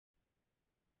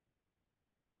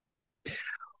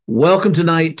Welcome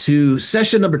tonight to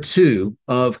session number 2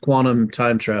 of Quantum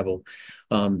Time Travel.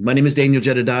 My name is Daniel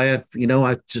Jedidiah.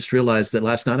 I just realized that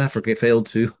last night I failed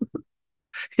to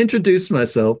introduce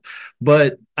myself,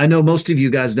 but I know most of you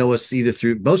guys know us either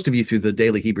through most of you through the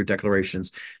daily Hebrew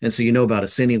declarations, and so you know about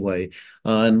us anyway.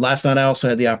 And last night I also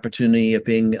had the opportunity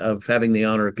of having the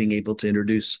honor of being able to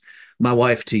introduce my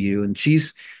wife to you, and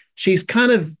she's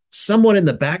kind of somewhat in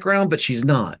the background, but she's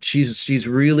not. She's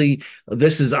really,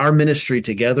 this is our ministry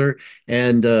together,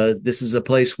 and this is a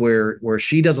place where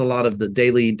she does a lot of the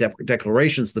daily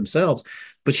declarations themselves,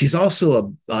 but she's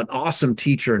also an awesome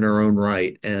teacher in her own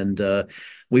right, and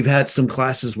we've had some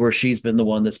classes where she's been the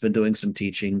one that's been doing some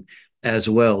teaching as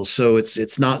well. So it's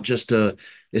just not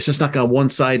a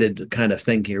one-sided kind of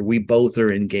thing here. We both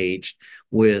are engaged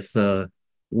with uh,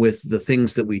 with the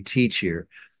things that we teach here.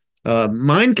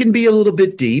 Mine can be a little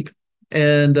bit deep,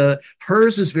 and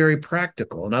hers is very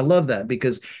practical, and I love that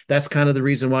because that's kind of the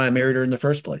reason why I married her in the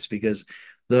first place. Because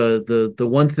the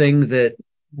one thing that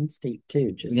It's deep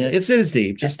too. yeah, it's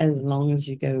deep. Just As long as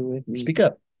you go with me. speak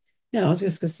up. No, I was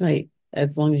just gonna say,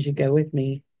 as long as you go with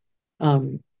me. I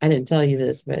didn't tell you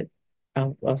this, but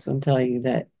I'll also tell you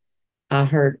that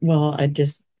I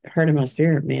just heard in my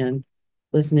spirit, man,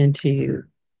 listening to you,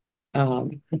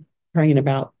 praying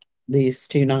about these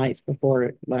 2 nights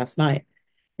before last night,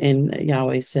 and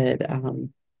Yahweh said,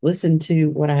 "Listen to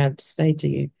what I have to say to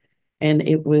you," and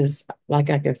it was like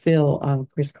I could feel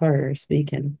Chris Carter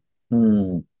speaking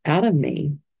Hmm. out of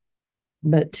me,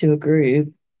 but to a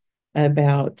group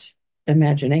about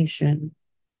imagination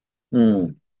Hmm.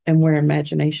 and where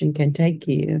imagination can take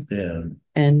you, Yeah.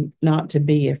 and not to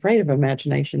be afraid of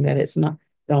imagination, that it's not,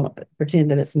 don't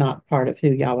pretend that it's not part of who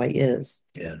Yahweh is.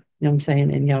 Yeah. You know what I'm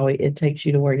saying? And Yahweh, it takes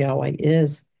you to where Yahweh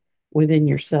is within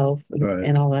yourself Right.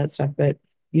 and all that stuff. But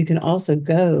you can also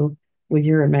go with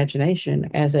your imagination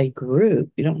as a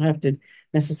group. You don't have to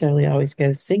necessarily always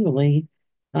go singly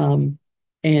um,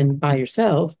 and by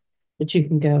yourself, but you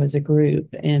can go as a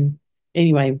group. And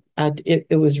anyway,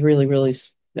 it was really, really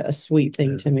a sweet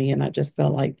thing Yeah. to me. And I just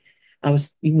felt like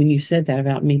when you said that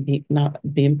about me not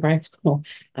being practical,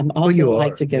 I'm Well, also you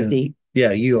like are. to go Yeah. deep.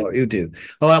 Yeah, you So, are. You do.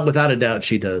 Oh, without a doubt,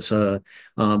 she does.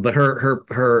 But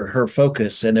her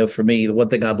focus. I know for me, the one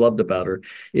thing I've loved about her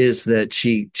is that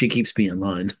she keeps me in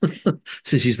line.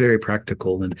 So she's very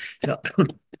practical, and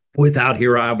without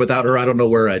her, I don't know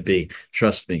where I'd be.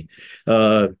 Trust me.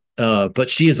 Uh, but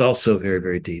she is also very,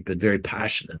 very deep and very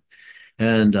passionate.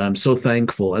 And I'm so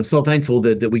thankful. I'm so thankful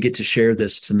that we get to share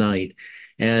this tonight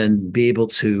and be able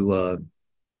to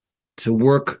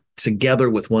work together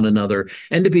with one another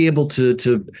and to be able to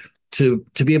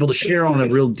be able to share on a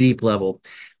real deep level.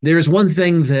 There's one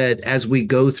thing that as we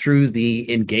go through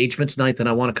the engagement tonight that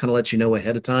I want to kind of let you know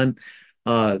ahead of time.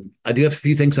 I do have a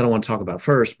few things that I want to talk about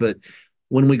first, but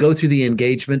when we go through the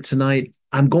engagement tonight,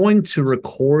 I'm going to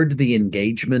record the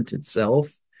engagement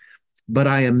itself, but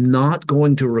I am not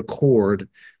going to record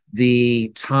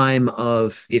the time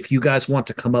of if you guys want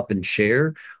to come up and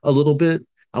share a little bit.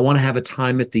 I want to have a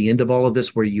time at the end of all of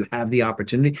this where you have the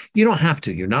opportunity. You don't have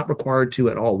to, you're not required to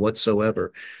at all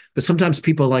whatsoever. But sometimes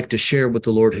people like to share what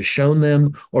the Lord has shown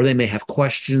them, or they may have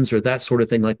questions or that sort of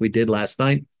thing, like we did last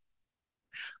night.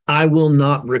 I will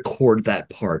not record that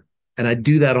part. And I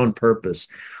do that on purpose.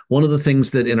 One of the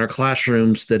things that in our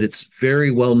classrooms that it's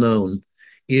very well known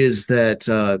is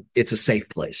that it's a safe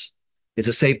place. It's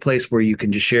a safe place where you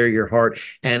can just share your heart.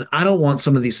 And I don't want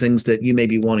some of these things that you may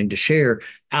be wanting to share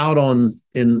out on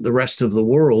in the rest of the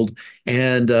world.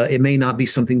 And it may not be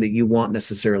something that you want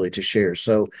necessarily to share.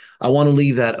 So I want to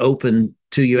leave that open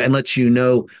to you and let you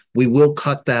know we will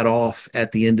cut that off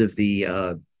at the end of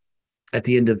the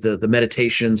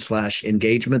meditation slash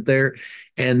engagement there.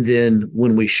 And then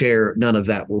when we share, none of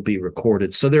that will be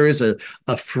recorded. So there is a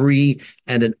free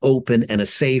and an open and a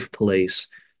safe place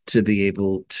to be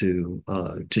able to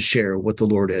share what the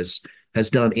Lord has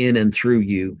done in and through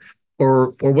you,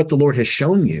 or what the Lord has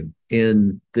shown you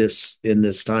in this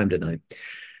time tonight.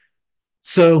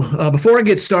 So before I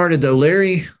get started, though,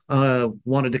 Larry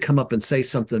wanted to come up and say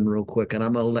something real quick, and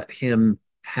I'm going to let him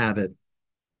have it,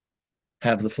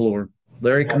 have the floor.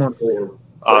 Larry, come on.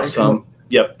 Awesome.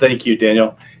 Yep. Thank you,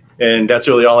 Daniel. And that's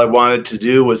really all I wanted to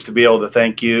do was to be able to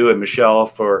thank you and Michelle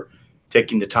for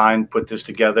taking the time to put this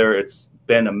together. It's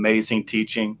been amazing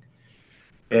teaching.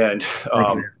 And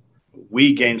Thank you.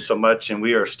 we gain so much, and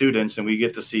we are students, and we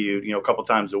get to see you, a couple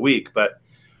times a week. But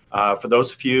for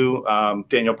those of you,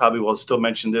 Daniel probably will still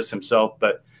mention this himself,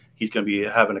 but he's going to be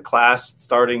having a class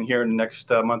starting here in the next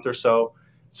month or so.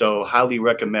 So highly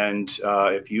recommend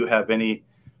if you have any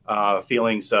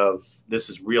feelings of this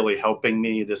is really helping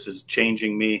me, this is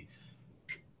changing me,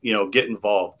 get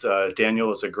involved.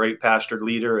 Daniel is a great pastor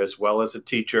leader as well as a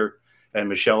teacher, and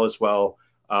Michelle as well.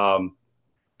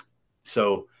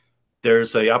 So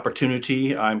there's a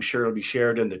opportunity. I'm sure it'll be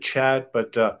shared in the chat.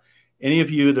 But any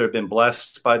of you that have been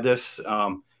blessed by this,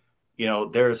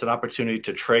 there's an opportunity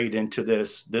to trade into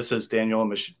this. This is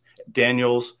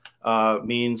Daniel's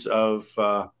means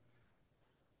of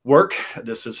work.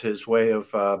 This is his way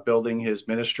of building his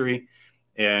ministry.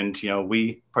 And,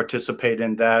 we participate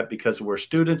in that because we're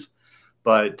students.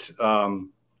 But, or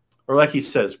like he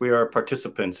says, we are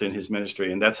participants in his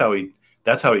ministry. And that's how he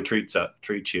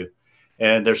treats you.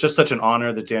 And there's just such an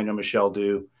honor that Daniel and Michelle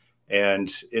do.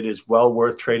 And it is well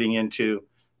worth trading into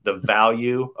the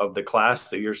value of the class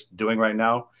that you're doing right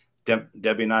now.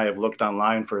 Debbie and I have looked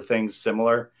online for things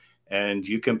similar, and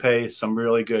you can pay some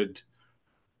really good,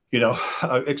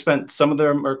 expense. Some of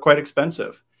them are quite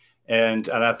expensive. And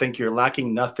I think you're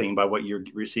lacking nothing by what you're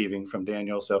receiving from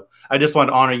Daniel. So I just want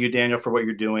to honor you, Daniel, for what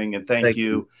you're doing, and thank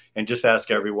you. And just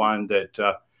ask everyone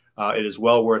that it is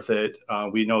well worth it.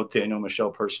 We know Daniel and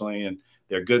Michelle personally, and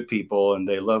they're good people, and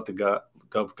they love the God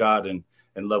of God and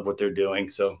love what they're doing.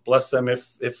 So bless them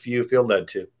if you feel led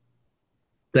to.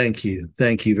 Thank you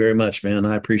very much, man.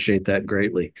 I appreciate that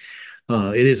greatly.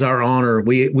 It is our honor.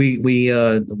 We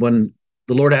when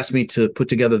the Lord asked me to put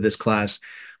together this class,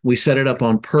 we set it up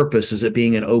on purpose as it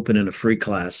being an open and a free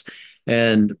class.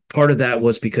 And part of that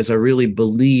was because I really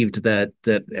believed that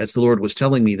as the Lord was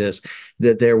telling me this,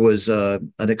 that there was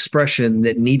an expression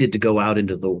that needed to go out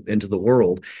into the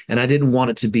world, and I didn't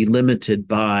want it to be limited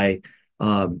by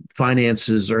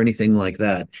finances or anything like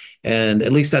that. And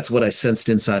at least that's what I sensed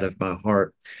inside of my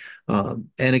heart. And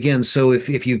again, so if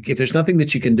there's nothing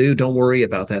that you can do, don't worry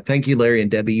about that. Thank you, Larry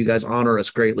and Debbie. You guys honor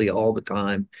us greatly all the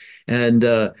time. And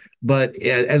but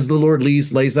as the Lord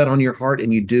lays that on your heart,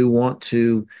 and you do want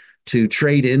to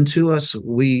trade into us,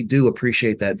 we do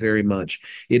appreciate that very much.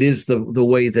 It is the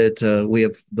way that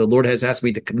the Lord has asked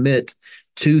me to commit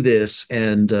to this,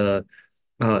 and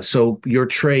so your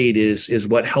trade is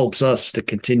what helps us to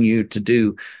continue to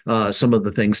do some of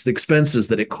the things, the expenses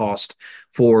that it cost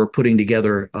for putting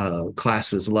together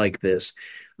classes like this.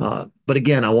 But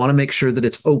again, I want to make sure that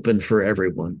it's open for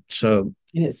everyone. So,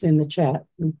 and it's in the chat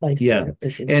place. Yeah.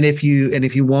 And if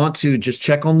you want to, just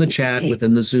check on the chat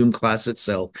within the Zoom class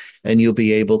itself, and you'll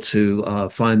be able to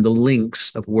find the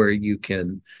links of where you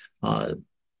can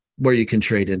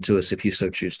trade into us if you so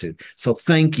choose to. So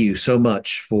thank you so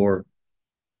much for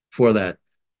that,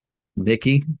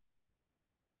 Nikki.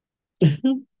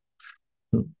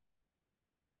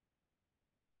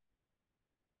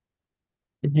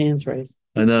 And hands raised.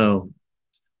 I know.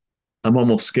 I'm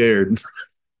almost scared.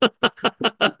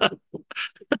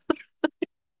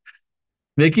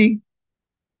 Nikki,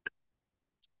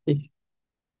 you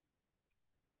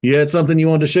had something you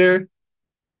wanted to share?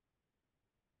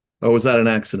 Or was that an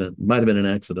accident? Might have been an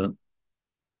accident.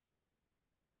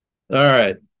 All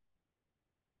right.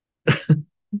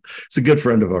 It's a good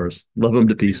friend of ours. Love him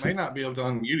to pieces. He may not be able to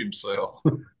unmute himself.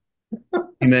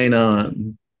 He may not.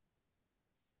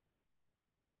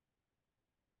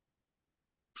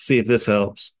 See if this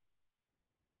helps.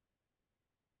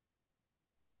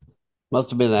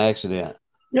 Must have been an accident.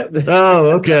 Yep.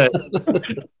 Oh, okay.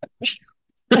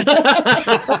 Yeah,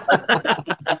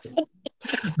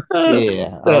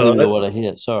 I don't even know what I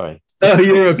hit. Sorry. Oh,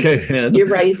 you're okay, man. You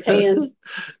raised hand?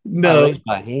 No. I raised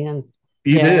my hand?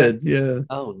 You did, yeah.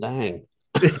 Oh, dang.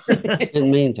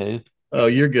 Didn't mean to. Oh,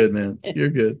 you're good, man. You're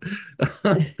good.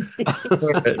 Right.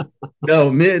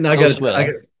 No,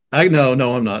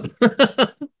 no, I'm not.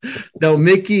 No,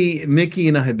 Mickey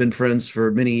and I have been friends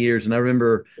for many years, and I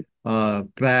remember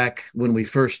back when we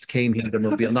first came here to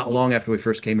Mobile, not long after we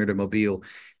first came here to Mobile,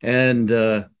 and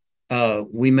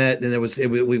we met, and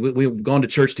we've gone to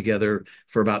church together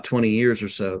for about 20 years or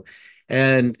so.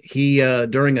 And he,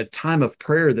 during a time of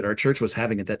prayer that our church was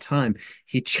having at that time,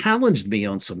 he challenged me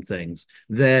on some things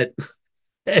that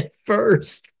at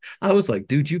first I was like,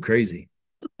 dude, you crazy.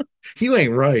 You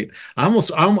ain't right.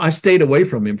 I stayed away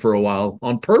from him for a while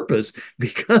on purpose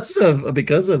because of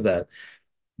that.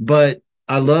 But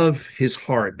I love his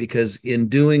heart, because in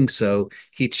doing so,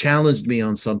 he challenged me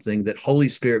on something that Holy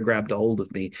Spirit grabbed a hold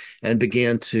of me and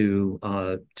began to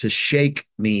shake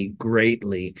me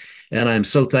greatly. And I'm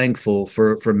so thankful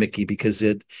for Mickey, because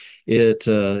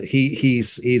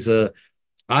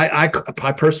I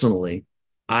personally,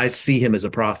 I see him as a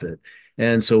prophet.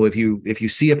 And so if you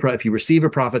receive a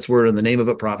prophet's word in the name of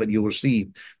a prophet, you'll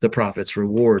receive the prophet's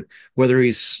reward. Whether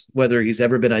he's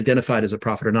ever been identified as a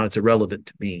prophet or not, it's irrelevant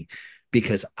to me,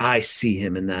 because I see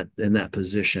him in that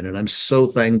position. And I'm so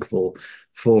thankful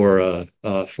for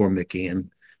Mickey. And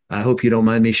I hope you don't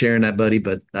mind me sharing that, buddy,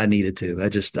 but I needed to.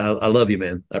 I love you,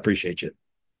 man. I appreciate you.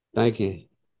 Thank you.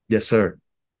 Yes, sir.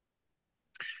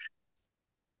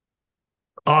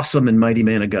 Awesome and mighty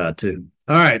man of God, too.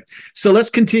 All right. So let's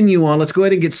continue on. Let's go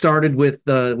ahead and get started with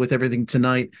everything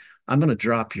tonight. I'm going to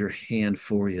drop your hand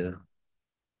for you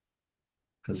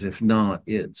because if not,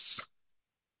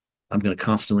 I'm going to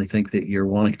constantly think that you're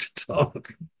wanting to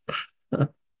talk.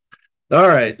 All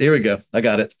right. Here we go. I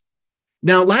got it.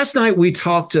 Now, last night we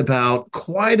talked about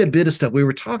quite a bit of stuff. We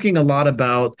were talking a lot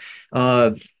about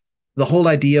uh, the whole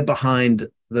idea behind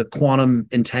the quantum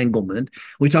entanglement.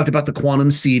 We talked about the quantum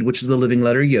seed, which is the living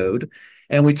letter Yod.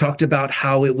 And we talked about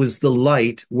how it was the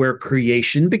light where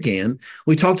creation began.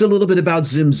 We talked a little bit about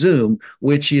TzimTzum,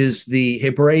 which is the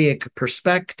Hebraic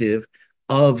perspective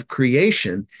of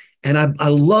creation. And I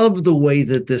love the way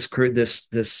that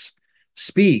this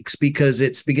speaks, because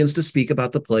it begins to speak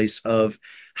about the place of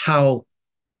how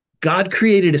God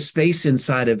created a space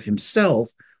inside of himself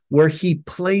where he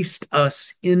placed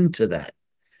us into that.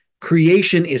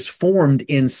 Creation is formed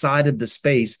inside of the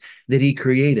space that he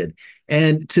created.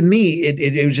 And to me,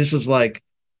 it was like,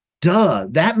 duh,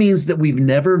 that means that we've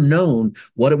never known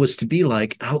what it was to be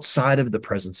like outside of the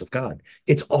presence of God.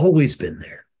 It's always been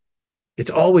there. It's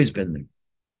always been there.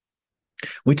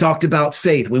 We talked about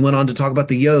faith. We went on to talk about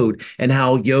the Yod and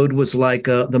how Yod was like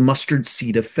the mustard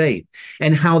seed of faith,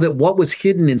 and how that what was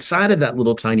hidden inside of that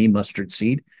little tiny mustard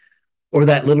seed or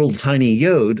that little tiny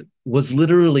Yod was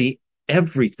literally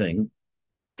everything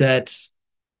that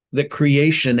the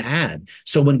creation had.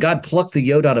 So when God plucked the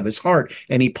Yod out of his heart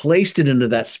and he placed it into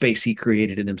that space he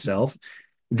created in himself,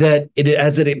 that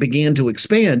as it began to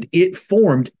expand, it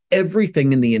formed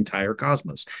everything in the entire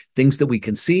cosmos, things that we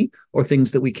can see or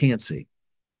things that we can't see.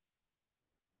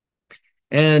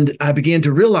 And I began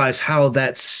to realize how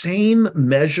that same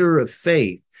measure of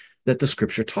faith that the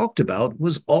scripture talked about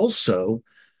was also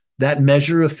that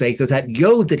measure of faith, or that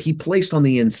Yod that he placed on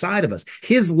the inside of us,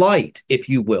 his light, if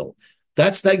you will.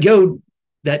 That's that Yod.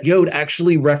 That Yod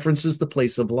actually references the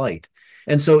place of light.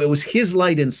 And so it was his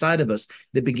light inside of us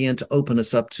that began to open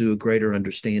us up to a greater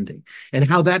understanding, and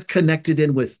how that connected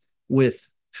in with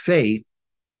faith,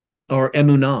 or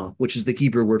emunah, which is the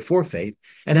Hebrew word for faith,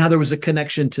 and how there was a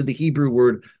connection to the Hebrew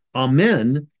word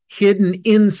amen hidden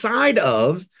inside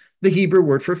of the Hebrew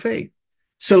word for faith.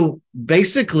 So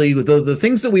basically, the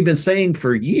things that we've been saying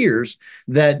for years,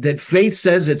 that faith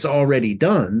says it's already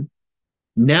done,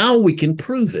 now we can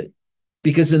prove it.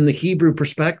 Because in the Hebrew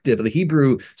perspective, the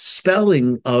Hebrew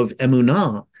spelling of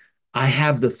emunah, I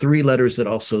have the three letters that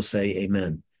also say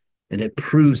amen. And it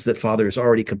proves that Father has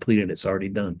already completed, it's already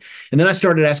done. And then I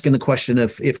started asking the question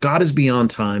of, if God is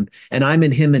beyond time and I'm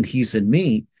in him and he's in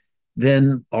me,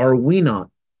 then are we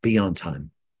not beyond time?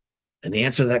 And the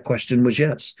answer to that question was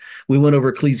yes. We went over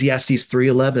Ecclesiastes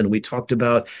 3:11. We talked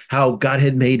about how God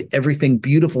had made everything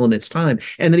beautiful in its time,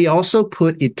 and that he also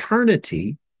put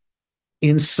eternity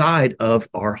inside of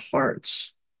our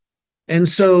hearts. And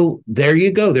so there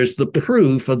you go. There's the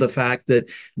proof of the fact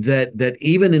that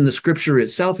even in the scripture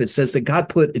itself, it says that God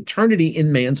put eternity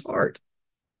in man's heart.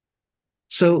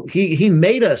 So he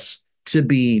made us to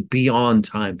be beyond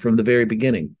time from the very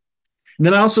beginning. And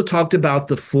then I also talked about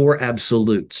the four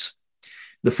absolutes.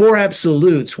 The four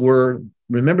absolutes were,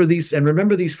 remember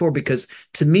these four, because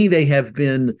to me, they have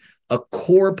been a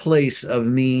core place of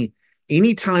me.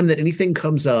 Anytime that anything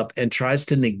comes up and tries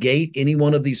to negate any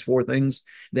one of these four things,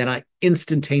 then I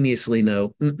instantaneously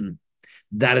know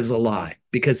that is a lie,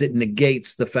 because it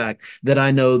negates the fact that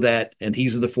I know that, and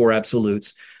these are the four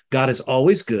absolutes. God is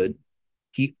always good.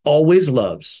 He always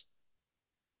loves.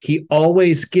 He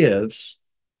always gives.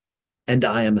 And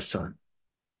I am a son.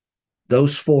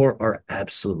 Those four are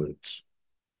absolutes.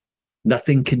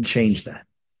 Nothing can change that.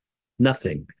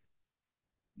 Nothing.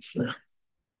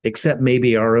 Except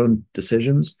maybe our own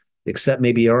decisions, except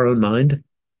maybe our own mind.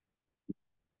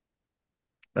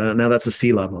 Now that's a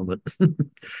Selah moment.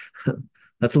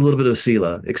 That's a little bit of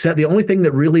Selah. Except the only thing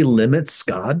that really limits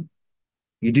God,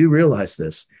 you do realize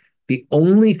this, the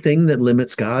only thing that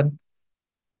limits God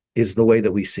is the way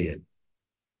that we see it.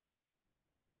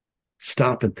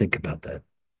 Stop and think about that.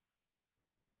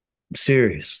 I'm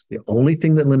serious. The only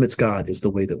thing that limits God is the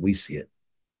way that we see it.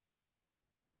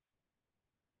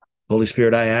 Holy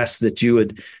Spirit, I ask that you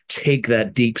would take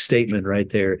that deep statement right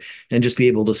there and just be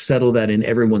able to settle that in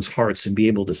everyone's hearts and be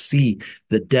able to see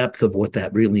the depth of what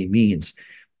that really means.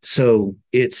 So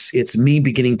it's me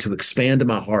beginning to expand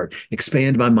my heart,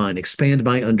 expand my mind, expand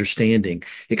my understanding,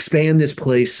 expand this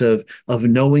place of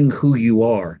knowing who you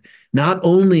are, not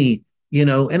only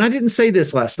And I didn't say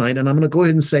this last night, and I'm going to go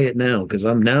ahead and say it now because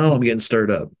I'm getting stirred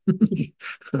up.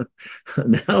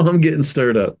 Now I'm getting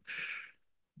stirred up.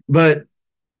 But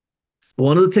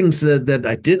one of the things that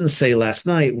I didn't say last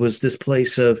night was this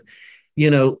place of,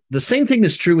 the same thing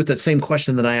is true with that same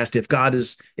question that I asked. If God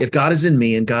is in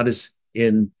me and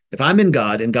if I'm in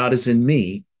God and God is in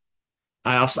me,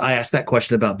 I asked that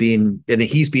question about being, and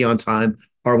he's beyond time.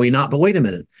 Are we not? But wait a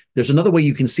minute. There's another way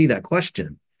you can see that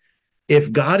question.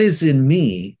 If God is in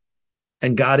me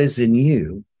and God is in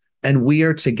you, and we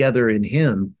are together in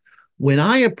him, when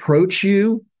I approach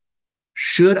you,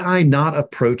 should I not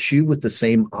approach you with the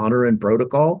same honor and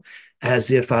protocol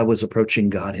as if I was approaching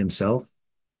God himself?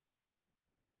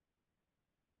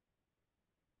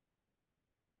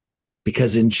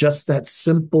 Because in just that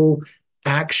simple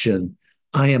action,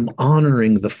 I am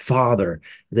honoring the Father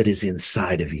that is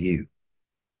inside of you.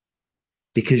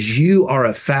 Because you are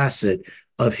a facet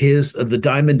of the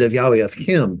diamond of Yahweh, of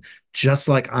him, just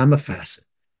like I'm a facet.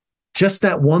 Just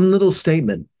that one little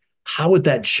statement, how would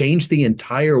that change the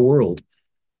entire world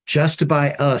just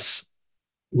by us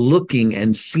looking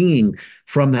and seeing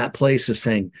from that place of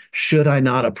saying, should I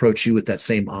not approach you with that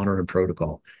same honor and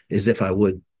protocol as if I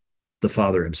would the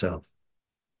Father himself?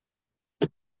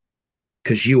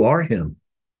 Because you are him,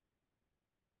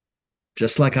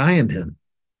 just like I am him.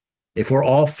 If we're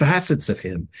all facets of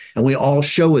him and we all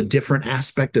show a different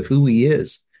aspect of who he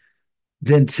is,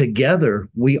 then together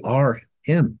we are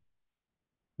him.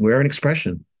 We're an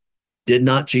expression. Did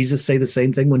not Jesus say the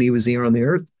same thing when he was here on the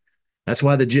earth? That's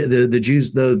why the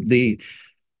Jews,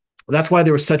 that's why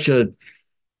there was such a,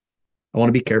 I want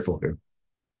to be careful here.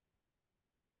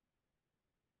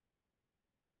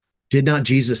 Did not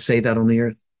Jesus say that on the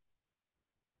earth?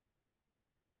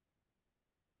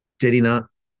 Did he not?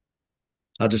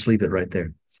 I'll just leave it right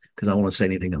there because I don't want to say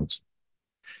anything else.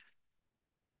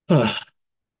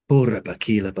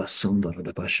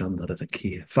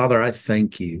 Father, I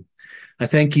thank you. I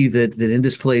thank you that in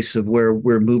this place of where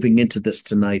we're moving into this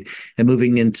tonight and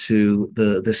moving into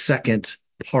the second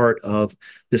part of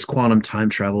this quantum time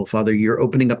travel, Father, you're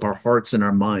opening up our hearts and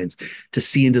our minds to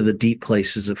see into the deep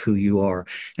places of who you are.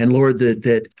 And Lord,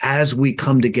 that as we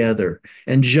come together,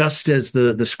 and just as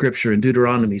the scripture in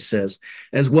Deuteronomy says,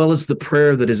 as well as the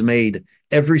prayer that is made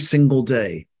every single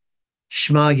day,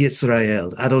 Shema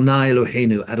Yisrael, Adonai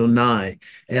Eloheinu, Adonai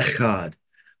Echad,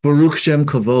 Baruch Shem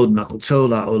Kavod Makoto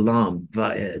Olam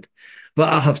Va'ed,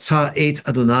 Va'ahavta et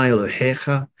Adonai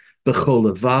Elohecha,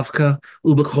 B'chol levavka,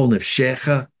 U'b'chol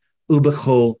nefshecha,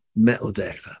 U'b'chol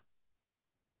me'odecha.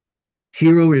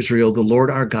 Hear, O Israel, the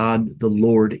Lord our God, the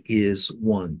Lord is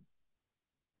one.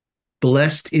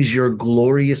 Blessed is your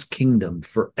glorious kingdom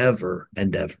forever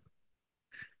and ever.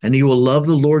 And you will love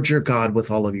the Lord your God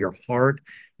with all of your heart,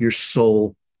 your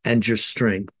soul, and your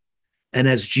strength. And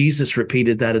as Jesus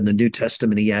repeated that in the New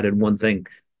Testament, he added one thing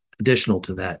additional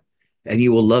to that. And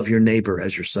you will love your neighbor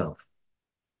as yourself.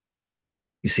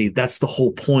 You see, that's the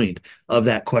whole point of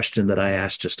that question that I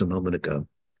asked just a moment ago.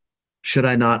 Should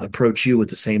I not approach you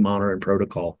with the same honor and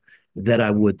protocol that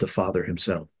I would the Father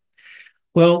himself?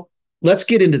 Well, let's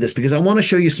get into this because I want to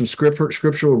show you some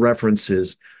scriptural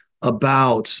references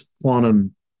about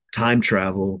quantum time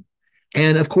travel.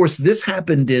 And of course, this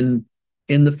happened in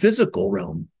the physical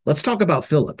realm. Let's talk about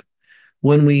Philip.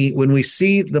 When we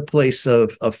see the place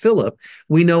of Philip,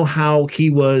 we know how he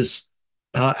was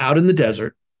out in the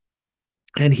desert,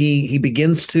 and he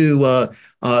begins to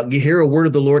hear a word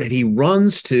of the Lord, and he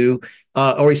runs to,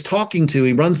 or he's talking to,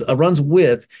 he runs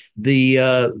with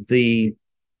the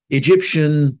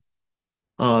Egyptian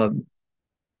guy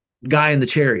in the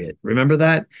chariot. Remember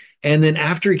that? And then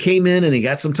after he came in and he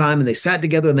got some time and they sat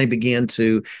together and they began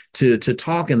to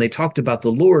talk, and they talked about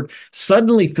the Lord.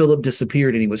 Suddenly Philip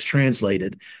disappeared and he was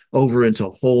translated over into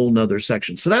a whole nother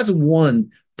section. So that's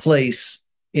one place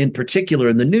in particular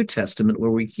in the New Testament where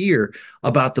we hear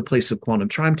about the place of quantum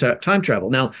time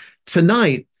travel. Now,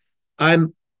 tonight,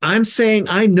 I'm saying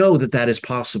I know that is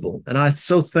possible. And I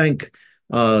so thank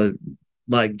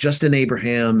like Justin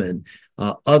Abraham and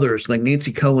others like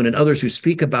Nancy Cohen and others who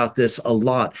speak about this a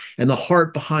lot, and the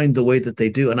heart behind the way that they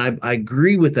do. And I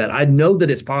agree with that. I know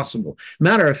that it's possible.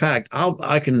 Matter of fact, I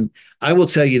will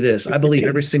tell you this. I believe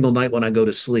every single night when I go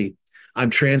to sleep,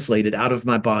 I'm translated out of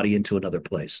my body into another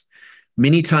place.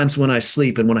 Many times when I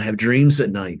sleep and when I have dreams at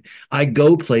night, I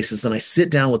go places and I sit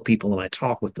down with people and I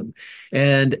talk with them.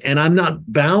 And I'm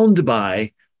not bound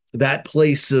by that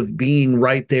place of being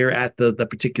right there at the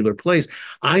particular place.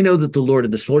 I know that the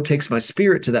Lord takes my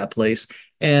spirit to that place.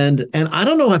 And I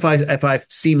don't know if I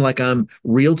seem like I'm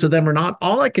real to them or not.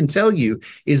 All I can tell you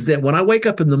is that when I wake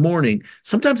up in the morning,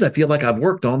 sometimes I feel like I've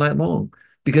worked all night long.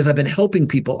 because I've been helping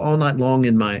people all night long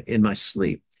in my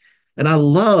sleep. And I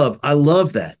love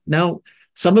that. Now,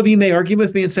 some of you may argue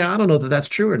with me and say, I don't know that that's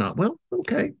true or not. Well,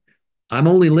 okay. I'm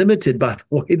only limited by the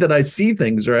way that I see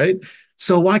things, right?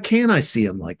 So why can't I see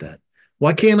them like that?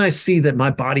 Why can't I see that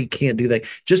my body can't do that?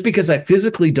 Just because I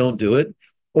physically don't do it,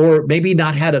 or maybe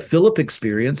not had a Philip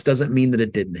experience, doesn't mean that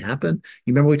it didn't happen.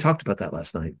 You remember we talked about that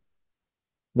last night,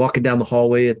 walking down the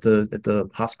hallway at the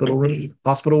hospital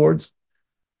wards.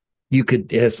 You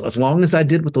could, as long as I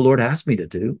did what the Lord asked me to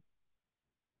do,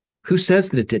 who says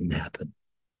that it didn't happen?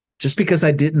 Just because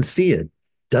I didn't see it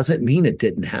doesn't mean it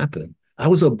didn't happen. I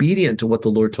was obedient to what the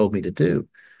Lord told me to do.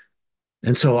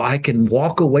 And so I can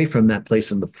walk away from that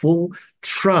place in the full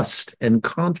trust and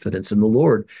confidence in the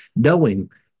Lord, knowing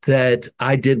that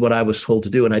I did what I was told to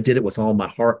do. And I did it with all my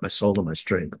heart, my soul, and my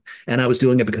strength. And I was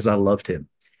doing it because I loved him.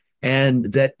 And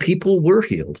that people were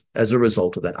healed as a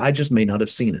result of that. I just may not have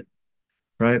seen it.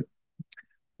 Right.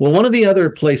 Well, one of the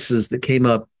other places that came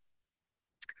up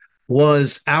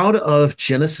was out of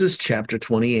Genesis chapter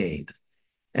 28.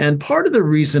 And part of the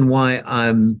reason why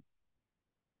I'm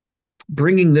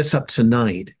bringing this up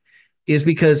tonight is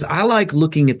because I like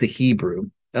looking at the Hebrew.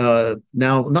 Now,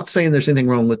 I'm not saying there's anything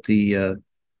wrong with the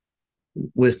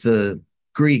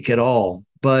Greek at all,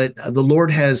 but the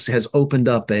Lord has opened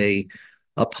up a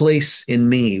place in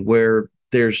me where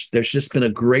there's just been a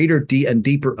greater and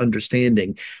deeper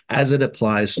understanding as it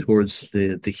applies towards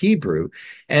the Hebrew,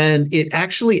 and it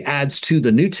actually adds to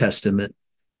the New Testament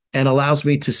and allows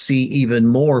me to see even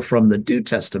more from the New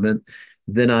Testament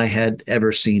than I had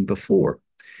ever seen before.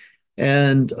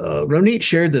 And Ronit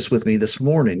shared this with me this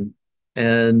morning,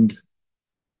 and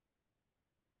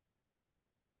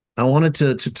I wanted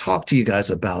to talk to you guys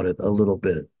about it a little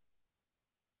bit.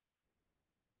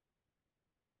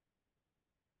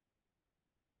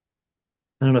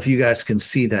 I don't know if you guys can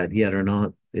see that yet or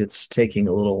not. It's taking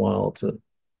a little while to.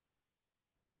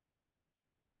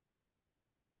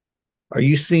 Are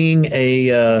you seeing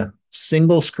a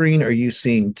single screen? Or are you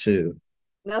seeing two?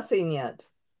 Nothing yet.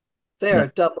 There,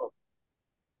 No. double.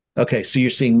 Okay, so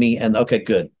you're seeing me, and okay,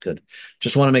 good, good.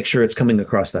 Just want to make sure it's coming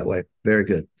across that way. Very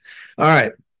good. All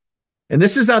right. And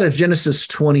this is out of Genesis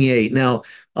 28. Now,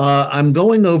 I'm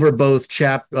going over both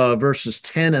verses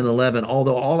 10 and 11,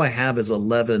 although all I have is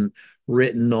 11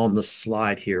 written on the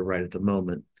slide here right at the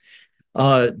moment.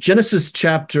 Genesis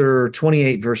chapter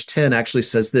 28, verse 10 actually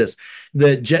says this,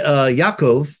 that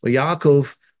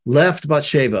Yaakov left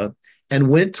Bathsheba and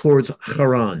went towards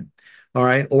Haran. All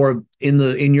right. Or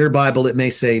in your Bible, it may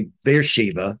say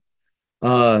Beersheba.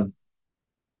 But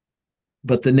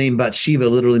the name Bathsheba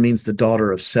literally means the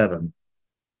daughter of seven.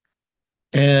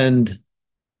 And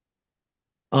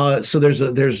so this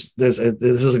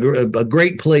is a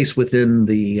great place within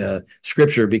the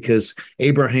scripture, because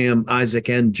Abraham, Isaac,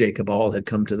 and Jacob all had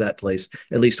come to that place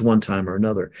at least one time or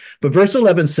another. But verse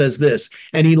 11 says this,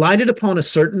 and he lighted upon a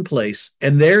certain place,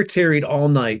 and there tarried all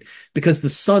night, because the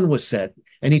sun was set.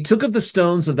 And he took of the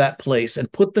stones of that place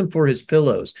and put them for his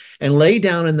pillows, and lay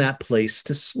down in that place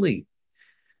to sleep.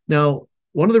 Now,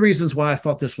 one of the reasons why I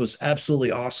thought this was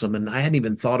absolutely awesome, and I hadn't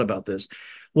even thought about this,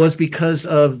 was because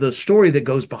of the story that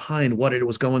goes behind what it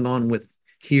was going on with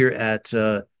here at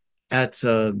uh, at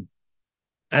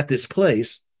this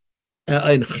place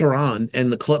in Haran,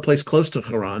 and the place close to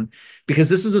Haran, because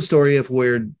this is a story of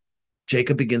where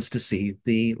Jacob begins to see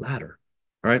the ladder,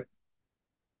 right?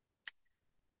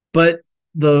 But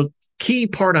the key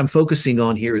part I'm focusing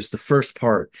on here is the first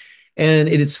part, and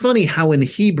it is funny how in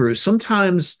Hebrew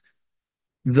sometimes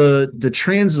the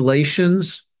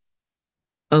translations,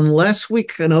 unless we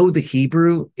know the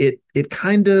Hebrew, it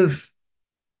kind of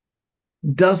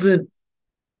doesn't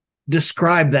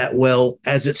describe that well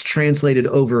as it's translated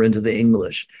over into the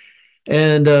English.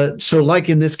 And so, like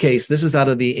in this case, this is out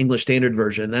of the English Standard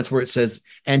Version. That's where it says,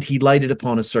 "And he lighted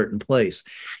upon a certain place."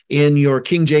 In your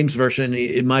King James Version,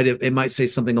 it might say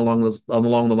something along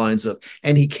the lines of,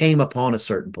 "And he came upon a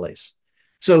certain place."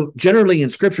 So, generally in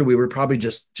Scripture, we would probably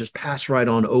just pass right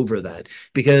on over that,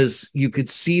 because you could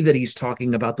see that he's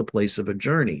talking about the place of a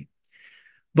journey.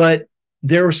 But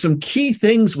there are some key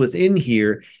things within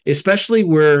here, especially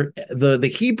where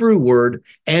the Hebrew word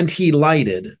 "and he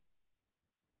lighted"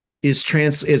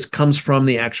 comes from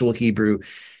the actual Hebrew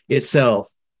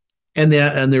itself. And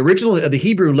the original, the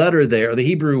Hebrew letter there, the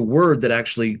Hebrew word that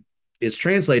actually is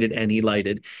translated "and he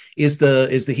lighted" is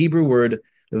the Hebrew word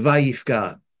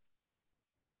vayifka.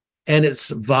 And it's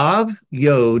Vav,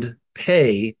 Yod,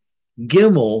 Pei,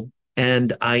 Gimel,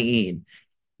 and Ayin.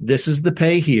 This is the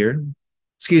Pei here.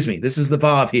 Excuse me, this is the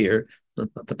Vav here,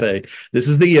 not the Pei. This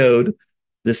is the Yod.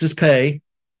 This is Pei.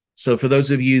 So for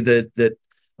those of you that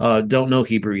don't know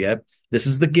Hebrew yet, This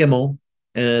is the Gimel,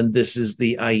 and this is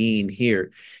the Ayin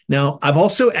here. Now, I've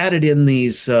also added in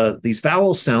these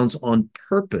vowel sounds on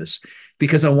purpose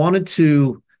because I wanted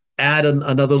to add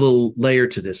another little layer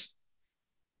to this.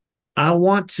 I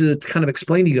want to kind of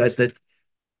explain to you guys that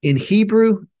in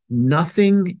Hebrew,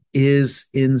 nothing is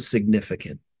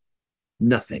insignificant.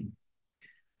 Nothing.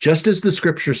 Just as the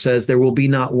scripture says, there will be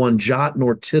not one jot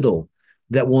nor tittle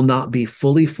that will not be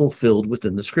fully fulfilled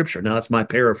within the scripture. Now, that's my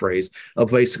paraphrase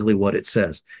of basically what it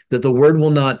says, that the word will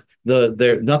not,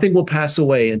 nothing will pass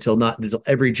away until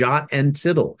every jot and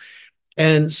tittle.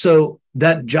 And so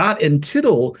that jot and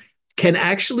tittle can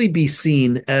actually be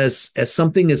seen as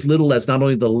something as little as not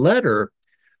only the letter,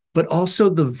 but also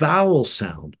the vowel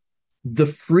sound, the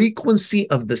frequency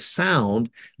of the sound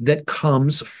that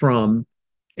comes from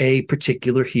a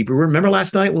particular Hebrew. Remember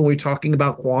last night when we were talking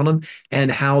about quantum and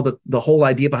how the whole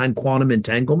idea behind quantum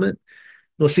entanglement?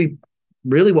 Well, see,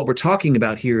 really what we're talking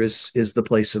about here is the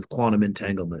place of quantum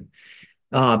entanglement.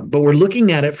 But we're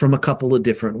looking at it from a couple of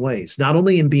different ways, not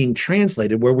only in being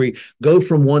translated, where we go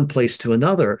from one place to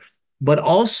another, but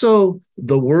also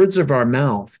the words of our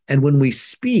mouth. And when we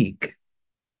speak,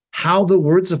 how the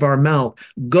words of our mouth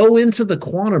go into the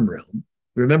quantum realm.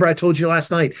 Remember, I told you last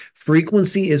night,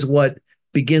 frequency is what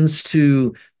begins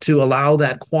to allow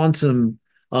that quantum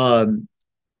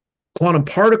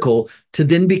particle to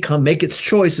then make its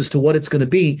choice as to what it's going to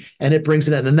be, and it brings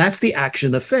it in. And that's the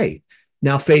action of faith.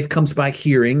 Now, faith comes by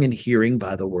hearing, and hearing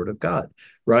by the word of God,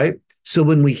 right? So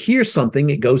when we hear something,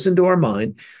 it goes into our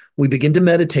mind. We begin to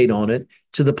meditate on it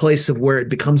to the place of where it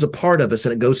becomes a part of us,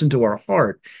 and it goes into our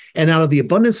heart. And out of the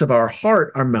abundance of our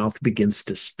heart, our mouth begins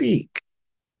to speak.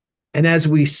 And as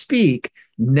we speak,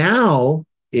 now,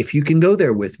 if you can go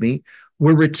there with me,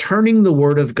 we're returning the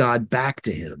word of God back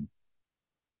to him.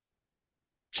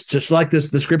 It's just like this,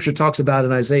 the scripture talks about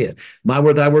in Isaiah. My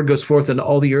word, thy word goes forth into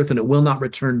all the earth, and it will not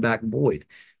return back void.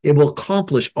 It will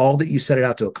accomplish all that you set it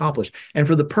out to accomplish, and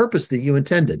for the purpose that you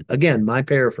intended. Again, my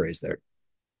paraphrase there.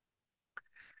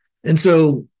 And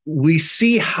so we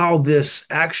see how this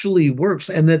actually works,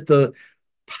 and that the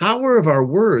power of our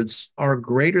words are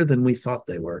greater than we thought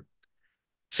they were.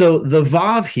 So the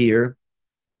Vav here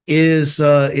is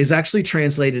actually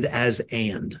translated as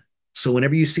and. So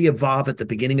whenever you see a Vav at the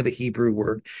beginning of a Hebrew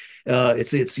word,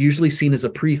 it's usually seen as a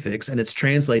prefix, and it's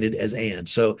translated as and.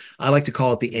 So I like to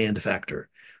call it the and factor.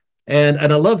 And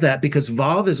I love that because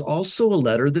Vav is also a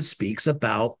letter that speaks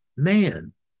about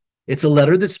man. It's a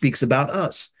letter that speaks about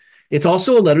us. It's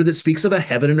also a letter that speaks of a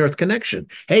heaven and earth connection.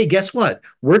 Hey, guess what?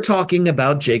 We're talking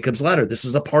about Jacob's ladder. This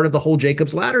is a part of the whole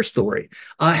Jacob's ladder story,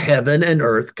 a heaven and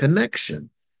earth connection.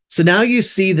 So now you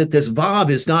see that this Vav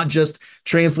is not just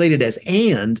translated as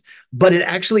and, but it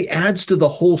actually adds to the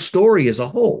whole story as a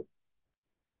whole.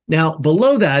 Now,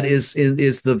 below that is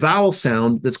the vowel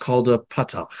sound that's called a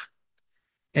patach.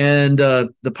 And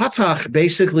the patach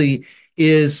basically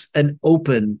is an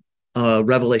open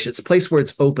revelation. It's a place where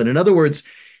it's open. In other words,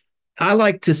 I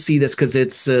like to see this because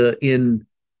it's in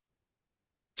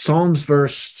Psalms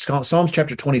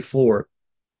chapter 24.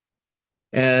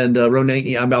 And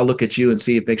Ronay, I'll look at you and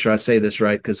see, make sure I say this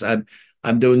right, because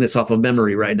I'm doing this off of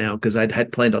memory right now because I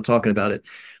had planned on talking about it.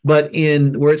 But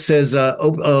in where it says,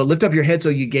 lift up your heads, O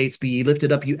you gates, be ye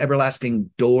lifted up, you everlasting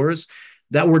doors.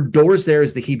 That word doors there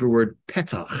is the Hebrew word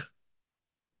petach. I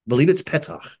believe it's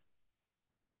petach.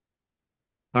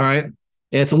 All right. And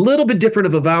it's a little bit different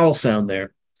of a vowel sound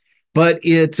there, but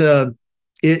it's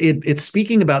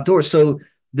speaking about doors. So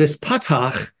this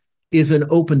patach is an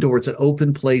open door. It's an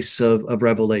open place of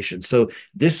revelation. So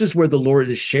this is where the Lord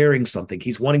is sharing something.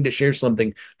 He's wanting to share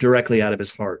something directly out of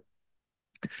his heart.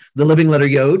 The living letter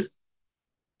Yod,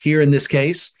 here in this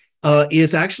case,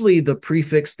 is actually the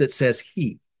prefix that says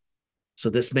he. So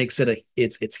this makes it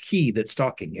it's he that's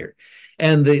talking here.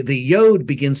 And the Yod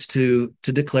begins to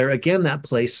declare, again, that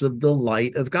place of the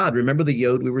light of God. Remember the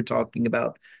Yod we were talking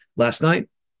about last night?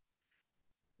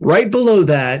 Right below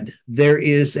that, there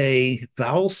is a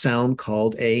vowel sound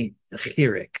called a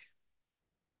chirik.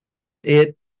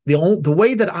 The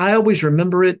way that I always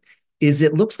remember it is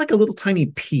it looks like a little tiny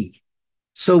P.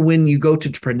 So when you go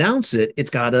to pronounce it, it's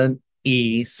got an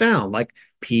E sound, like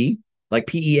P, like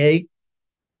PEA.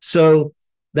 So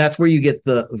that's where you get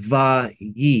the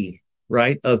va-yi,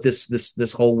 right, of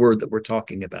this whole word that we're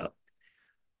talking about.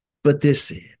 But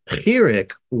this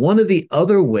chirik, one of the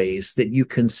other ways that you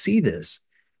can see this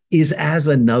is as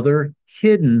another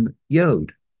hidden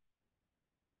yod.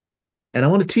 And I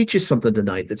want to teach you something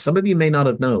tonight that some of you may not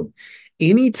have known.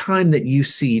 Anytime that you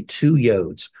see two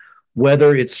yods,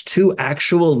 whether it's two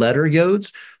actual letter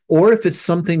yods, or if it's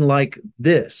something like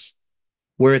this,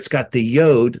 where it's got the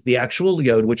yod, the actual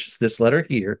yod, which is this letter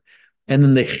here, and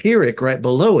then the Hirik right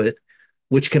below it,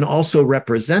 which can also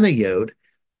represent a Yod.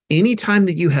 Anytime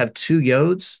that you have two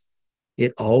Yods,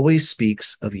 it always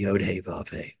speaks of Yod He Vav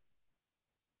He.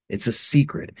 It's a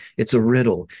secret. It's a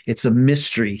riddle. It's a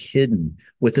mystery hidden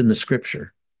within the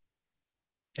scripture.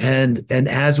 And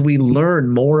as we learn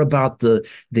more about the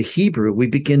Hebrew, we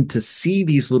begin to see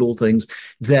these little things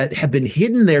that have been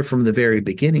hidden there from the very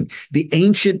beginning, the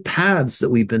ancient paths that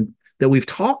we've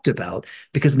talked about,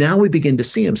 because now we begin to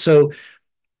see them. So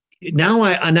now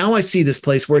I see this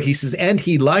place where he says, and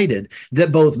he lighted,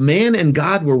 that both man and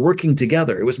God were working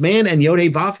together. It was man and Yod He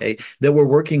Vav He that were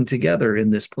working together in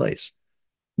this place.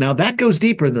 Now that goes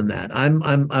deeper than that.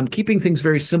 I'm keeping things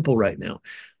very simple right now.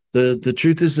 The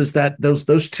truth is that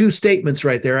those two statements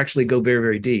right there actually go very,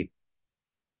 very deep.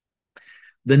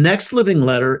 The next living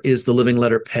letter is the living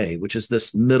letter Pei, which is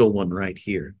this middle one right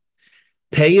here.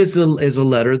 Pei is a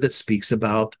letter that speaks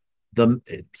about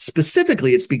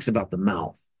specifically it speaks about the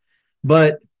mouth,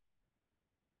 but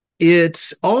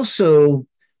it's also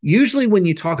usually when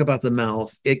you talk about the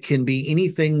mouth, it can be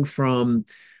anything from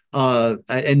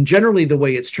and generally the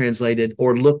way it's translated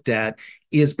or looked at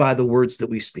is by the words that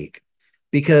we speak,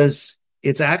 because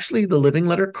it's actually the living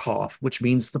letter Kaf, which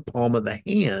means the palm of the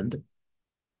hand,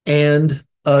 and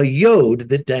a Yod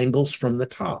that dangles from the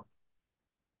top.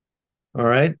 All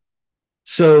right.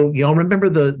 So y'all remember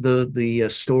the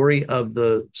story of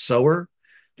the sower,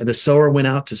 and the sower went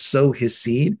out to sow his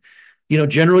seed.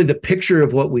 Generally the picture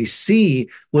of what we see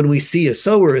when we see a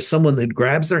sower is someone that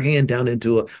grabs their hand down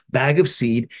into a bag of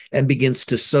seed and begins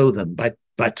to sow them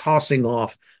by tossing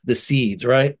off the seeds,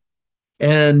 right?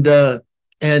 And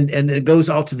it goes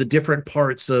out to the different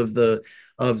parts of the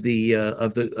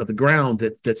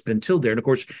ground that's been tilled there. And of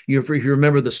course, if you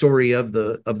remember the story of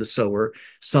the sower,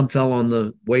 some fell on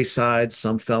the wayside,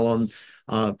 some fell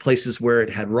on places where it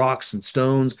had rocks and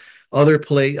stones.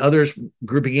 Others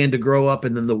began to grow up,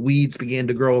 and then the weeds began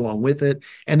to grow along with it,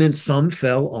 and then some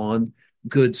fell on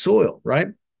good soil, right?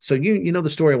 So you know the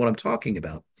story of what I'm talking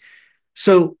about.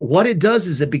 So what it does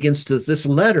is it begins to this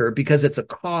letter, because it's a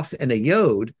Kaf and a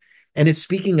Yod, and it's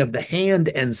speaking of the hand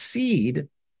and seed.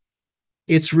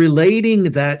 It's relating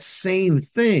that same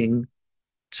thing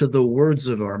to the words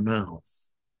of our mouth,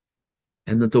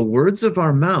 and that the words of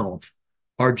our mouth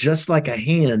are just like a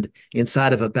hand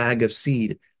inside of a bag of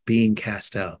seed being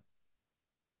cast out.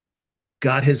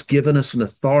 God has given us an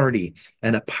authority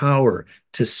and a power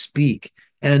to speak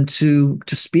and to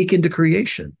speak into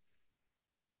creation.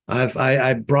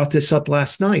 I brought this up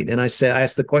last night, and I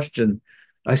asked the question.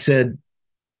 I said,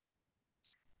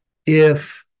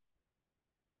 if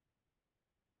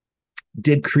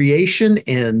did creation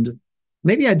end?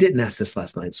 Maybe I didn't ask this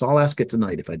last night, so I'll ask it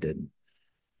tonight if I didn't.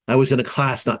 I was in a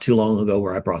class not too long ago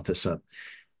where I brought this up.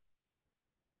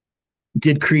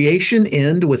 Did creation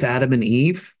end with Adam and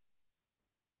Eve?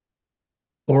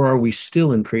 Or are we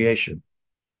still in creation?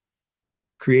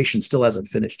 Creation still hasn't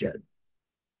finished yet.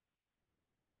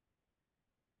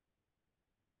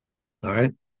 All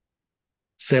right.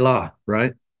 Selah,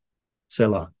 right?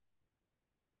 Selah.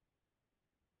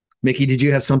 Mickey, did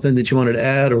you have something that you wanted to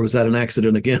add, or was that an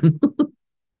accident again?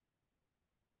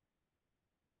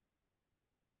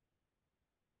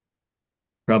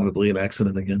 Probably an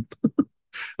accident again.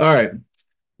 All right.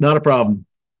 Not a problem.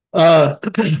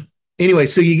 Anyway,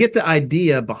 so you get the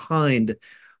idea behind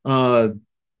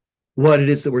what it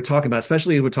is that we're talking about,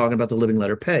 especially we're talking about the living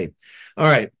letter Pei. All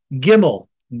right. Gimel.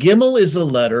 Gimel is a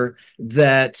letter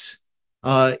that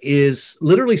is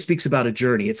literally speaks about a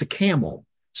journey. It's a camel.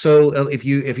 So if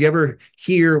you ever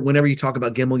hear, whenever you talk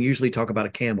about Gimel, you usually talk about a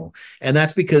camel, and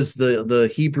that's because the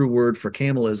Hebrew word for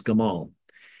camel is gamal.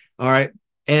 All right,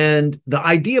 and the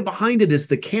idea behind it is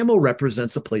the camel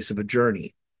represents a place of a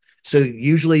journey. So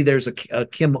usually there's a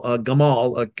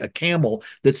gamal, a camel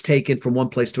that's taken from one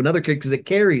place to another because it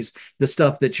carries the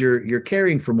stuff that you're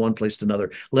carrying from one place to another.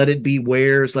 Let it be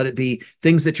wares, let it be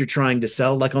things that you're trying to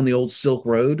sell, like on the old Silk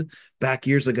Road back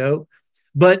years ago.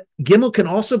 But Gimel can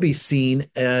also be seen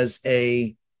as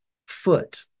a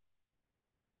foot.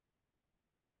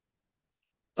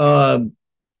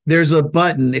 There's a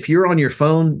button. If you're on your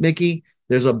phone, Mickey,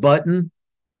 there's a button,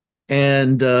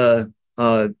 and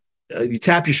you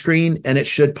tap your screen, and it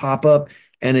should pop up,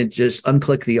 and it just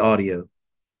unclick the audio.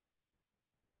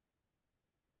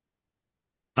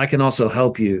 I can also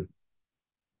help you.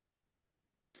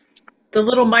 The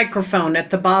little microphone at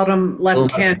the bottom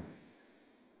left hand.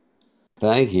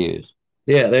 Thank you.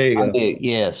 Yeah, there you go.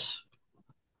 Yes.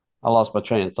 I lost my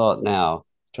train of thought now,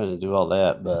 trying to do all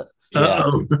that, but yeah.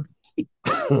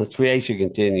 Creation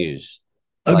continues.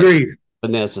 Agreed. Like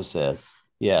Vanessa said.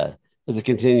 Yeah. It's a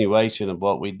continuation of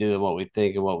what we do and what we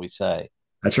think and what we say.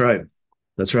 That's right.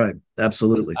 That's right.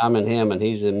 Absolutely. I'm in him and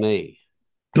he's in me.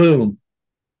 Boom.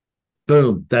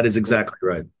 Boom. That is exactly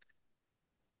right.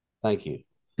 Thank you.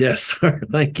 Yes, sir.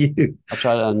 Thank you. I'll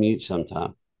try to unmute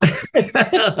sometime.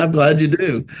 I'm glad you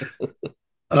do.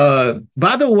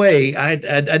 By the way, I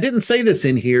didn't say this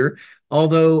in here,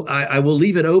 although I will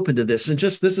leave it open to this. And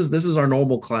just this is our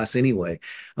normal class anyway.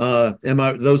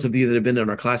 Those of you that have been in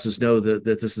our classes know that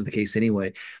this is the case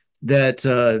anyway. That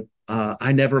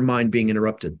I never mind being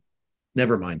interrupted.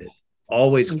 Never mind it.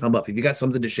 Always come up. If you got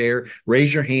something to share,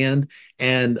 raise your hand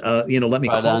and let me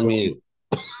Try to call unmute.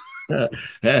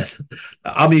 and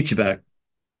I'll mute you back.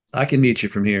 I can mute you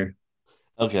from here.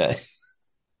 Okay.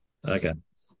 Okay.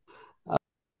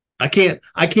 I can't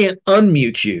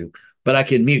unmute you, but I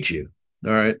can mute you.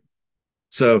 All right.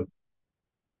 So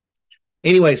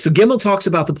anyway, so Gimel talks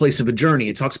about the place of a journey.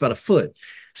 It talks about a foot.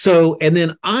 So, and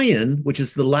then Ayin, which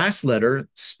is the last letter,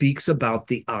 speaks about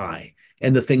the eye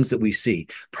and the things that we see.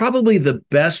 Probably the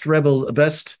best word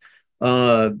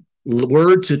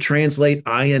to translate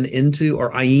Ayin into,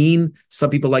 or Ayin, some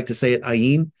people like to say it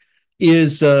Ayin,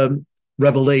 is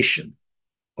revelation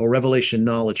or revelation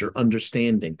knowledge or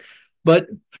understanding. But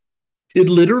it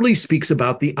literally speaks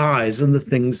about the eyes and the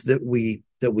things that we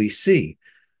see.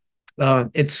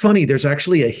 It's funny. There's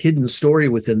actually a hidden story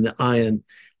within the Ayin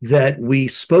that we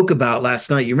spoke about last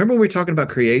night. You remember when we were talking about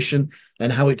creation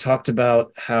and how we talked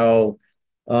about how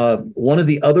one of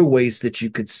the other ways that you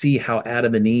could see how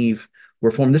Adam and Eve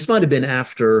were formed. This might have been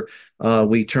after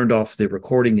we turned off the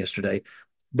recording yesterday,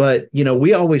 but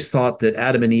we always thought that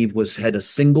Adam and Eve had a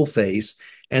single face,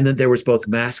 and that there was both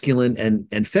masculine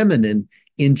and feminine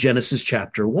in Genesis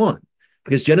chapter 1.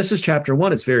 Because Genesis chapter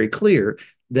 1 is very clear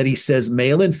that he says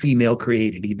male and female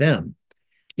created he them.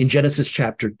 In Genesis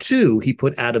chapter 2, he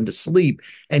put Adam to sleep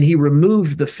and he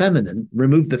removed the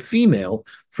female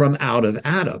from out of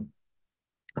Adam,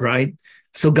 right?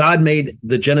 So God made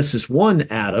the Genesis 1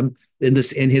 Adam in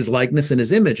his likeness and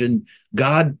his image, and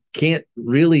God can't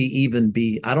really even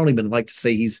be, I don't even like to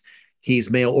say he's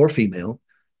male or female,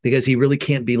 because he really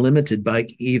can't be limited by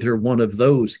either one of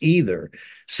those either.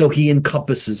 So he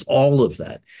encompasses all of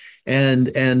that. And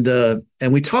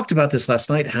we talked about this last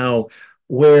night, how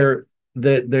where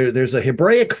there's a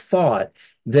Hebraic thought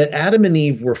that Adam and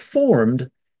Eve were formed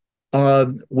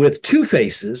with two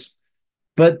faces,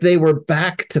 but they were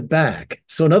back to back.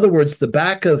 So in other words, the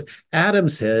back of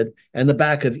Adam's head and the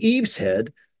back of Eve's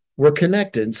head were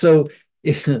connected. So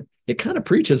it kind of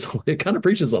preaches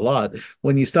a lot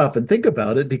when you stop and think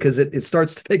about it, because it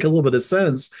starts to make a little bit of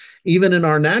sense even in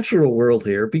our natural world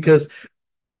here. Because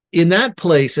in that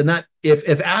place, and that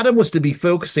if Adam was to be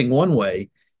focusing one way,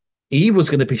 Eve was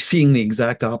going to be seeing the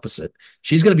exact opposite.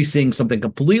 She's going to be seeing something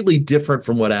completely different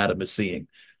from what Adam is seeing,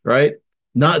 right?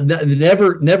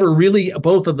 Never really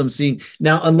both of them seeing.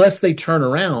 Now, unless they turn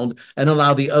around and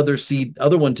allow the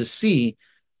other one to see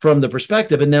from the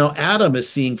perspective. And now Adam is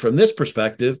seeing from this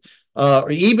perspective, or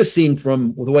Eve is seeing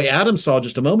from the way Adam saw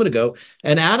just a moment ago,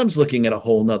 and Adam's looking at a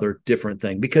whole nother different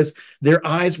thing, because their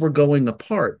eyes were going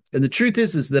apart. And the truth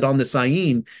is that on this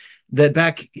Ayin, that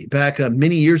back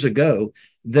many years ago,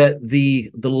 that the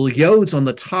yods on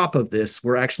the top of this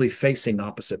were actually facing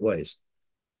opposite ways.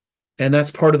 And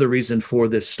that's part of the reason for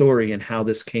this story and how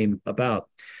this came about.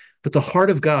 But the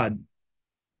heart of God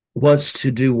was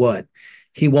to do what?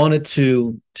 He wanted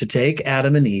to take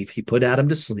Adam and Eve. He put Adam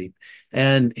to sleep,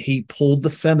 and he pulled the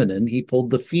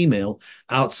female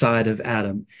outside of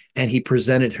Adam, and he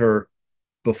presented her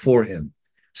before him.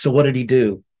 So what did he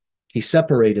do? He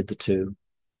separated the two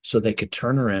so they could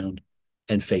turn around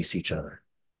and face each other.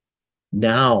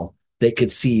 Now they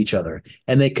could see each other,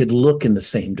 and they could look in the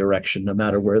same direction no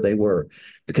matter where they were,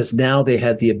 because now they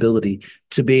had the ability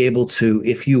to be able to,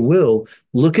 if you will,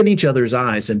 look in each other's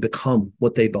eyes and become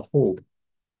what they behold,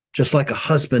 just like a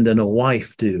husband and a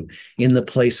wife do in the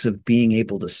place of being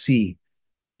able to see.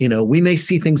 We may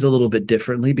see things a little bit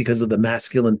differently because of the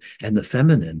masculine and the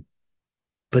feminine,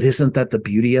 but isn't that the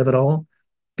beauty of it all?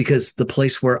 Because the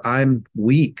place where I'm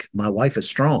weak, my wife is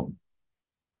strong.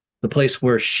 The place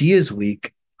where she is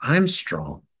weak, I'm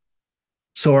strong.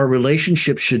 So our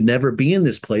relationship should never be in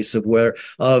this place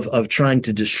of trying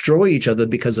to destroy each other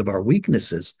because of our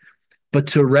weaknesses, but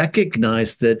to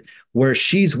recognize that where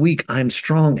she's weak, I'm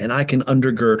strong, and I can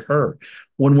undergird her.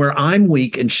 Where I'm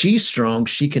weak and she's strong,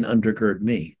 she can undergird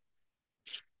me.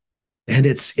 And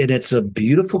it's a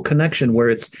beautiful connection where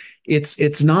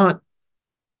it's not.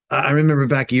 I remember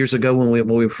back years ago when we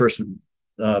were first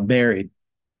married.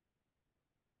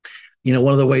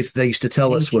 One of the ways they used to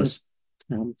tell us was,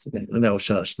 no,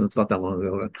 shush, that's not that long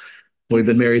ago. We've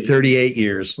been married 38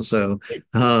 years.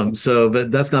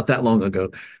 But that's not that long ago.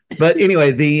 But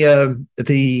anyway,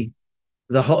 the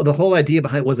whole idea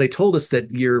behind was they told us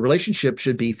that your relationship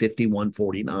should be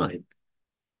 51-49.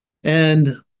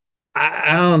 And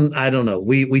I don't know.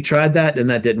 We tried that and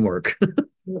that didn't work.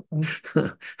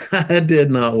 That did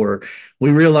not work.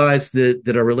 We realized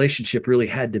that our relationship really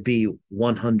had to be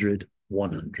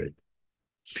 100-100.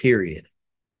 Period.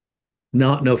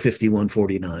 Not no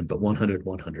 51-49, but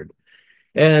 100-100.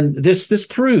 And this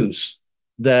proves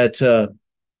that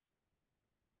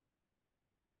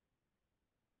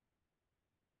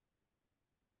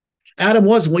Adam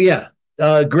was, well, yeah.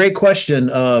 Great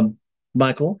question,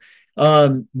 Michael.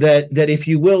 That if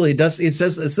you will, it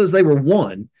says they were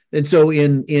one. And so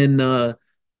in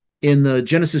the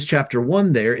Genesis chapter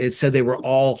 1 there, it said they were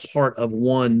all part of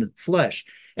one flesh.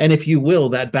 And if you will,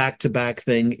 that back-to-back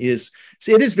thing it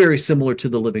is very similar to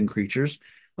the living creatures.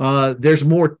 There's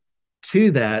more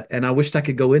to that, and I wished I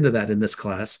could go into that in this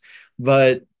class,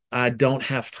 but I don't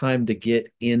have time to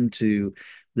get into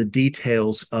the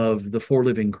details of the four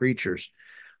living creatures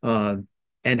uh,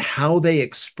 and how they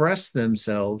express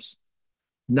themselves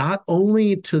not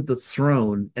only to the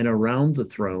throne and around the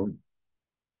throne,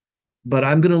 but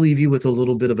I'm going to leave you with a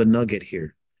little bit of a nugget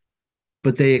here.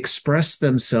 But they express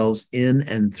themselves in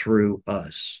and through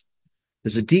us.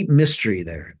 There's a deep mystery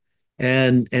there.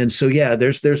 And so yeah,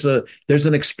 there's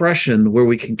an expression where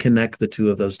we can connect the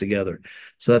two of those together.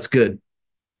 So that's good.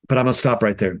 But I'm gonna stop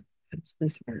right there. What's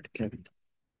this word, Kevin?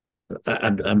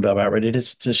 I'm about ready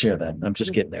to share that. I'm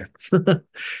just getting there.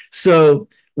 So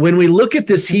when we look at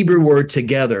this Hebrew word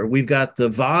together, we've got the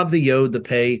Vav, the Yod, the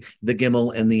Pei, the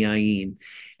Gimel, and the Ayin.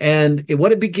 And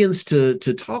what it begins to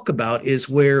talk about is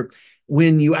where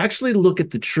when you actually look at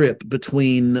the trip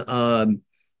between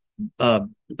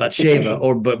Bathsheba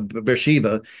or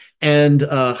Beersheba and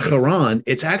Haran,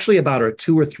 it's actually about a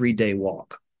 2 or 3 day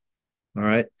walk. All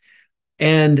right.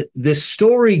 And this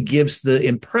story gives the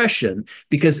impression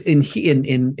because in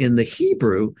the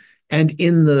Hebrew and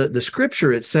in the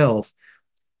scripture itself,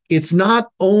 it's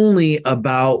not only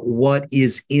about what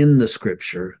is in the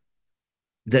scripture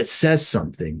that says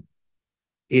something.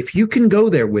 If you can go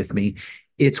there with me,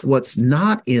 it's what's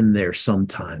not in there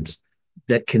sometimes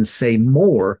that can say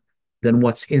more than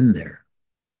what's in there.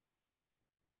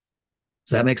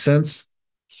 Does that make sense?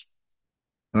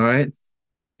 All right.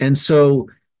 And so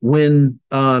when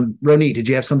Ronit, did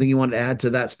you have something you wanted to add to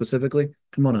that specifically?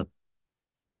 Come on up.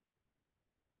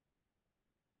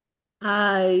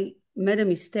 I made a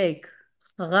mistake.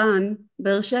 Haran,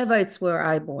 Beersheba, it's where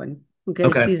I born. Okay,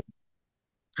 Okay. it's easy.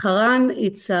 Haran,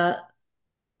 it's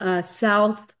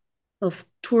south of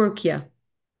Turkey.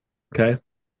 Okay.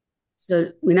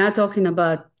 So we're not talking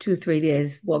about 2, 3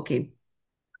 days walking.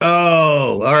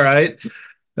 Oh, all right.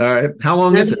 All right. How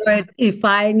long In is other it? words, if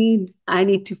I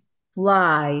need to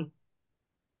fly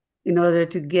in order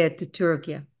to get to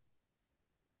Turkey.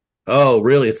 Oh,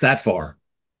 really? It's that far.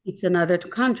 It's another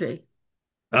country.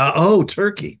 Oh,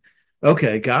 Turkey.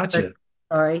 Okay, But gotcha.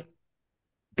 sorry.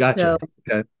 Gotcha. So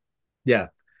Okay. Yeah.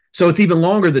 So it's even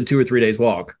longer than 2 or 3 days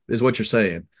walk, is what you're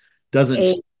saying. Doesn't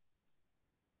it,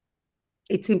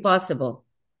 it's impossible.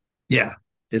 Yeah.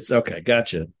 It's okay.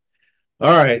 Gotcha.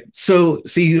 All right. So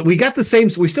see, we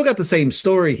still got the same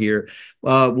story here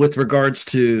with regards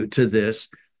to this.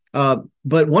 But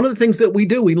one of the things that we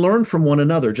do, we learn from one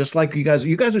another, just like you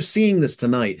guys are seeing this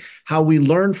tonight, how we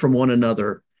learn from one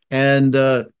another. And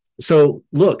so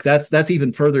look, that's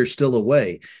even further still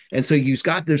away. And so there's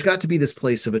got to be this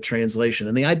place of a translation.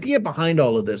 And the idea behind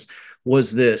all of this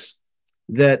was this,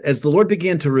 that as the Lord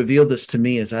began to reveal this to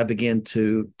me, as I began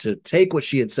to take what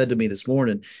she had said to me this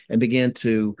morning and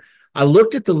I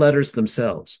looked at the letters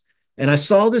themselves and I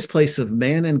saw this place of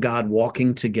man and God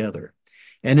walking together.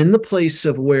 And in the place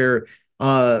of where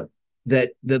that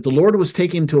the Lord was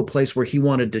taking him to a place where he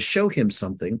wanted to show him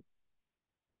something,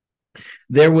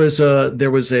 there was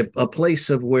a place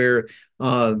of where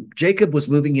Jacob was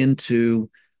moving into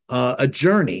a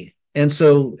journey. And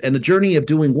a journey of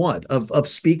doing what? Of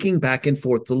speaking back and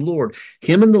forth to the Lord.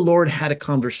 Him and the Lord had a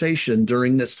conversation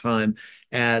during this time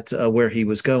at where he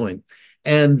was going.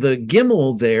 And the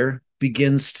Gimel there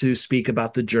begins to speak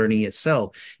about the journey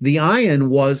itself. The Ayin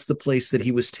was the place that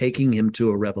he was taking him to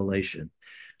a revelation.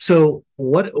 So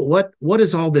what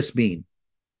does all this mean?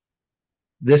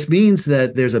 This means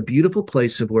that there's a beautiful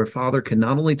place of where Father can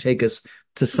not only take us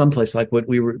to someplace like what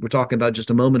we were talking about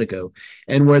just a moment ago,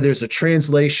 and where there's a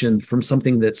translation from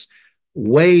something that's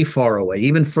way far away,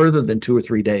 even further than 2 or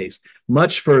 3 days,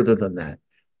 much further than that.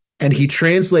 And he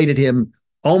translated him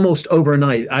almost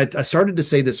overnight. I started to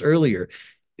say this earlier.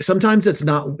 Sometimes it's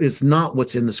not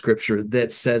what's in the scripture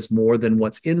that says more than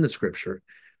what's in the scripture.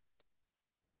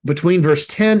 between verse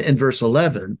 10 and verse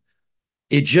 11,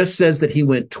 it just says that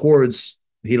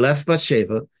he left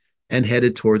Bathsheba and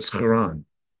headed towards Haran.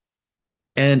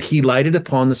 And he lighted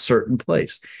upon the certain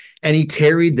place, and he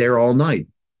tarried there all night.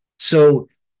 So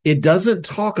it doesn't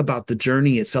talk about the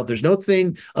journey itself. There's no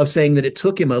thing of saying that it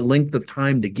took him a length of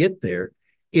time to get there.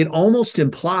 It almost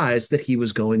implies that he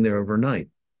was going there overnight,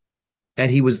 and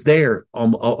he was there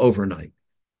overnight.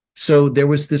 So there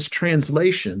was this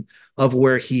translation of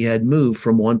where he had moved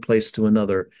from one place to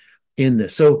another in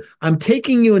this. So I'm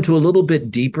taking you into a little bit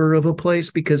deeper of a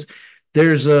place, because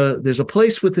there's a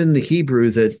place within the Hebrew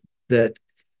that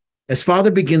as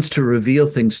Father begins to reveal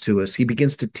things to us, he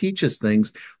begins to teach us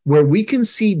things where we can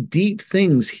see deep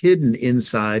things hidden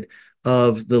inside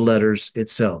of the letters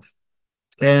itself.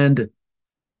 And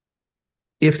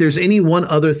if there's any one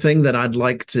other thing that I'd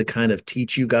like to kind of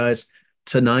teach you guys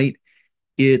tonight,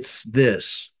 it's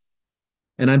this.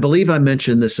 And I believe I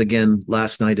mentioned this again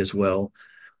last night as well.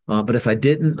 But if I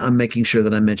didn't, I'm making sure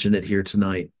that I mention it here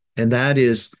tonight. And that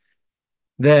is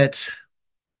that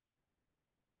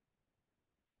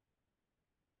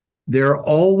there are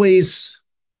always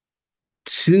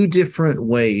two different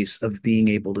ways of being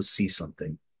able to see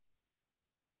something.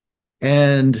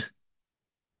 And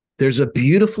there's a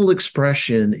beautiful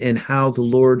expression in how the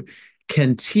Lord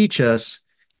can teach us,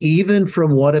 even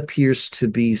from what appears to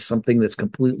be something that's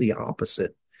completely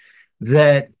opposite.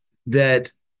 That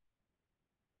didn't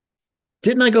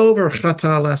I go over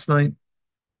chata last night?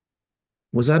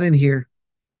 Was that in here?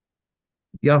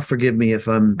 Y'all forgive me if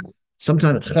I'm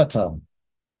sometimes chata.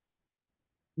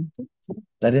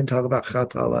 I didn't talk about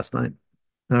chata last night.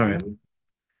 All right.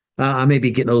 I may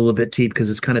be getting a little bit deep because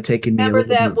it's kind of taking me a Remember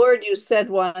little that bit. word you said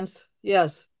once?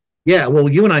 Yes. Yeah, well,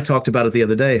 you and I talked about it the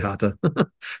other day, Hata.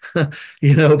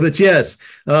 But yes,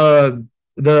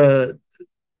 the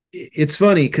it's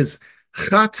funny because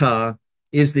chata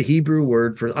is the Hebrew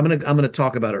word for. I'm gonna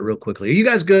talk about it real quickly. Are you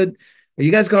guys good? Are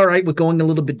you guys all right with going a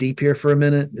little bit deep here for a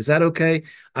minute? Is that okay?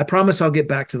 I promise I'll get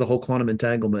back to the whole quantum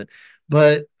entanglement,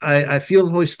 but I feel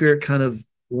the Holy Spirit kind of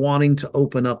wanting to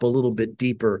open up a little bit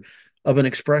deeper of an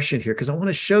expression here, because I want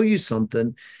to show you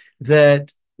something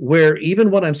that where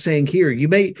even what I'm saying here, you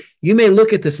may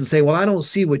look at this and say, well, I don't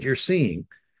see what you're seeing.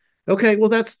 Okay, well,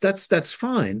 that's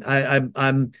fine.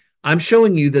 I'm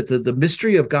showing you that the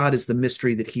mystery of God is the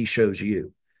mystery that he shows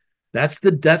you. That's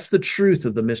the truth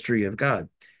of the mystery of God.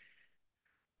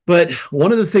 But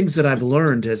one of the things that I've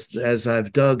learned as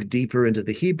I've dug deeper into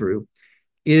the Hebrew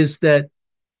is that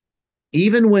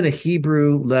even when a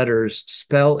Hebrew letters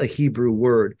spell a Hebrew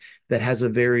word that has a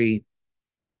very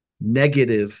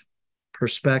negative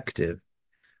perspective,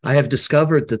 I have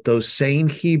discovered that those same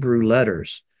Hebrew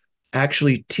letters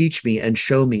actually teach me and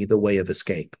show me the way of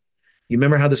escape. You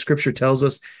remember how the scripture tells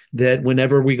us that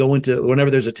whenever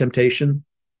there's a temptation,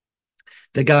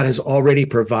 that God has already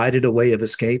provided a way of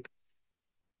escape.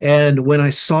 And when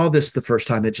I saw this the first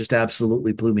time, it just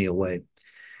absolutely blew me away.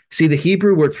 See, the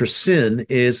Hebrew word for sin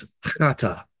is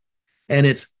chata, and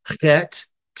it's chet,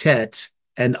 tet,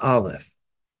 and aleph.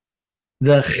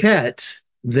 The chet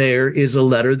there is a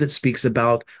letter that speaks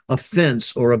about a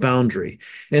fence or a boundary.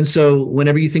 And so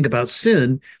whenever you think about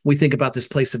sin, we think about this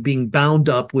place of being bound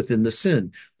up within the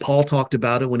sin. Paul talked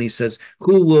about it when he says,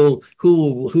 who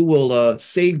will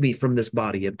save me from this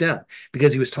body of death?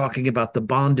 Because he was talking about the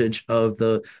bondage of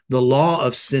the law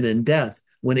of sin and death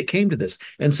when it came to this.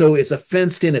 And so it's a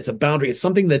fenced in, it's a boundary, it's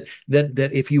something that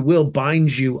if you will,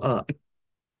 binds you up.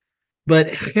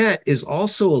 But chet is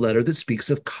also a letter that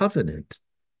speaks of covenant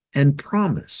and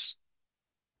promise.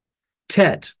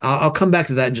 Tet, I'll come back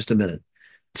to that in just a minute.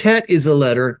 Tet is a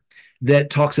letter that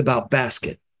talks about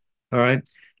basket. All right.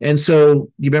 And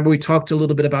so you remember we talked a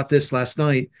little bit about this last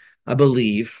night, I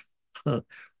believe,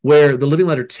 where the living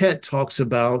letter Tet talks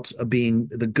about being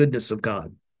the goodness of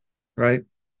God. Right.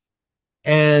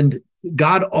 And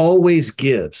God always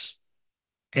gives,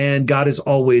 and God is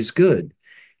always good.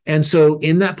 And so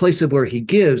in that place of where he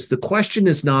gives, the question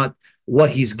is not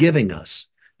what he's giving us.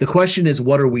 The question is,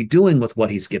 what are we doing with what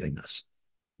he's giving us?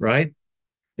 Right?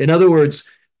 In other words,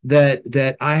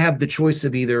 that I have the choice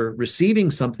of either receiving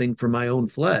something from my own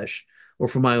flesh or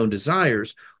from my own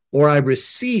desires, or I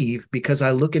receive because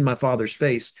I look in my Father's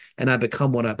face and I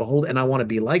become what I behold, and I want to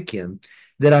be like him,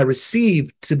 that I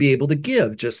receive to be able to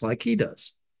give just like he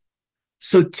does.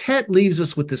 So Tet leaves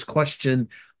us with this question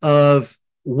of,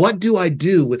 what do I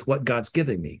do with what God's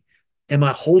giving me? Am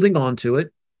I holding on to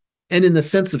it? And in the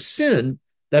sense of sin,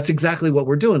 that's exactly what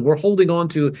we're doing. We're holding on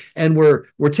to, and we're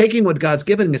taking what God's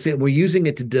giving us and we're using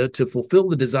it to fulfill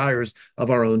the desires of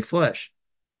our own flesh.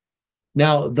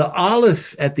 Now, the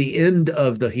aleph at the end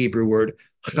of the Hebrew word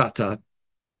chata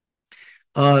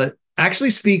actually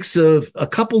speaks of a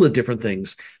couple of different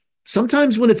things.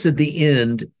 Sometimes when it's at the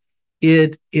end,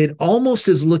 it almost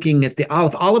is looking at the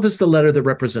Aleph. Aleph is the letter that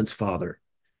represents Father.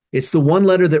 It's the one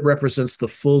letter that represents the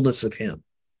fullness of Him.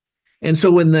 And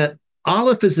so when that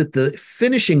Aleph is at the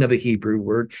finishing of a Hebrew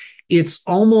word, it's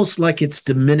almost like it's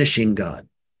diminishing God.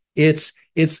 It's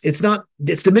not,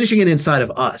 it's diminishing it inside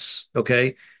of us.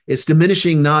 Okay. It's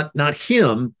diminishing not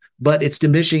him, but it's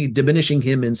diminishing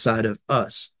him inside of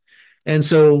us. And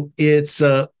so it's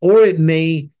or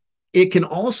it can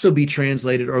also be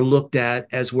translated or looked at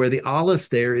as where the Aleph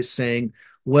there is saying,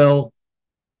 well,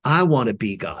 I want to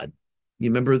be God. You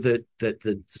remember that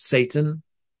the Satan,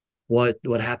 what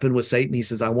happened with Satan? He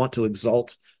says, I want to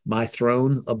exalt my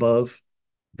throne above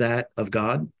that of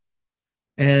God.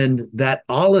 And that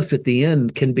Aleph at the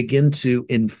end can begin to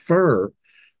infer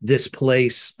this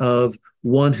place of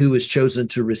one who is chosen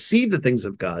to receive the things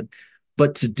of God,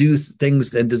 but to do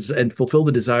things and fulfill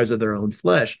the desires of their own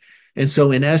flesh. And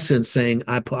so, in essence, saying,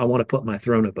 I want to put my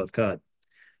throne above God.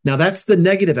 Now, that's the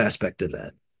negative aspect of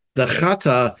that. The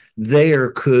chata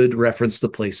there could reference the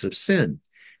place of sin.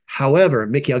 However,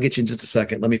 Mickey, I'll get you in just a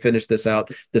second. Let me finish this thought,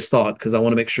 because I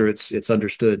want to make sure it's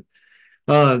understood.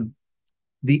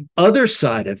 The other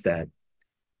side of that,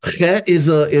 chet is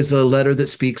a letter that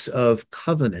speaks of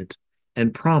covenant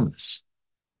and promise.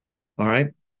 All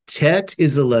right. Tet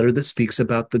is a letter that speaks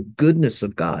about the goodness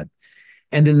of God.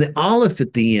 And then the Aleph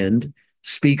at the end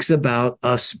speaks about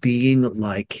us being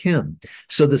like him.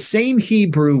 So the same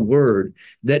Hebrew word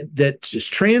that is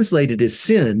translated as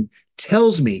sin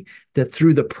tells me that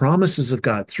through the promises of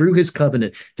God, through his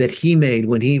covenant that he made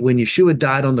when Yeshua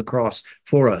died on the cross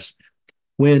for us,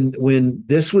 when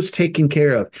this was taken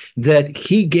care of, that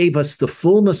he gave us the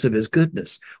fullness of his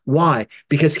goodness. Why?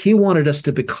 Because he wanted us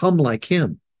to become like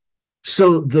him.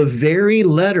 So the very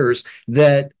letters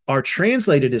that are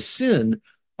translated as sin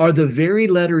are the very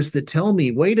letters that tell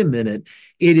me, wait a minute,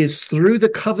 it is through the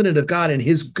covenant of God and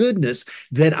his goodness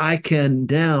that I can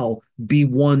now be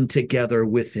one together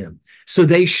with him. So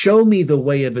they show me the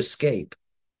way of escape.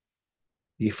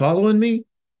 You following me?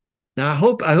 Now, I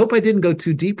hope I didn't go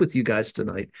too deep with you guys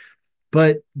tonight,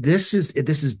 but this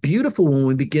is beautiful when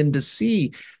we begin to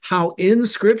see how in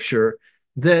Scripture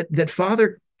that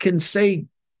Father can say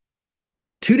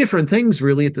two different things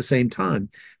really at the same time.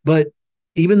 But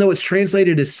even though it's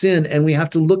translated as sin and we have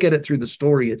to look at it through the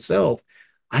story itself,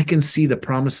 I can see the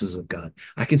promises of God.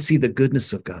 I can see the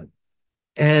goodness of God.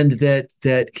 And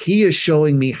that he is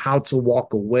showing me how to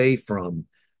walk away from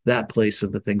that place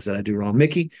of the things that I do wrong.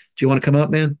 Mickey, do you want to come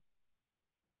up, man?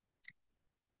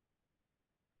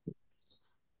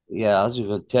 Yeah, I was just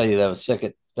going to tell you that was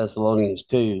 2 Thessalonians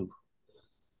 2,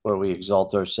 where we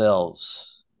exalt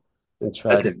ourselves and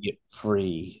try to get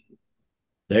free.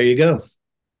 There you go.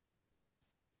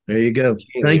 There you go.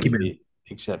 Thank you, man.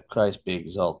 Except Christ be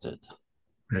exalted.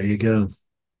 There you go.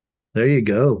 There you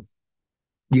go.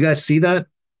 You guys see that?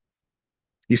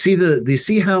 Do you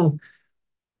see how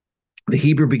the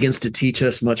Hebrew begins to teach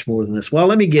us much more than this? Well,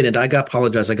 let me get it.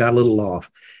 Apologize. I got a little off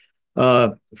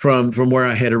from where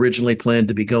I had originally planned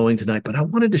to be going tonight, but I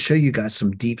wanted to show you guys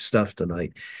some deep stuff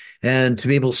tonight, and to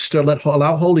be able to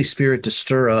allow Holy Spirit to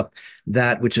stir up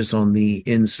that which is on the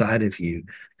inside of you,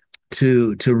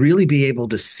 to really be able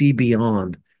to see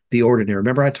beyond the ordinary.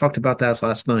 Remember, I talked about that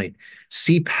last night.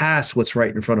 See past what's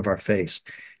right in front of our face,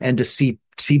 and to see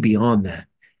beyond that,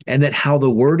 and that how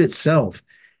the word itself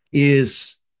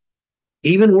is,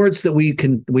 even words that we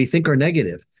think are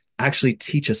negative, actually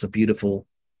teach us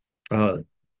uh,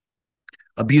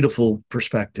 a beautiful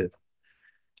perspective.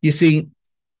 You see,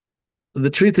 the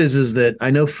truth is that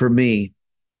I know for me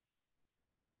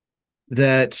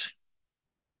that,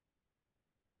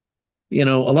 a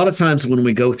lot of times when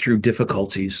we go through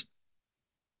difficulties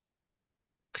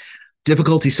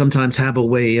sometimes have a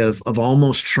way of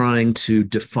almost trying to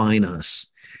define us.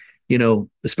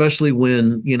 Especially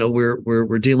when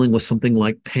we're dealing with something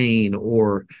like pain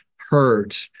or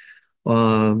hurt,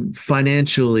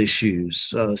 financial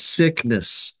issues,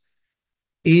 sickness,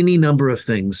 any number of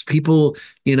things. People,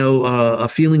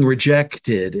 feeling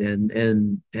rejected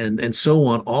and so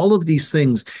on. All of these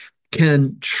things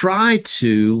can try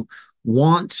to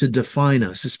want to define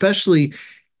us, especially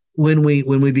when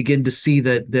we begin to see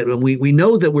that when we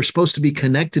know that we're supposed to be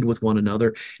connected with one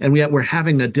another, and yet we're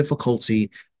having a difficulty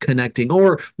connecting,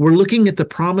 or we're looking at the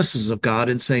promises of God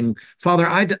and saying, Father,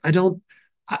 I don't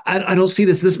see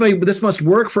this. This must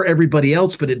work for everybody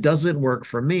else, but it doesn't work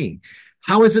for me.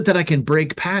 How is it that I can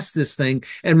break past this thing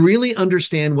and really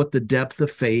understand what the depth of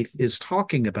faith is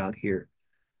talking about here?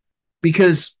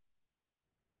 Because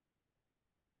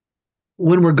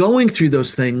when we're going through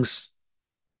those things,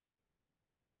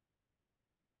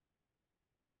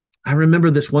 I remember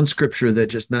this one scripture that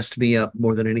just messed me up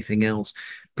more than anything else,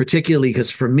 particularly because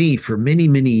for me, for many,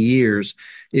 many years,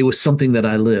 it was something that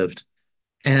I lived.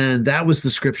 And that was the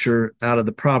scripture out of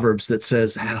the Proverbs that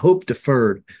says, hope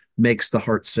deferred makes the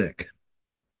heart sick.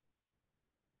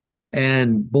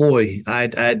 And boy,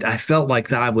 I felt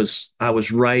like I was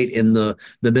right in the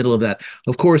middle of that.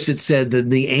 Of course, it said that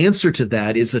the answer to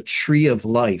that is a tree of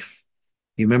life.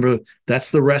 You remember that's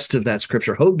the rest of that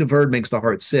scripture. Hope deferred makes the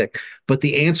heart sick, but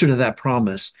the answer to that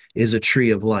promise is a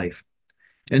tree of life.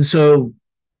 And so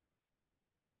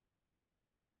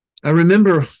I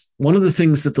remember one of the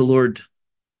things that the Lord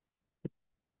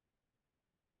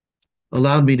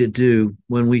allowed me to do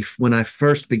when I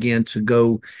first began to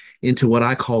go into what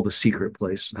I call the secret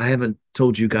place. I haven't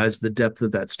told you guys the depth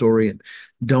of that story and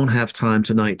don't have time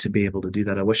tonight to be able to do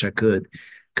that. I wish I could,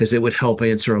 because it would help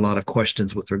answer a lot of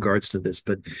questions with regards to this.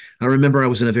 But I remember I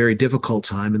was in a very difficult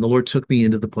time, and the Lord took me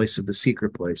into the place of the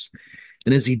secret place.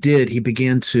 And as he did, he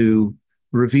began to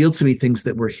reveal to me things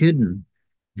that were hidden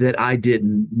that I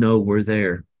didn't know were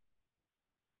there.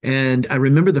 And I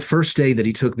remember the first day that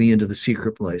he took me into the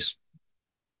secret place.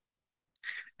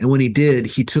 And when he did,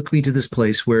 he took me to this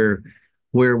place where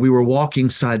we were walking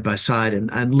side by side,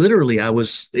 and literally I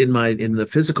was in the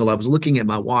physical, I was looking at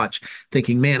my watch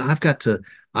thinking, man, I've got to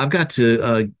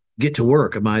get to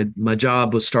work. My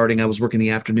job was starting. I was working the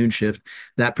afternoon shift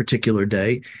that particular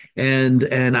day, and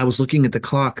I was looking at the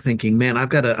clock thinking, man, I've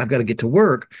got to get to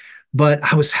work. But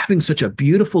I was having such a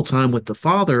beautiful time with the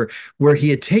Father where he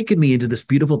had taken me into this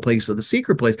beautiful place of the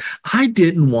secret place. I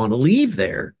didn't want to leave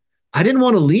there. I didn't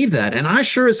want to leave that. And I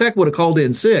sure as heck would have called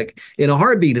in sick in a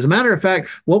heartbeat. As a matter of fact,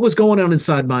 what was going on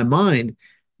inside my mind,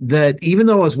 that even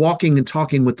though I was walking and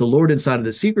talking with the Lord inside of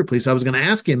the secret place, I was going to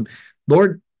ask him,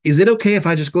 Lord, is it okay if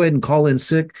I just go ahead and call in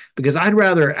sick? Because I'd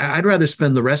rather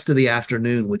spend the rest of the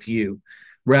afternoon with you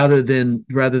rather than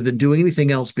doing anything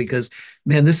else, because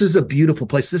man, this is a beautiful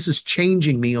place. This is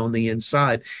changing me on the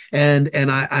inside. And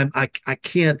I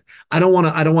can't, I don't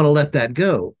want to let that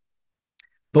go.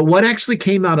 But what actually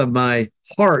came out of my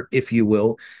heart, if you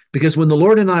will, because when the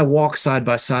Lord and I walk side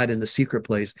by side in the secret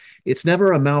place, it's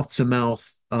never a mouth to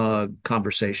mouth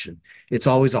conversation. It's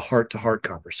always a heart to heart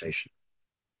conversation.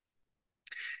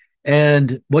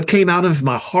 And what came out of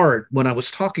my heart when I was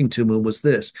talking to him was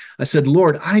this. I said,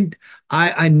 Lord,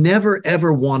 I never,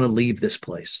 ever want to leave this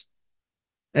place.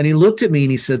 And he looked at me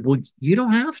and he said, well, you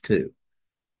don't have to.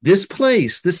 This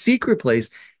place, this secret place,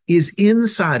 is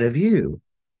inside of you.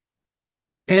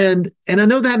 And I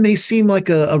know that may seem like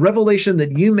a revelation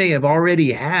that you may have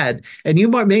already had, and you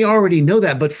may already know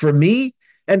that. But for me,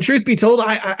 and truth be told,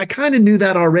 I kind of knew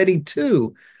that already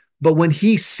too. But when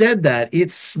he said that,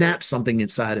 it snapped something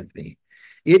inside of me.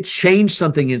 It changed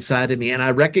something inside of me. And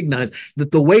I recognized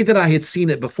that the way that I had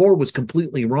seen it before was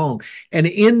completely wrong. And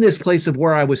in this place of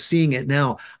where I was seeing it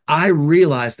now, I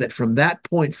realized that from that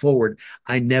point forward,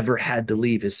 I never had to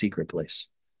leave his secret place.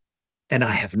 And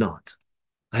I have not.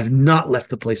 I have not left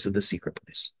the place of the secret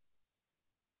place.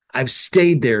 I've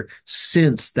stayed there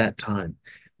since that time.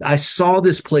 I saw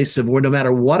this place of where no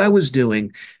matter what I was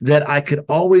doing, that I could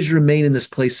always remain in this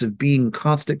place of being in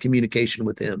constant communication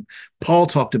with him. Paul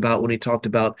talked about when he talked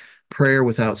about prayer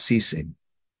without ceasing.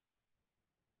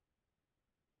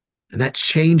 And that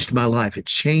changed my life. It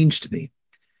changed me.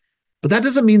 But that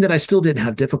doesn't mean that I still didn't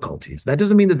have difficulties. That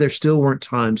doesn't mean that there still weren't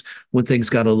times when things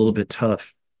got a little bit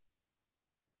tough.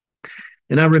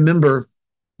 And I remember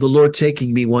the Lord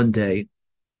taking me one day,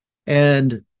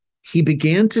 and he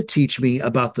began to teach me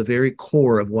about the very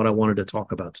core of what I wanted to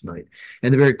talk about tonight,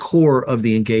 and the very core of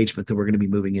the engagement that we're going to be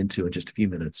moving into in just a few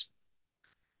minutes.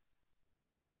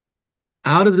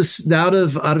 Out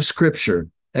of scripture,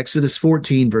 Exodus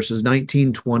 14, verses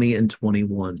 19, 20, and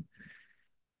 21.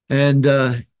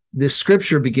 And this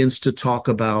scripture begins to talk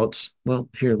about, well,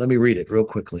 here, let me read it real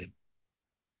quickly.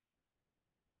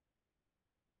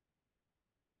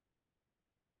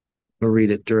 I'll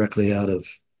read it directly out of,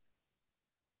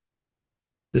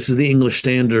 this is the English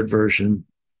Standard Version.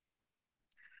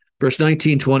 Verse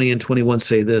 19, 20, and 21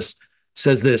 says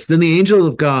this, then the angel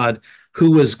of God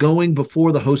who was going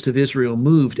before the host of Israel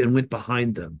moved and went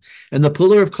behind them. And the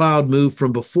pillar of cloud moved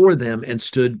from before them and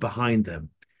stood behind them,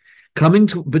 coming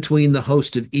between the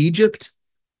host of Egypt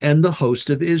and the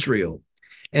host of Israel.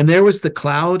 And there was the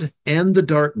cloud and the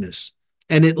darkness,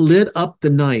 and it lit up the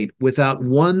night without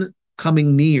one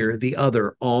coming near the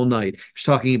other all night. He's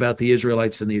talking about the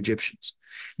Israelites and the Egyptians.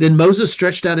 Then Moses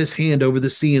stretched out his hand over the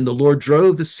sea, and the Lord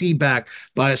drove the sea back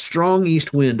by a strong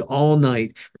east wind all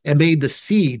night and made the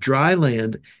sea dry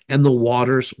land, and the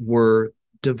waters were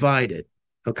divided.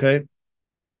 Okay.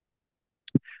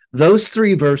 Those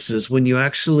three verses, when you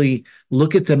actually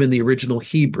look at them in the original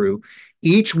Hebrew,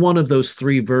 each one of those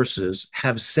three verses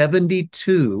have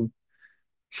 72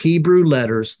 Hebrew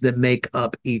letters that make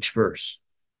up each verse.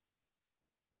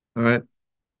 All right.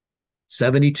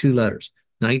 72 letters,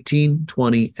 19,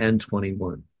 20, and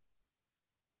 21.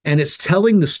 And it's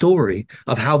telling the story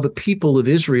of how the people of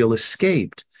Israel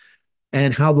escaped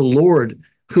and how the Lord,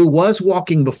 who was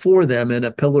walking before them in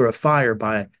a pillar of fire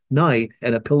by night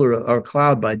and a pillar or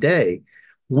cloud by day,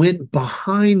 went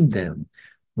behind them.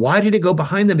 Why did it go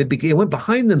behind them? It went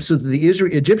behind them so that the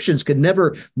Egyptians could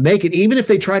never make it, even if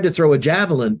they tried to throw a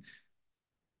javelin,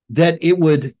 that it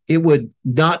would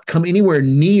not come anywhere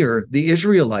near the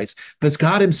Israelites, because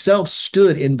God himself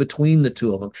stood in between the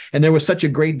two of them. And there was such a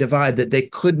great divide that they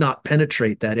could not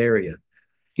penetrate that area.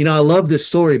 I love this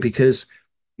story because,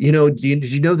 did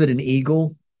you know that an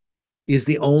eagle is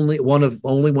the only one of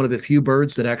a few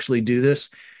birds that actually do this?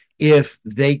 If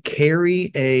they carry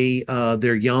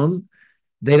their young,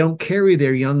 they don't carry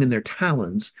their young in their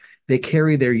talons. They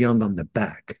carry their young on the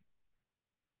back.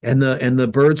 And the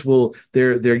birds will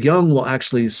their young will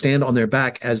actually stand on their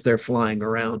back as they're flying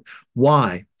around.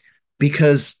 Why?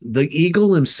 Because the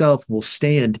eagle himself will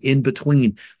stand in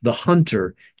between the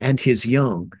hunter and his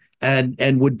young,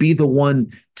 and would be the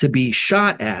one to be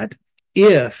shot at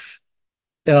if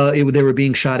they were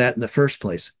being shot at in the first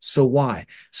place. So why?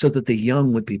 So that the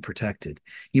young would be protected.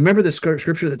 You remember the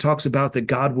scripture that talks about that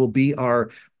God will be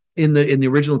our, in the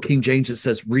original King James it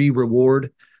says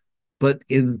reward, but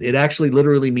it actually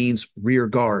literally means rear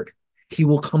guard. He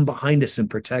will come behind us and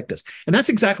protect us. And that's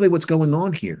exactly what's going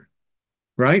on here,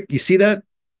 right? You see that?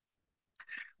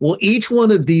 Well, each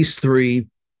one of these three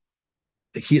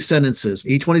sentences,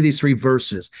 each one of these three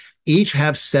verses, each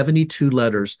have 72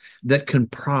 letters that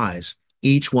comprise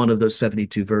each one of those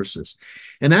 72 verses.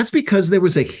 And that's because there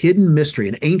was a hidden mystery,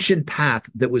 an ancient path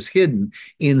that was hidden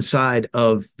inside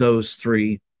of those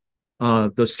three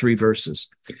verses.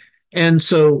 And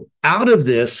so out of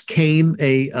this came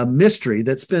a mystery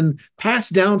that's been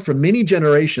passed down from many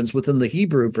generations within the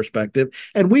Hebrew perspective.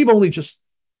 And we've only just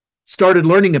started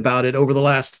learning about it over the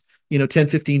last 10,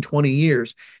 15, 20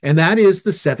 years. And that is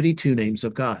the 72 names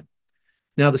of God.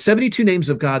 Now, the 72 names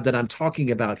of God that I'm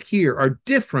talking about here are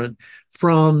different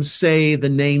from, say, the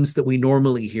names that we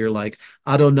normally hear, like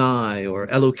Adonai or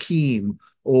Elohim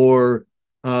or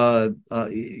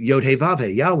Yod-Heh-Vav-Heh,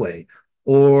 Yahweh,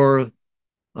 or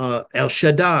El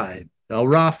Shaddai, El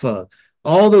Rafa,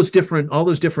 all those different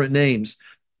names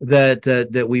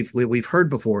that we've heard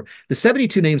before. The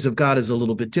 72 names of God is a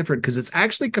little bit different because it's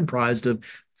actually comprised of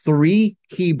three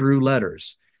Hebrew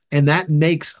letters, and that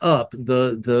makes up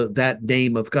that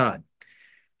name of God.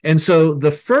 And so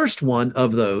the first one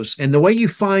of those, and the way you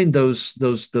find those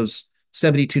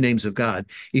 72 names of God,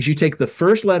 is you take the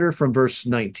first letter from verse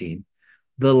 19,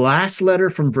 the last letter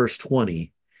from verse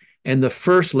 20, and the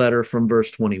first letter from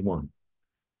verse 21.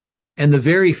 And the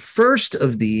very first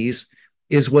of these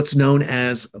is what's known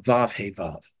as Vav He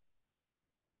Vav.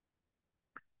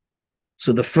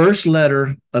 So the first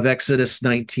letter of Exodus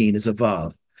 19 is a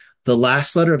Vav. The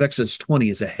last letter of Exodus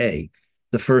 20 is a He.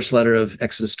 The first letter of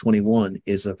Exodus 21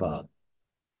 is a Vav.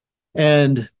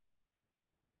 And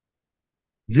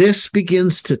this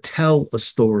begins to tell a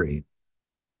story.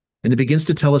 And it begins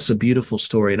to tell us a beautiful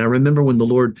story. And I remember when the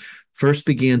Lord first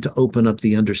began to open up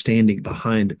the understanding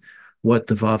behind what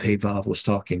the Vav He Vav was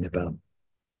talking about.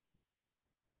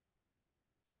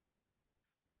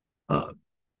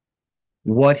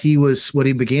 What he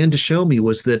began to show me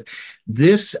was that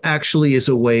this actually is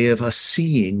a way of us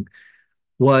seeing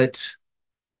what,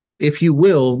 if you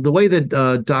will, the way that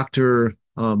Dr.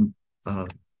 Rabbi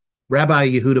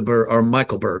Yehuda Berg, or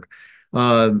Michael Berg,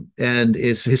 and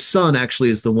his son actually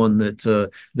is the one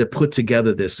that put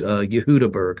together this,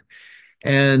 Yehuda Berg,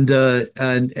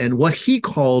 and what he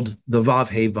called the Vav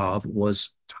He Vav was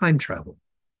time travel.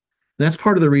 And that's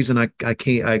part of the reason I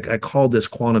called this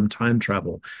quantum time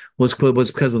travel was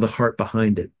because of the heart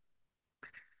behind it.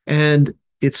 And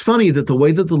it's funny that the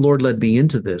way that the Lord led me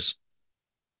into this,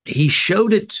 he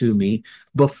showed it to me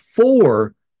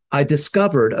before I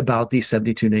discovered about these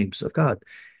 72 names of God.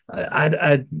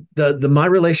 My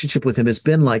relationship with him has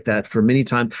been like that for many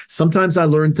times. Sometimes I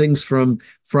learn things from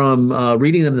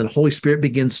reading them, and the Holy Spirit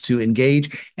begins to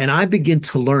engage, and I begin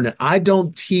to learn it. I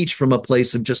don't teach from a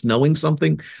place of just knowing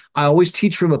something. I always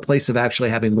teach from a place of actually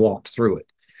having walked through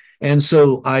it. And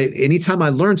so anytime I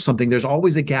learn something, there's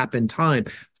always a gap in time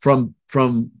from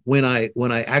when I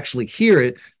actually hear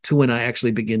it to when I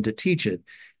actually begin to teach it.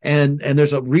 And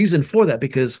there's a reason for that,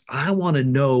 because I want to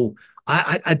know.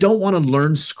 I don't want to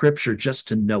learn scripture just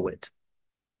to know it.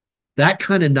 That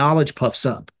kind of knowledge puffs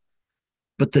up.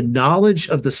 but the knowledge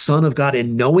of the Son of God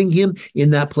and knowing him in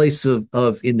that place of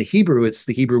in the Hebrew, it's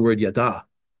the Hebrew word yada,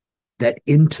 that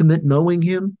intimate knowing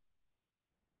him,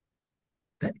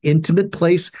 that intimate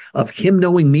place of him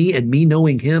knowing me and me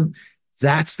knowing him.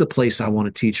 That's the place I want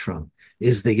to teach from,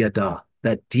 is the yada,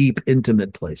 that deep,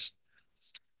 intimate place.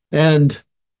 And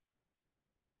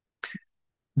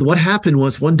what happened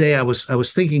was one day I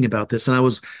was thinking about this, and I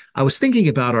was thinking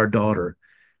about our daughter.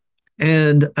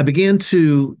 And I began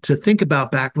to think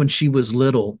about back when she was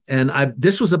little. And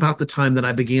this was about the time that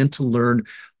I began to learn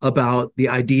about the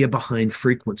idea behind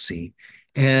frequency,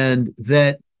 and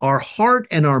that our heart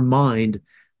and our mind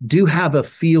do have a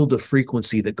field of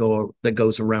frequency that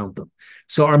goes around them.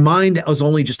 So our mind is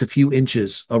only just a few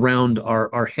inches around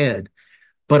our head,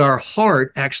 but our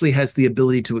heart actually has the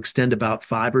ability to extend about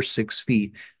 5 or 6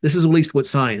 feet. This is at least what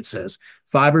science says,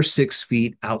 5 or 6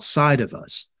 feet outside of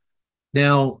us.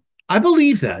 Now, I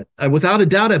believe that. Without a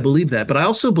doubt, I believe that. But I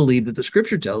also believe that the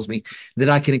scripture tells me that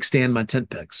I can extend my tent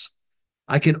pegs.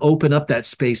 I can open up that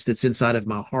space that's inside of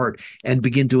my heart and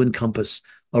begin to encompass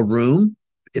a room,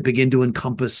 begin to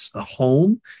encompass a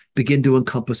home, begin to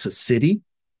encompass a city,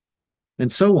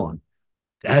 and so on.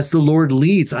 As the Lord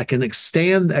leads, I can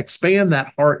expand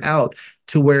that heart out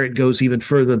to where it goes even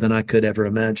further than I could ever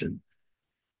imagine.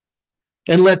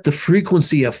 And let the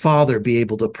frequency of Father be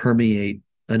able to permeate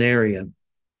an area.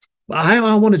 I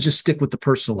want to just stick with the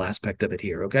personal aspect of it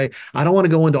here, okay? I don't want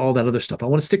to go into all that other stuff. I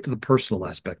want to stick to the personal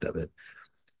aspect of it.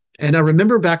 And I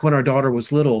remember back when our daughter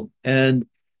was little, and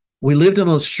we lived on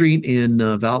a street in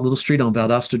little street on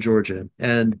Valdosta, Georgia.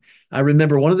 And I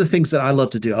remember one of the things that I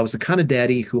loved to do. I was the kind of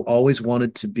daddy who always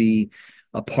wanted to be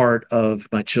a part of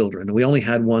my children. We only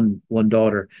had one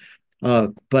daughter,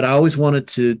 but I always wanted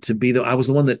to be I was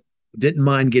the one that didn't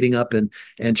mind getting up and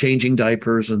changing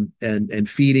diapers and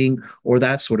feeding or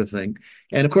that sort of thing.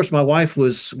 And of course, my wife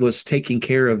was taking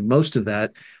care of most of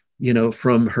that,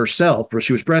 from herself, where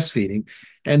she was breastfeeding.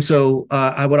 And so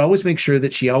I would always make sure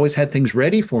that she always had things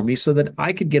ready for me so that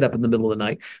I could get up in the middle of the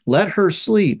night, let her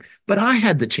sleep, but I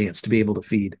had the chance to be able to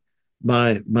feed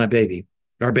my baby,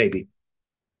 our baby.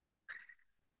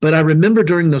 But I remember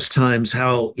during those times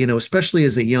how, especially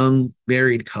as a young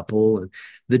married couple, and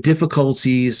the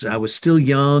difficulties. I was still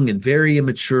young and very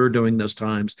immature during those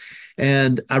times.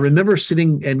 And I remember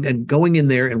sitting and going in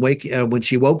there and when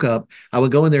she woke up, I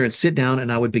would go in there and sit down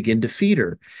and I would begin to feed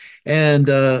her. And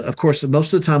of course,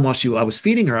 most of the time while I was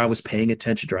feeding her, I was paying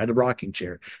attention to her. I had a rocking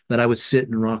chair that I would sit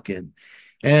and rock in.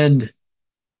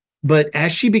 But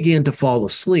as she began to fall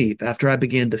asleep, after I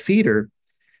began to feed her,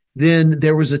 then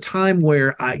there was a time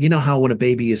where you know how when a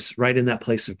baby is right in that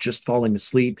place of just falling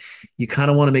asleep, you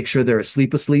kind of want to make sure they're asleep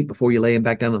before you lay them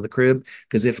back down in the crib,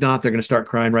 because if not, they're going to start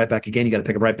crying right back again. You got to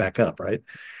pick them right back up, right?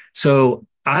 So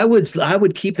I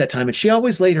would keep that time, and I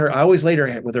always laid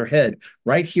her with her head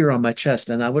right here on my chest,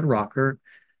 and I would rock her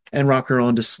and rock her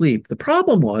on to sleep. The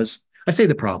problem was, I say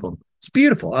the problem, it's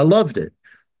beautiful. I loved it.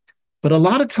 But a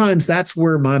lot of times that's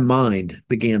where my mind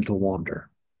began to wander.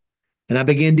 And I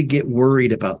began to get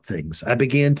worried about things. I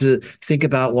began to think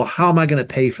about, well, how am I going to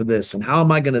pay for this? And how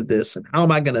am I going to this? And how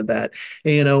am I going to that?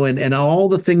 And all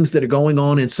the things that are going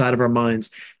on inside of our minds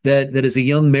that as a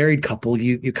young married couple,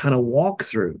 you kind of walk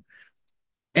through.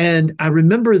 And I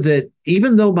remember that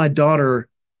even though I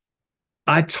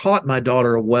taught my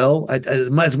daughter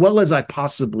as well as I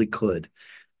possibly could.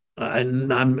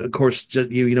 And I'm, of course,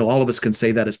 all of us can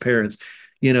say that as parents.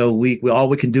 We all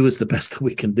we can do is the best that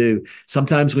we can do.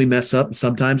 Sometimes we mess up,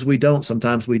 sometimes we don't,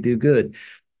 sometimes we do good.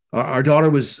 Our daughter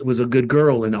was a good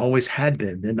girl and always had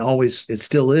been, and always it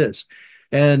still is.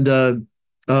 And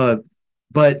uh,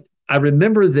 but I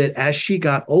remember that as she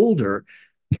got older,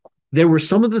 there were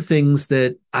some of the things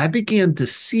that I began to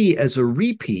see as a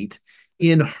repeat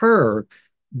in her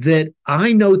that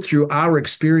I know through our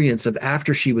experience of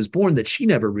after she was born that she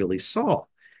never really saw.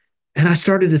 And I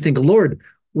started to think, Lord,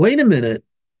 wait a minute.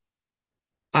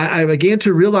 I began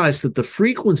to realize that the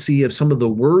frequency of some of the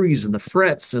worries and the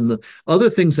frets and the other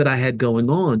things that I had going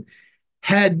on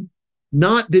had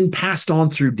not been passed on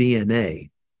through DNA.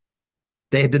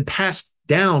 They had been passed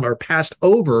down or passed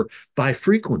over by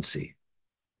frequency,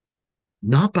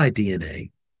 not by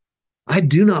DNA. I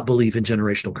do not believe in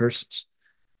generational curses.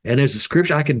 And there's a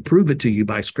scripture, I can prove it to you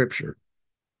by scripture.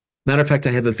 Matter of fact,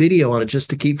 I have a video on it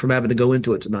just to keep from having to go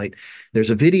into it tonight.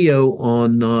 There's a video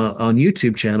on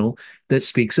YouTube channel that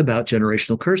speaks about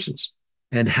generational curses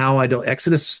and how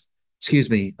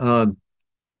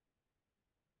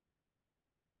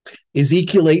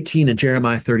Ezekiel 18 and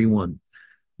Jeremiah 31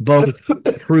 both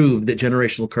prove that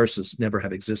generational curses never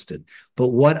have existed. But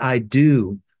what I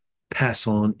do pass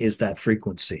on is that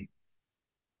frequency.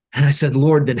 And I said,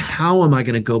 Lord, then how am I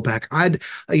going to go back?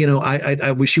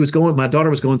 She was going, my daughter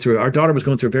was going through, our daughter was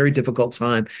going through a very difficult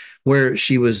time where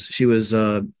she was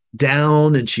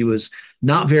down and she was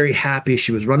not very happy.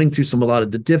 She was running through a lot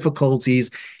of the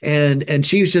difficulties and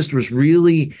she was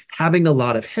really having a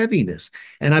lot of heaviness.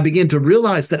 And I began to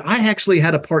realize that I actually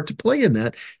had a part to play in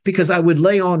that because I would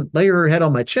lay her head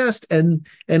on my chest and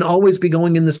always be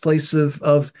going in this place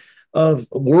of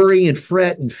worry and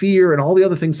fret and fear and all the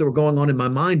other things that were going on in my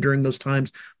mind during those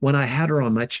times when I had her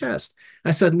on my chest.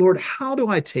 I said, Lord, how do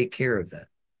I take care of that?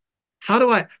 How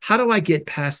do I get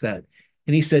past that?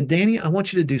 And he said, Danny, I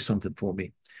want you to do something for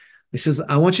me. He says,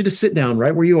 I want you to sit down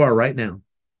right where you are right now.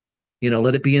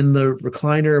 Let it be in the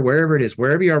recliner, wherever it is,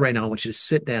 wherever you are right now. I want you to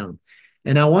sit down.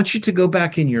 And I want you to go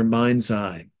back in your mind's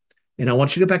eye. And I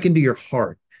want you to go back into your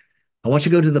heart. I want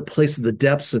you to go to the place of the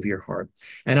depths of your heart.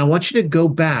 And I want you to go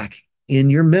back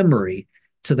in your memory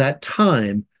to that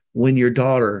time when you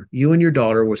and your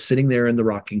daughter were sitting there in the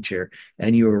rocking chair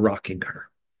and you were rocking her.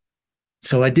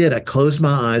 So I did. I closed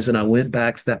my eyes and I went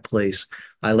back to that place.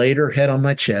 I laid her head on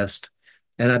my chest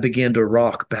and I began to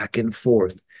rock back and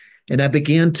forth. And I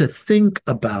began to think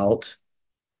about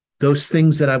those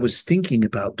things that I was thinking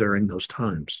about during those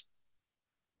times.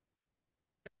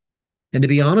 And to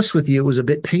be honest with you, it was a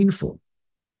bit painful.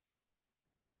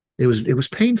 It was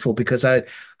painful because I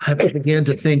began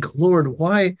to think, Lord,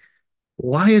 why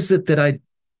is it that I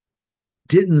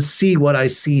didn't see what I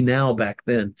see now back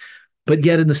then? But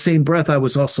yet in the same breath, I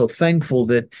was also thankful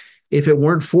that if it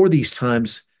weren't for these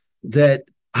times, that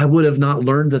I would have not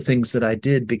learned the things that I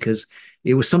did, because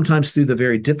it was sometimes through the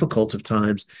very difficult of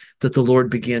times that the Lord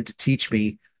began to teach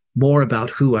me more about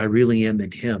who I really am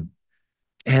in Him.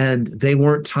 And they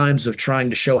weren't times of trying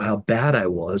to show how bad I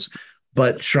was,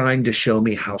 but trying to show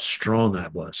me how strong I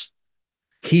was.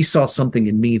 He saw something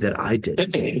in me that I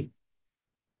didn't see.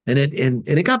 And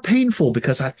it got painful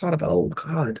because I thought about, oh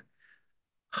God,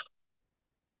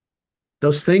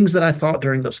 those things that I thought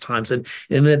during those times, and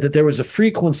that there was a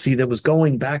frequency that was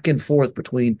going back and forth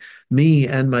between me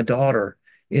and my daughter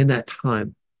in that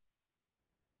time.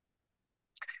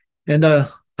 And I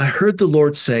heard the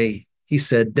Lord say, He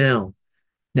said,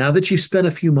 now that you've spent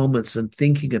a few moments and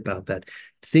thinking about that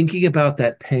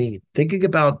pain, thinking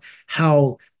about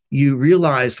how you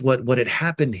realized what had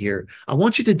happened here, I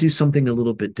want you to do something a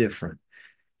little bit different.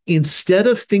 Instead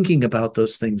of thinking about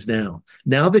those things now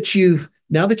that you've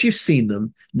seen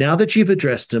them, now that you've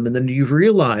addressed them, and then you've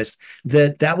realized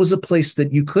that was a place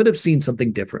that you could have seen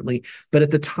something differently, but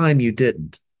at the time you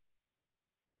didn't.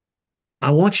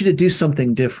 I want you to do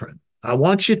something different. I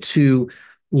want you to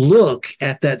look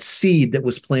at that seed that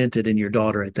was planted in your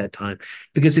daughter at that time.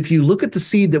 Because if you look at the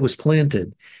seed that was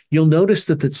planted, you'll notice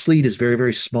that the seed is very,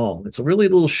 very small. It's a really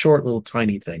little short, little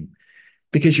tiny thing,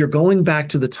 because you're going back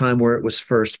to the time where it was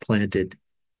first planted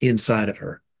inside of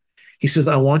her. He says,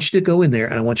 I want you to go in there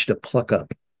and I want you to pluck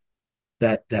up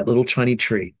that little tiny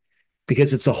tree,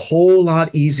 because it's a whole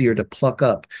lot easier to pluck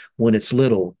up when it's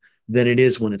little than it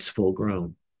is when it's full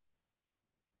grown.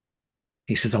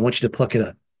 He says, I want you to pluck it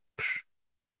up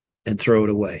and throw it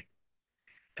away.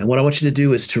 And what I want you to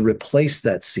do is to replace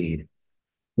that seed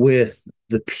with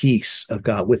the peace of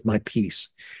God, with my peace.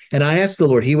 And I asked the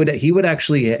Lord, he would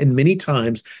actually, and many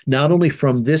times, not only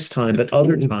from this time, but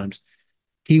other times,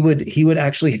 he would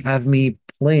actually have me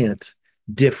plant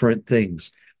different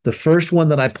things. The first one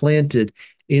that I planted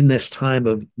in this time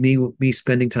of me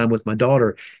spending time with my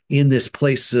daughter, in this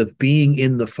place of being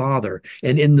in the Father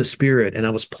and in the Spirit, and I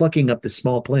was plucking up this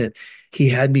small plant, He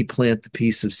had me plant the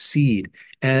piece of seed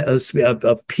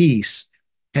of peace,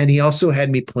 and He also had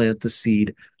me plant the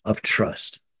seed of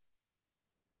trust.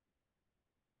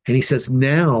 And He says,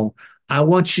 now I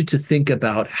want you to think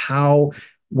about how,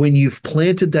 when you've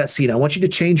planted that seed, I want you to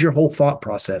change your whole thought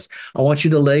process. I want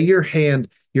you to lay your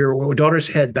daughter's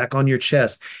head back on your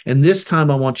chest. And this time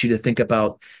I want you to think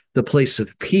about the place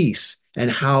of peace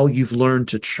and how you've learned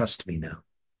to trust me now,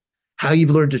 how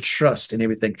you've learned to trust in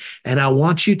everything. And I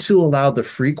want you to allow the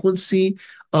frequency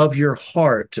of your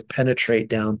heart to penetrate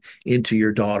down into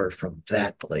your daughter from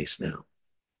that place now.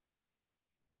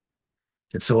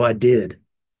 And so I did.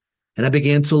 And I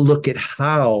began to look at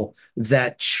how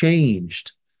that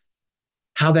changed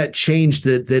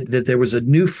that there was a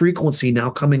new frequency now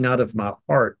coming out of my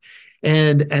heart.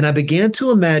 And I began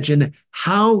to imagine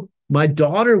how my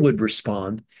daughter would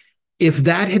respond if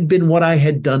that had been what I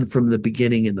had done from the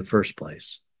beginning in the first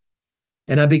place.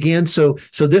 And I began, so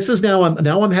this is now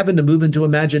I'm having to move into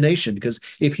imagination, because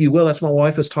if you will, that's what my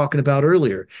wife was talking about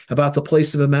earlier, about the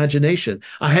place of imagination.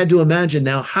 I had to imagine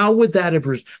now, how would that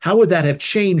have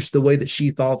changed the way that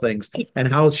she thought things and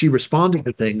how she responded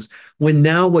to things, when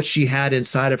now what she had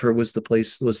inside of her was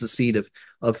the seed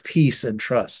of peace and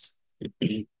trust.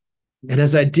 And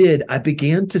as I did, I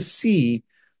began to see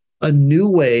a new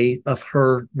way of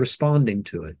her responding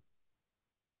to it.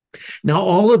 Now,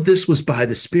 all of this was by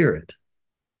the Spirit.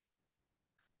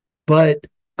 But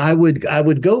I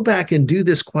would go back and do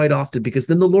this quite often, because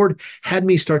then the Lord had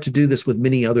me start to do this with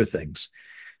many other things.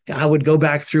 I would go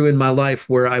back through in my life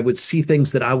where I would see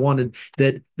things that I wanted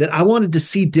that I wanted to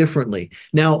see differently.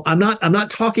 Now, I'm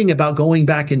not talking about going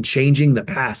back and changing the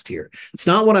past here. It's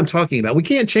not what I'm talking about. We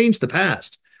can't change the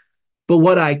past. But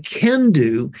what I can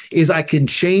do is I can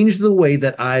change the way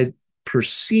that I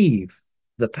perceive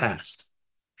the past.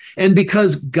 And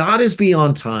because God is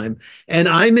beyond time and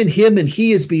I'm in him and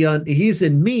he's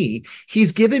in me,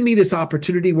 he's given me this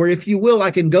opportunity where, if you will,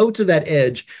 I can go to that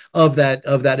edge of that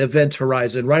event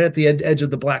horizon, right at the edge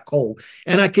of the black hole.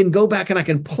 And I can go back and I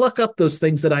can pluck up those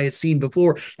things that I had seen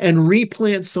before and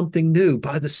replant something new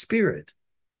by the Spirit.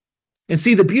 And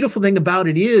see, the beautiful thing about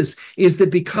it is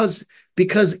that because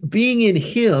being in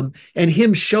him and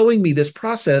him showing me this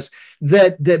process,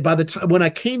 that by the time when I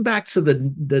came back to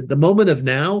the moment of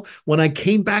now, when I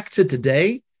came back to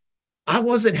today, I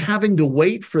wasn't having to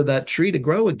wait for that tree to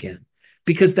grow again,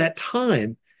 because that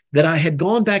time that I had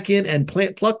gone back in and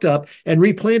plucked up and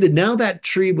replanted, now that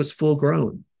tree was full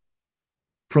grown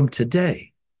from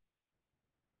today.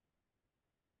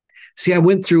 See, I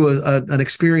went through an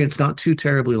experience not too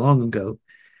terribly long ago.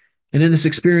 And in this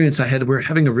experience we're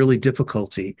having a really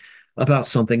difficulty about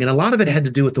something. And a lot of it had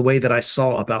to do with the way that I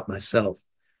saw about myself.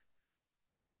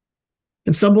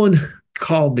 And someone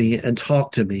called me and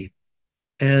talked to me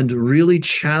and really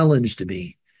challenged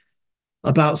me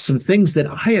about some things that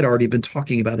I had already been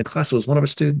talking about in class. It was one of our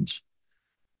students.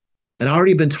 And I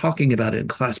already been talking about it in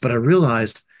class, but I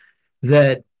realized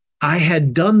that I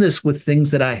had done this with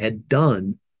things that I had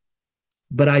done,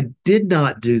 but I did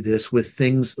not do this with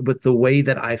the way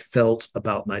that I felt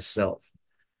about myself.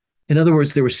 In other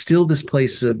words, there was still this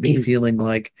place of me feeling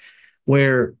like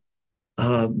where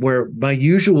my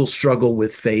usual struggle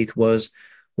with faith was,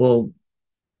 well,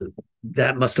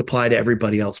 that must apply to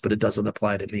everybody else, but it doesn't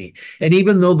apply to me. And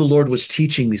even though the Lord was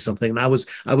teaching me something, and I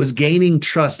was gaining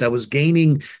trust, I was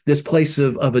gaining this place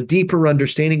of a deeper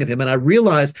understanding of him. And I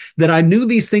realized that I knew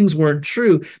these things weren't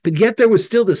true, but yet there was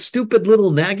still this stupid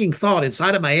little nagging thought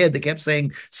inside of my head that kept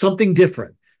saying something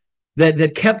different,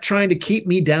 that kept trying to keep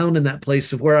me down in that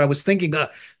place of where I was thinking that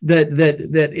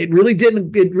it really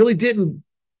didn't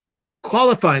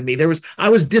qualify me. I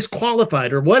was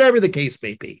disqualified, or whatever the case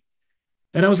may be.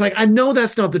 And I was like, I know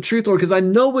that's not the truth, Lord, because I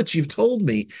know what you've told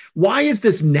me. Why is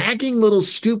this nagging little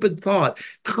stupid thought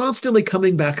constantly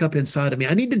coming back up inside of me?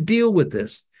 I need to deal with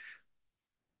this.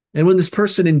 And when this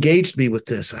person engaged me with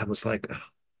this, I was like, oh,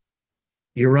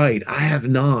 you're right. I have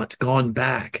not gone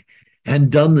back and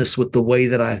done this with the way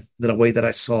that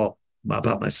I saw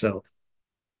about myself.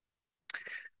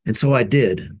 And so I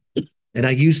did. And I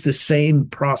used the same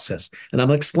process. And I'm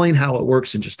going to explain how it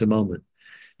works in just a moment.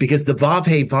 Because the Vav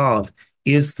He Vav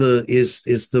is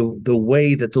the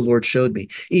way that the Lord showed me.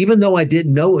 Even though I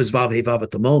didn't know it was Vav He Vav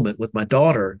at the moment with my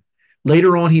daughter,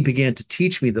 later on he began to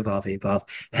teach me the Vav He Vav,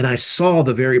 and I saw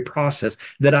the very process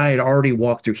that I had already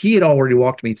walked through. He had already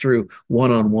walked me through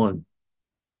one-on-one.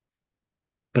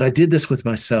 But I did this with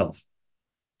myself.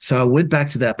 So I went back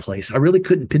to that place. I really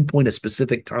couldn't pinpoint a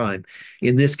specific time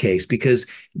in this case, because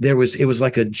it was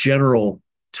like a general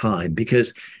time,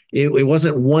 because it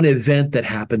wasn't one event that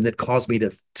happened that caused me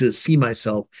to see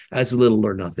myself as little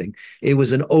or nothing. It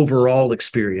was an overall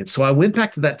experience. So I went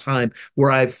back to that time where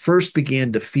I first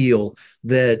began to feel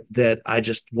that I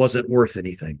just wasn't worth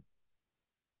anything.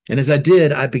 And as I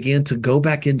did, I began to go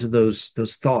back into those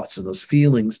thoughts and those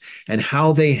feelings and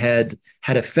how they had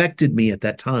affected me at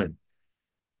that time.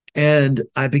 And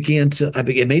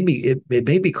it made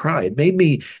me cry. It made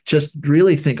me just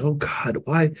really think, oh God,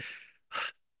 why?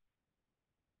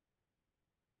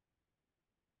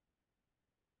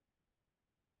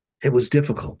 It was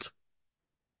difficult.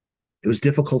 It was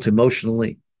difficult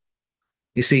emotionally.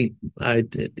 You see,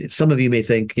 some of you may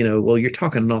think, well, you're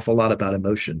talking an awful lot about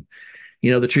emotion.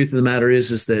 The truth of the matter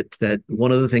is that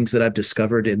one of the things that I've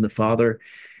discovered in the Father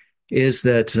is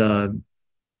that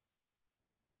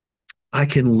I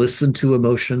can listen to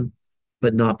emotion,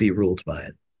 but not be ruled by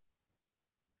it.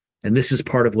 And this is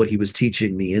part of what he was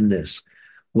teaching me in this,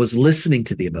 was listening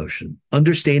to the emotion,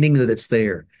 understanding that it's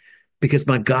there, because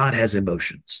my God has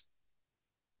emotions.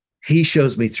 He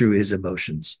shows me through his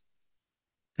emotions.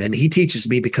 And he teaches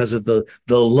me because of the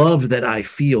love that I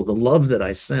feel, the love that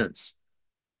I sense.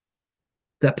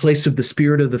 That place of the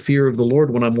spirit of the fear of the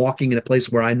Lord when I'm walking in a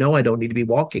place where I know I don't need to be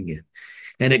walking in.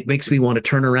 And it makes me want to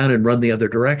turn around and run the other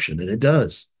direction. And it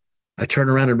does. I turn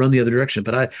around and run the other direction.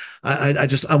 But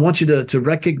I want you to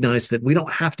recognize that we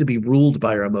don't have to be ruled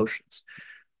by our emotions.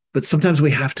 But sometimes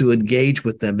we have to engage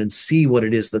with them and see what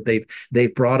it is that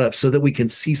they've brought up so that we can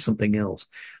see something else.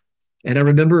 And I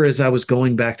remember as I was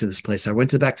going back to this place, I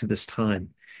went back to this time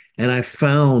and I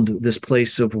found this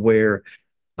place of where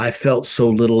I felt so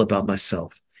little about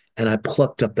myself. And I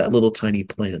plucked up that little tiny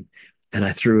plant and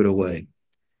I threw it away.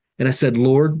 And I said,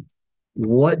 Lord,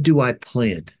 what do I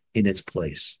plant in its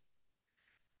place?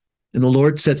 And the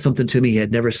Lord said something to me he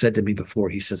had never said to me before.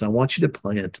 He says, I want you to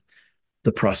plant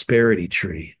the prosperity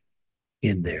tree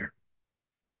in there.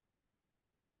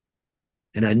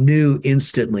 And I knew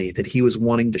instantly that he was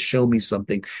wanting to show me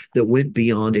something that went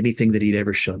beyond anything that he'd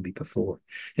ever shown me before.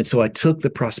 And so I took the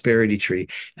prosperity tree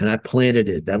and I planted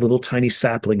it, that little tiny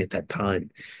sapling at that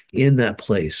time, in that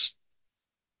place.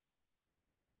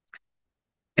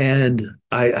 And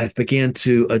I began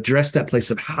to address that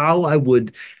place of how I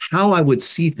would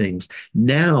see things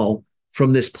now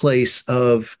from this place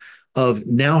of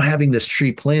now having this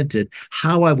tree planted,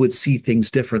 how I would see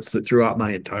things different throughout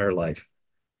my entire life.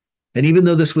 And even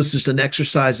though this was just an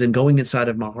exercise in going inside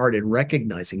of my heart and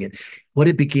recognizing it, what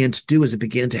it began to do is it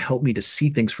began to help me to see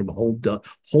things from a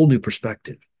whole new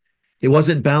perspective. It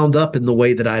wasn't bound up in the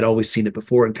way that I'd always seen it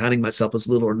before and counting myself as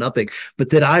little or nothing,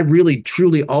 but that I really,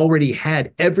 truly already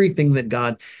had everything that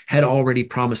God had already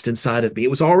promised inside of me. It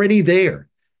was already there.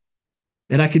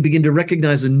 And I could begin to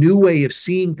recognize a new way of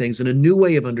seeing things and a new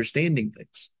way of understanding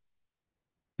things.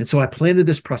 And so I planted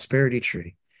this prosperity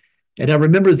tree. And I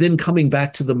remember then coming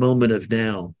back to the moment of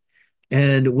now.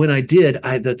 And when I did,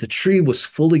 the tree was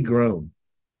fully grown.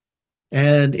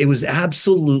 And it was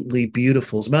absolutely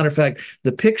beautiful. As a matter of fact,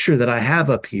 the picture that I have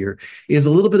up here is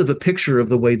a little bit of a picture of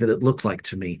the way that it looked like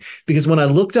to me. Because when I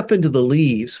looked up into the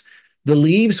leaves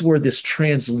were this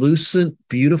translucent,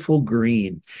 beautiful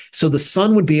green. So the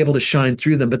sun would be able to shine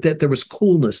through them, but that there was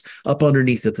coolness up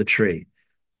underneath of the tree.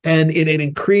 And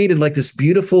it created like this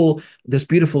beautiful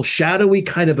shadowy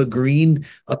kind of a green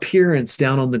appearance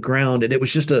down on the ground. And it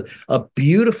was just a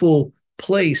beautiful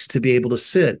place to be able to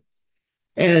sit.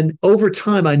 And over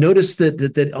time, I noticed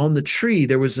that on the tree,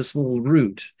 there was this little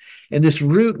root. And this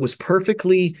root was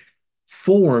perfectly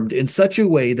formed in such a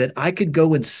way that I could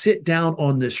go and sit down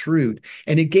on this root.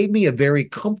 And it gave me a very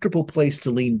comfortable place to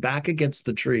lean back against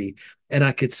the tree. And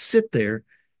I could sit there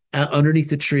underneath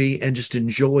the tree and just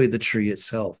enjoy the tree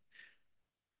itself.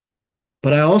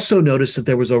 But I also noticed that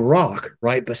there was a rock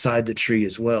right beside the tree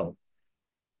as well.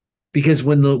 Because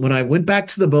when I went back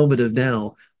to the moment of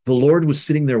now, the Lord was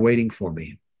sitting there waiting for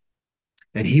me.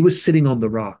 And he was sitting on the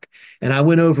rock. And I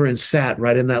went over and sat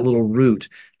right in that little root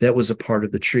that was a part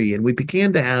of the tree. And we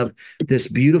began to have this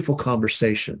beautiful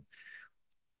conversation.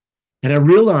 And I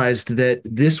realized that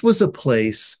this was a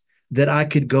place that I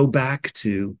could go back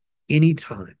to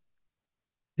anytime.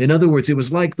 In other words, it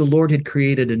was like the Lord had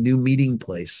created a new meeting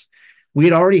place. We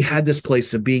had already had this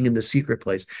place of being in the secret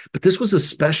place, but this was a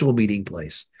special meeting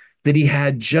place that he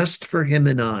had just for him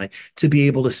and I to be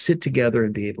able to sit together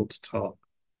and be able to talk.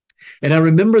 And I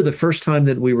remember the first time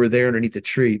that we were there underneath the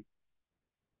tree,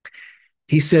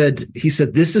 he said,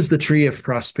 this is the tree of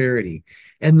prosperity.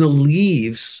 And the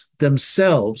leaves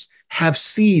themselves have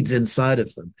seeds inside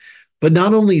of them. But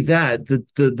not only that,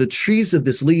 the trees of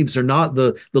this leaves are not,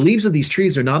 the leaves of these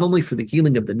trees are not only for the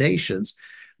healing of the nations,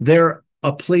 they're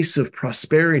a place of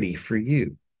prosperity for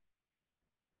you.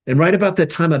 And right about that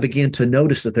time, I began to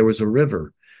notice that there was a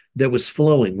river that was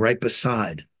flowing right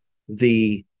beside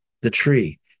the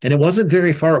tree. And it wasn't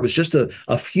very far. It was just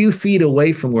a few feet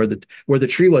away from where the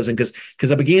tree was. And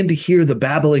because I began to hear the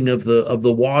babbling of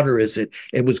the water as it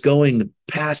was going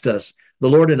past us, the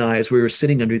Lord and I, as we were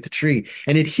sitting underneath the tree.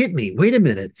 And it hit me, wait a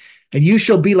minute. And you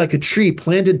shall be like a tree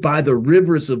planted by the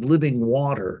rivers of living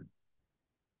water.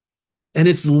 And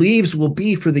its leaves will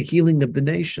be for the healing of the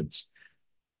nations.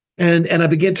 And I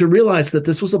began to realize that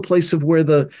this was a place of where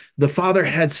the Father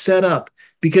had set up,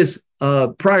 because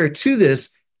prior to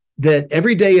this, that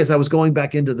every day as I was going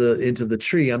back into the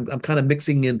tree, I'm kind of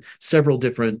mixing in several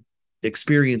different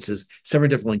experiences, several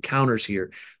different encounters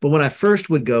here. But when I first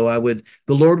would go, the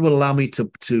Lord would allow me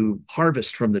to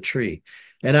harvest from the tree.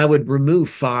 And I would remove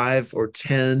 5 or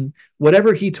 10,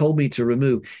 whatever he told me to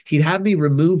remove. He'd have me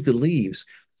remove the leaves.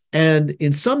 And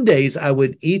in some days, I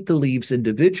would eat the leaves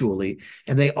individually,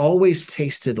 and they always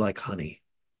tasted like honey.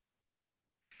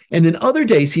 And then other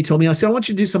days he told me, I said, I want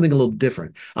you to do something a little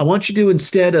different. I want you to,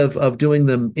 instead of doing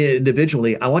them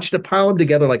individually, I want you to pile them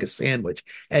together like a sandwich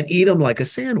and eat them like a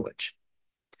sandwich.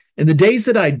 And the days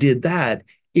that I did that,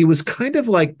 it was kind of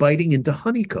like biting into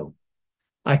honeycomb.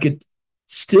 I could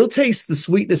still taste the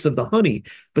sweetness of the honey,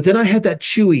 but then I had that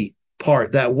chewy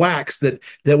part, that wax that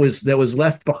was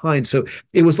left behind. So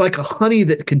it was like a honey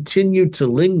that continued to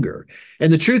linger.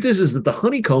 And the truth is that the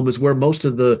honeycomb is where most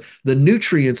of the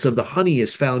nutrients of the honey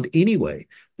is found anyway.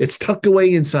 It's tucked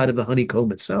away inside of the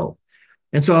honeycomb itself.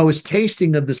 And so I was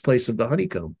tasting of this place of the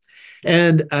honeycomb.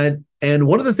 And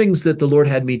one of the things that the Lord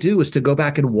had me do was to go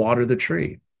back and water the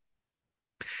tree.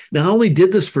 Now, I only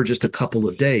did this for just a couple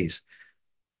of days,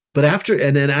 but after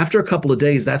a couple of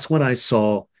days, that's when I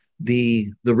saw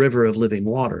the river of living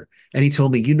water. And he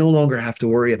told me, you no longer have to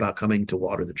worry about coming to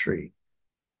water the tree.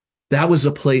 That was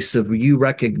a place of you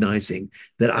recognizing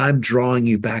that I'm drawing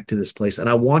you back to this place. And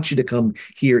I want you to come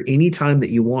here anytime that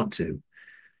you want to.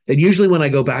 And usually when I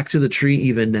go back to the tree,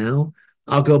 even now,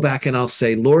 I'll go back and I'll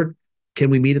say, Lord, can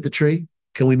we meet at the tree?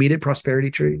 Can we meet at Prosperity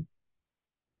Tree?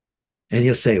 And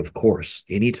he'll say, of course,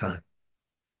 anytime.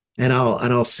 And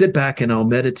I'll sit back and I'll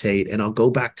meditate and I'll go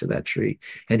back to that tree.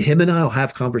 And him and I'll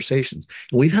have conversations.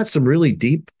 And we've had some really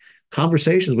deep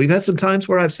conversations. We've had some times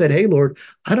where I've said, hey, Lord,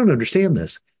 I don't understand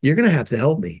this. You're going to have to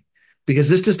help me because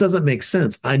this just doesn't make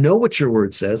sense. I know what your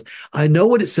word says. I know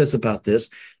what it says about this.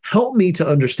 Help me to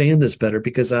understand this better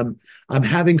because I'm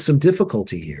having some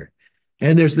difficulty here.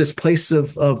 And there's this place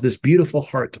of this beautiful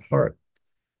heart to heart.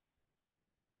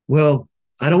 Well,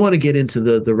 I don't want to get into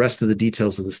the rest of the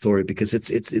details of the story because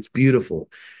it's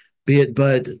beautiful.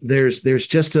 But there's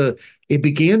just it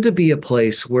began to be a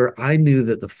place where I knew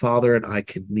that the Father and I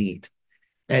could meet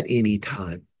at any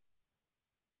time.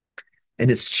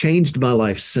 And it's changed my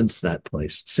life since that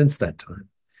place, since that time.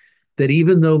 That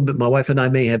even though my wife and I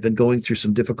may have been going through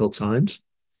some difficult times,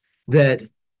 that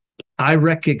I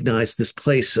recognized this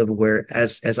place of where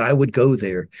as I would go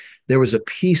there, there was a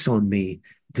peace on me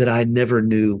that I never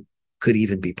knew could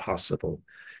even be possible.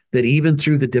 That even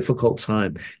through the difficult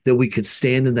time, that we could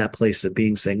stand in that place of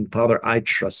being saying, Father, I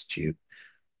trust you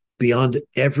beyond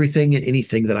everything and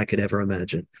anything that I could ever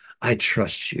imagine. I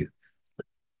trust you.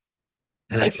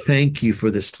 And I thank you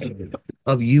for this time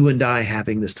of you and I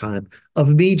having this time of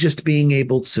me just being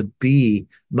able to be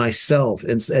myself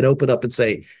and open up and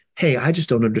say, hey, I just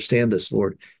don't understand this,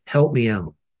 Lord. Help me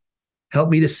out. Help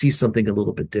me to see something a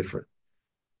little bit different.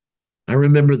 I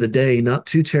remember the day not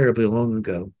too terribly long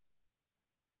ago,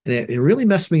 and it really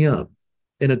messed me up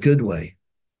in a good way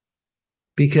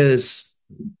because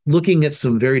looking at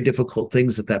some very difficult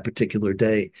things at that particular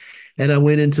day, and I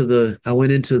went into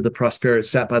the prosperity,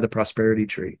 sat by the prosperity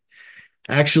tree.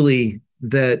 Actually,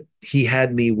 that he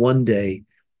had me one day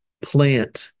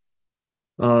plant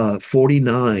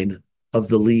 49 of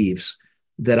the leaves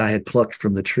that I had plucked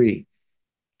from the tree.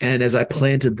 And as I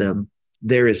planted them,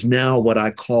 there is now what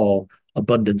I call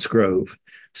Abundance Grove.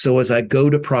 So as I go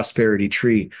to Prosperity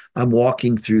Tree, I'm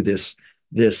walking through this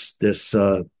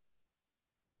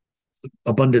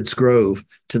Abundance Grove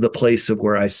to the place of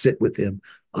where I sit with him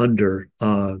under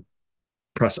under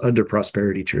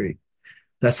Prosperity Tree.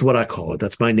 That's what I call it.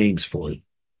 That's my names for it.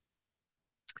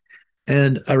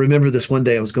 And I remember this one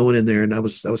day I was going in there and I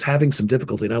was having some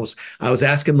difficulty and I was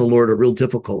asking the Lord a real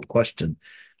difficult question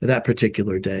that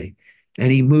particular day. And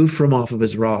he moved from off of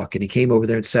his rock and he came over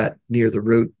there and sat near the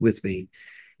root with me.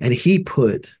 And he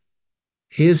put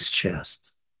his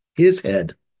chest, his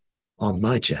head on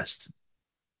my chest.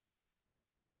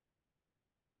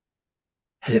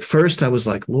 And at first I was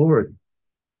like, Lord,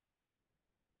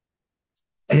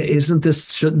 shouldn't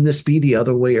this be the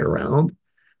other way around?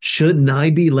 Shouldn't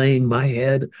I be laying my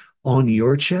head on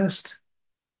your chest?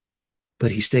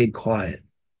 But he stayed quiet.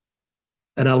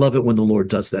 And I love it when the Lord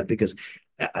does that because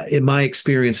in my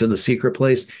experience in the secret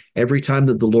place, every time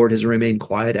that the Lord has remained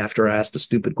quiet after I asked a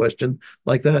stupid question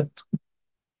like that,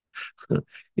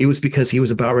 it was because he was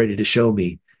about ready to show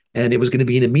me. And it was going to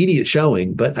be an immediate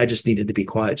showing, but I just needed to be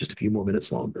quiet just a few more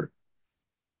minutes longer.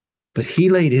 But he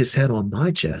laid his head on my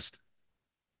chest.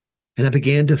 And I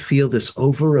began to feel this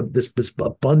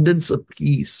abundance of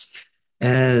peace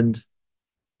and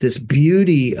this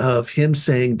beauty of him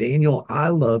saying, Daniel, I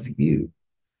love you.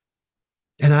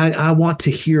 And I want to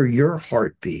hear your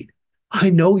heartbeat. I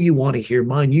know you want to hear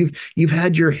mine. You've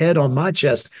had your head on my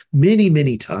chest many,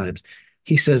 many times.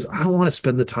 He says, I want to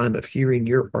spend the time of hearing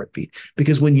your heartbeat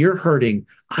because when you're hurting,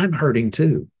 I'm hurting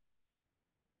too.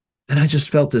 And I just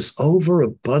felt this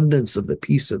overabundance of the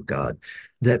peace of God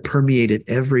that permeated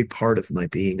every part of my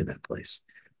being in that place.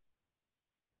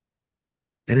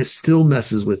 And it still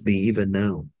messes with me even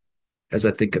now as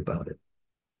I think about it.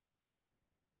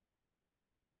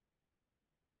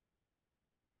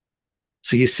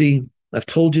 So you see, I've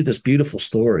told you this beautiful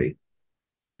story,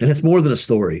 and it's more than a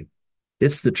story.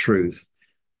 It's the truth.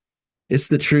 It's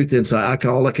the truth inside.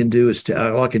 All I can do is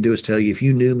tell you, if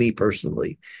you knew me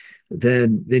personally,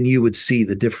 then you would see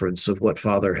the difference of what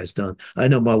Father has done. I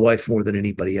know my wife more than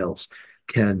anybody else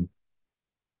can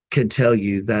can tell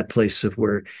you that place of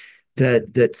where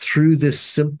that through the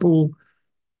simple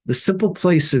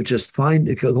place of just going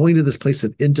to this place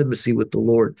of intimacy with the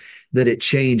Lord, that it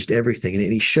changed everything.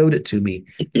 And he showed it to me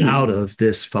out of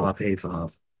this Vav He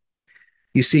Vav.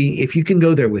 You see, if you can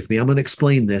go there with me, I'm going to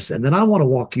explain this, and then I want to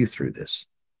walk you through this.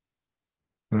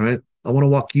 All right. I want to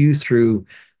walk you through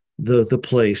the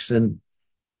place, and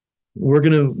we're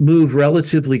going to move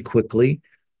relatively quickly,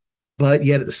 but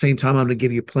yet at the same time, I'm going to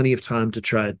give you plenty of time to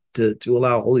try to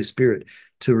allow Holy Spirit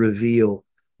to reveal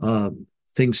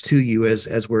things to you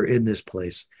as we're in this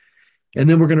place. And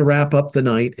then we're going to wrap up the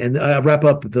night and wrap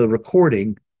up the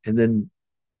recording, and then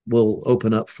we'll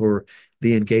open up for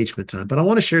the engagement time. But I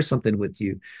want to share something with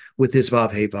you with this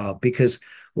Vav He Vav, because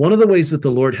one of the ways that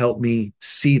the Lord helped me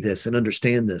see this and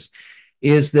understand this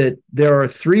is that there are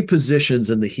three positions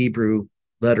in the Hebrew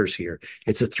letters here.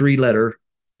 It's a three-letter,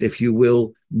 if you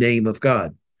will, name of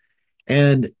God.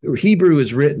 And Hebrew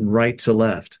is written right to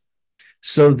left.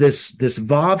 So this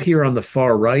Vav here on the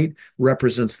far right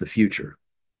represents the future.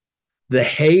 The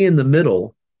He in the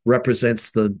middle represents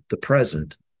the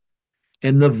present.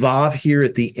 And the Vav here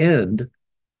at the end,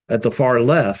 at the far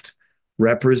left,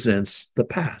 represents the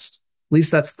past. At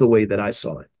least that's the way that I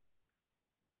saw it.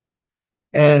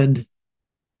 And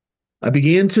I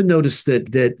began to notice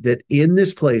that in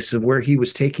this place of where he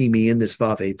was taking me in this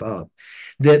Vav He Vav,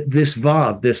 that this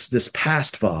Vav, this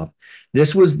past Vav,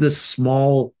 this was the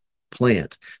small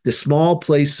plant, the small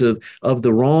place of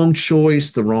the wrong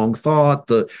choice, the wrong thought,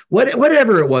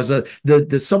 whatever it was,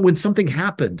 when something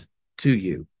happened to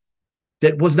you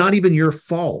that was not even your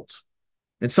fault,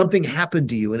 and something happened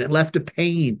to you and it left a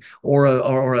pain or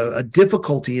a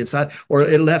difficulty inside, or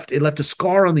it left a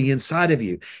scar on the inside of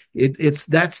you.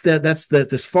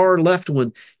 This far left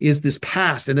one is this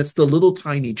past, and it's the little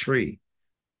tiny tree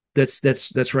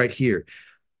that's right here.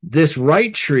 This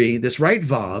right tree, this right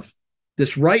Vav,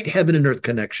 this right heaven and earth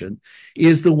connection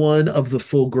is the one of the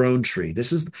full grown tree.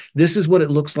 This is what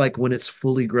it looks like when it's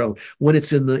fully grown, when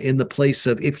it's in the place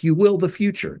of, if you will, the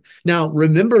future. Now,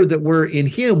 remember that we're in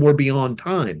him, we're beyond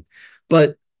time,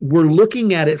 but we're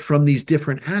looking at it from these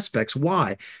different aspects.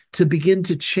 Why? To begin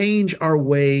to change our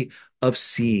way of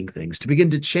seeing things, to begin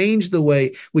to change the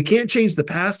way. We can't change the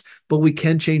past, but we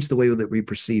can change the way that we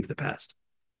perceive the past.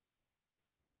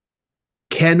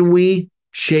 Can we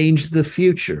change the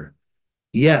future?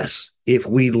 Yes, if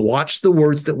we watch the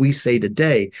words that we say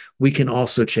today, we can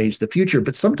also change the future.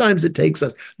 But sometimes it takes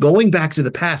us going back to the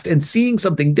past and seeing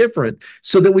something different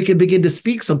so that we can begin to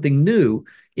speak something new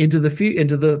into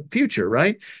the future,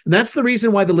 right? And that's the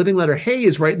reason why the living letter He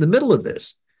is right in the middle of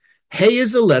this. He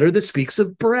is a letter that speaks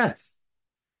of breath,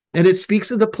 and it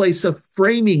speaks of the place of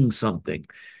framing something.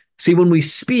 See, when we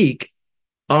speak,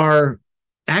 our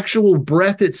actual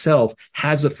breath itself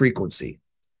has a frequency.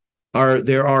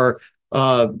 There are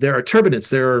turbinates.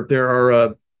 There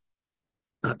are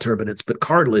not turbinates, but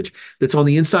cartilage that's on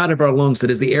the inside of our lungs, that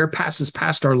as the air passes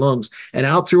past our lungs and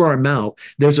out through our mouth,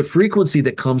 there's a frequency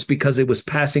that comes because it was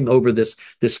passing over this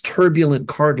turbulent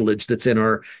cartilage that's in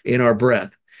our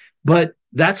breath. But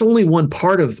that's only one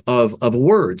part of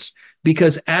words,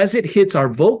 because as it hits our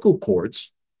vocal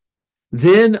cords,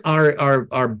 then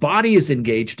our body is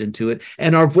engaged into it,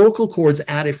 and our vocal cords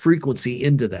add a frequency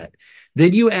into that.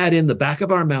 Then you add in the back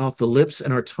of our mouth, the lips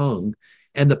and our tongue,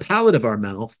 and the palate of our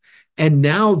mouth, and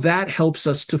now that helps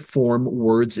us to form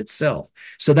words itself.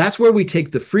 So that's where we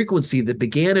take the frequency that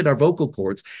began at our vocal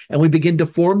cords, and we begin to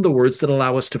form the words that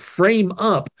allow us to frame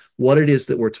up what it is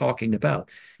that we're talking about.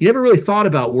 You never really thought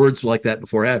about words like that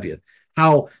before, have you?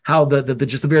 How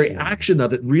just the very action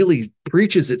of it really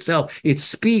preaches itself. It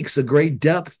speaks a great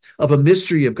depth of a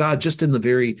mystery of God just in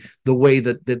the way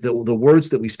that the words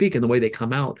that we speak and the way they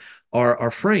come out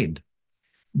are framed.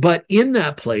 But in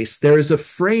that place, there is a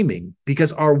framing,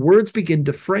 because our words begin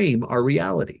to frame our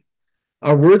reality.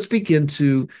 Our words begin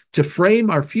to frame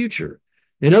our future.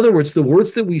 In other words, the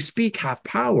words that we speak have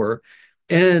power.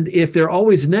 And if they're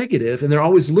always negative and they're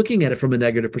always looking at it from a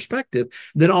negative perspective,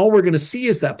 then all we're going to see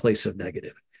is that place of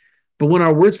negative. But when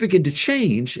our words begin to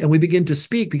change and we begin to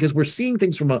speak, because we're seeing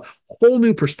things from a whole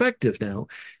new perspective now,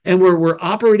 and we're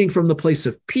operating from the place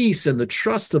of peace and the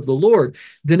trust of the Lord,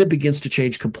 then it begins to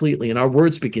change completely, and our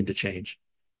words begin to change,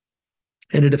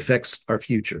 and it affects our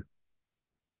future.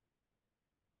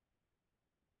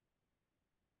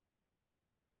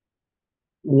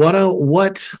 What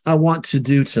I want to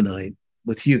do tonight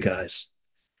with you guys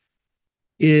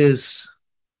is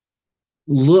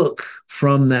look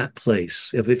from that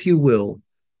place, if you will,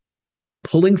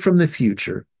 pulling from the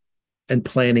future and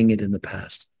planting it in the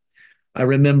past. You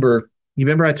remember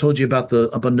I told you about the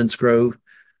Abundance Grove?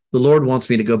 The Lord wants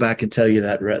me to go back and tell you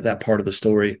that part of the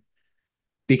story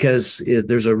because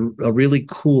there's a really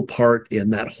cool part in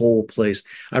that whole place.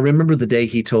 I remember the day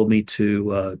he told me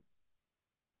to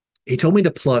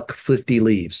pluck 50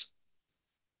 leaves,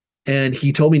 and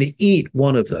he told me to eat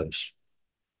one of those.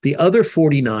 The other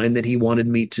 49 that he wanted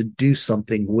me to do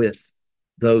something with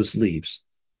those leaves.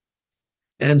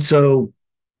 And so,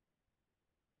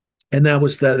 and that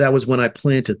was when I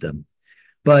planted them.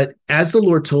 But as the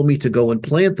Lord told me to go and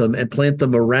plant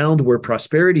them around where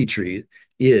prosperity tree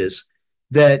is,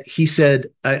 that He said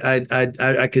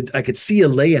I could see a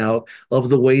layout of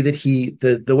the way that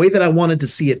the way that I wanted to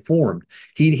see it formed.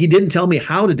 He didn't tell me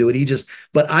how to do it.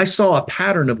 But I saw a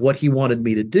pattern of what He wanted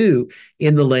me to do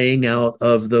in the laying out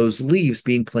of those leaves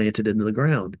being planted into the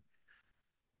ground.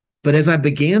 But as I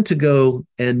began to go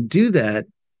and do that,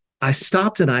 I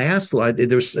stopped and I asked the Lord.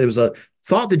 There was a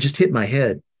thought that just hit my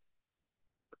head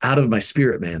out of my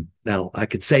spirit man. Now, I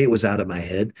could say it was out of my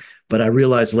head, but I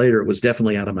realized later it was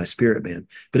definitely out of my spirit man.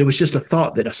 But it was just a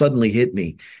thought that suddenly hit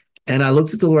me. And I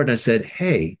looked at the Lord and I said,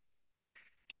 hey,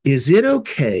 is it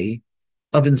okay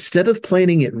of instead of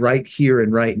planning it right here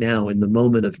and right now in the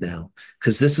moment of now,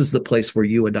 because this is the place where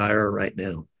you and I are right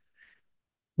now,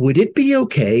 would it be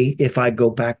okay if I go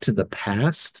back to the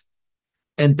past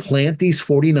and plant these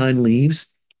 49 leaves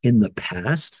in the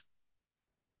past?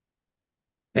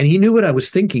 And he knew what I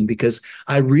was thinking because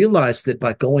I realized that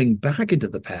by going back into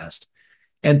the past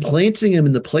and planting them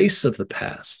in the place of the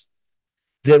past,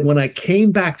 that when I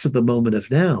came back to the moment of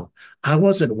now, I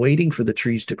wasn't waiting for the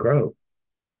trees to grow.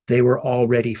 They were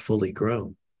already fully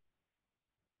grown.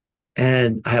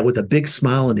 And with a big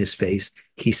smile on his face,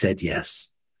 he said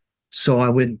yes. So I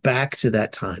went back to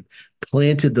that time,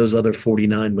 planted those other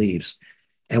 49 leaves.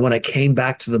 And when I came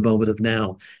back to the moment of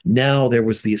now there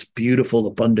was this beautiful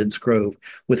abundance grove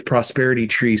with prosperity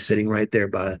trees sitting right there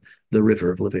by the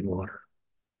river of living water.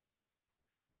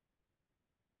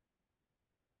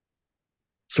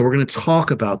 So we're going to talk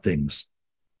about things.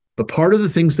 But part of the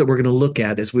things that we're going to look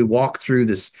at as we walk through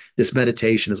this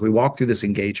meditation, as we walk through this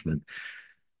engagement,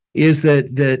 is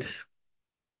that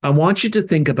I want you to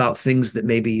think about things that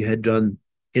maybe you had done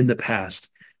in the past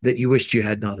that you wished you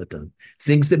had not have done,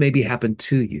 things that maybe happened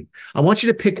to you. I want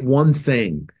you to pick one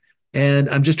thing, and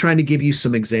I'm just trying to give you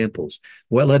some examples.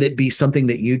 Well, let it be something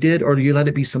that you did, or you let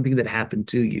it be something that happened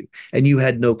to you, and you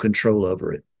had no control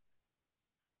over it.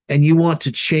 And you want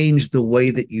to change the way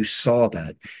that you saw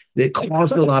that. It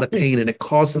caused a lot of pain and it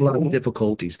caused a lot of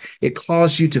difficulties. It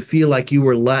caused you to feel like you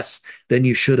were less than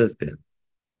you should have been.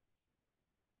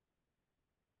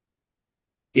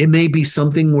 It may be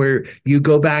something where you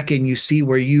go back and you see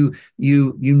where you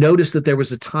notice that there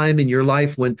was a time in your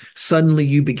life when suddenly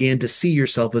you began to see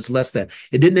yourself as less than.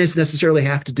 It didn't necessarily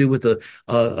have to do with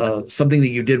something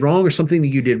that you did wrong or something that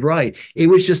you did right. It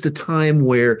was just a time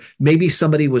where maybe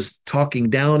somebody was talking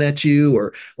down at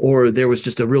you, or there was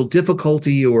just a real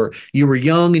difficulty, or you were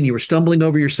young and you were stumbling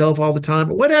over yourself all the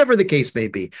time, or whatever the case may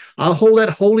be. I'll let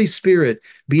Holy Spirit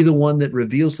be the one that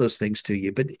reveals those things to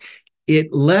you. But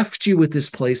it left you with this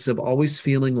place of always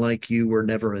feeling like you were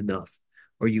never enough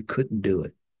or you couldn't do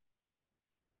it.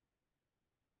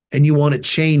 And you want to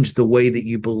change the way that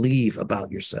you believe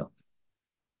about yourself.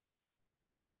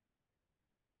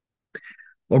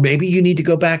 Or maybe you need to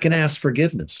go back and ask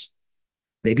forgiveness.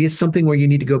 Maybe it's something where you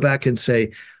need to go back and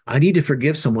say, I need to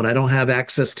forgive someone. I don't have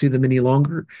access to them any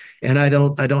longer. And I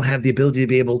don't have the ability to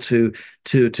be able to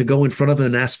go in front of them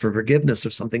and ask for forgiveness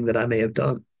of something that I may have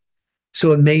done.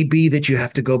 So it may be that you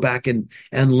have to go back and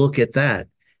look at that.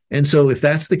 And so if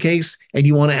that's the case and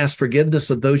you want to ask forgiveness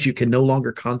of those you can no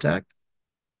longer contact,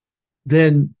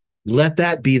 then let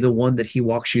that be the one that he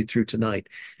walks you through tonight,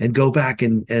 and go back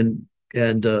and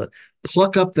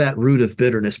pluck up that root of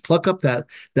bitterness, pluck up that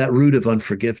root of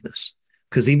unforgiveness.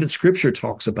 Because even scripture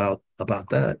talks about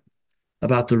that,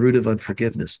 about the root of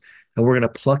unforgiveness. And we're going to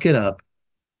pluck it up,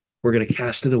 we're going to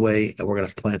cast it away, and we're going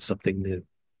to plant something new.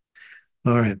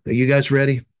 All right. Are you guys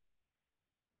ready?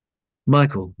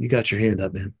 Michael, you got your hand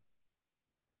up, man.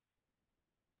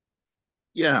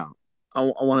 Yeah,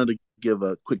 I wanted to give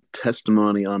a quick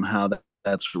testimony on how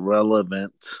that's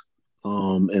relevant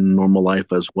in normal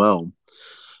life as well.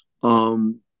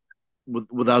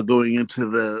 Without going into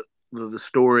the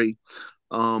story,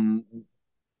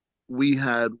 we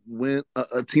had went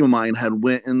a team of mine had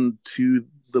went into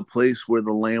the place where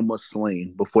the lamb was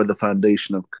slain before the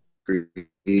foundation of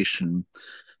creation.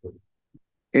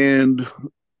 And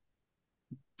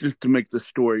just to make the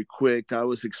story quick, I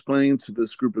was explaining to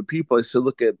this group of people, I said,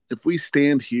 look, at if we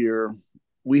stand here,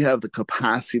 we have the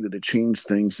capacity to change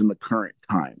things in the current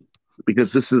time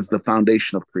because this is the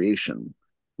foundation of creation.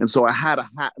 And so I had a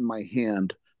hat in my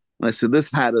hand. And I said,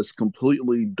 this hat is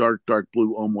completely dark, dark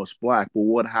blue, almost black. Well,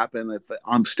 what happened if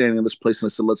I'm standing in this place and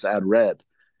I said, let's add red?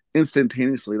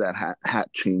 Instantaneously, that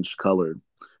hat changed color.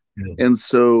 Yeah. And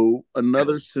so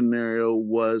another scenario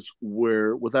was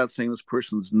where, without saying this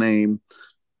person's name,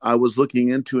 I was looking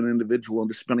into an individual and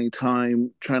just spending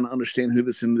time trying to understand who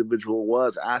this individual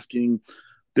was, asking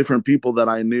different people that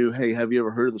I knew, hey, have you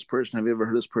ever heard of this person? Have you ever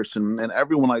heard of this person? And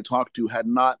everyone I talked to had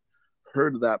not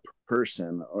heard of that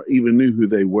person or even knew who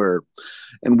they were.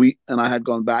 And I had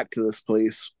gone back to this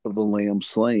place of the lamb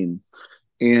slain.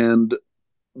 And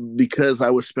because I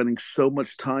was spending so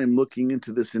much time looking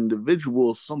into this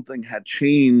individual, something had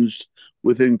changed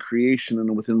within creation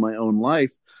and within my own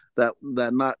life that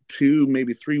not 2,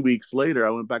 maybe 3 weeks later, I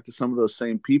went back to some of those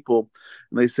same people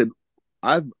and they said,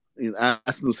 I've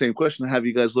asked them the same question, have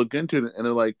you guys looked into it? And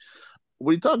they're like,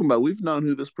 what are you talking about? We've known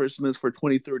who this person is for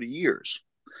 20, 30 years.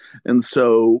 And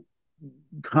so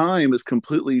time is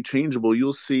completely changeable.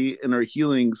 You'll see in our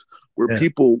healings where Yeah.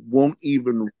 people won't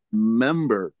even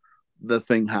remember the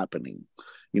thing happening.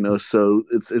 So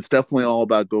it's definitely all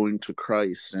about going to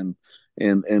Christ and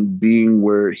being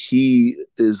where he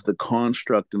is the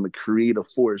construct and the creative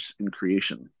force in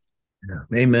creation.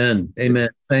 Yeah. Amen. Amen.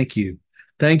 Thank you.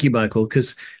 Thank you, Michael.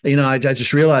 Because I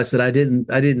just realized that I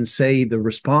didn't say the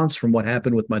response from what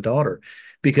happened with my daughter,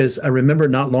 because I remember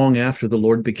not long after the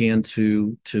Lord began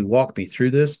to walk me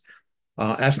through this.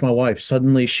 Asked my wife.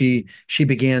 Suddenly, she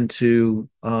began to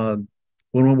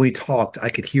when we talked, I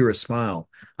could hear a smile.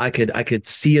 I could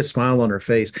see a smile on her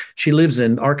face. She lives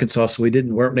in Arkansas, so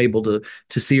weren't able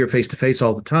to see her face to face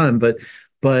all the time,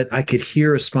 but I could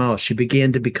hear a smile. She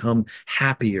began to become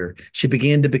happier. She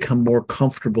began to become more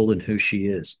comfortable in who she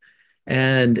is.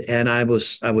 And I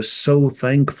was so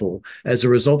thankful as a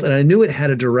result. And I knew it had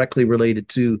a directly related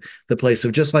to the place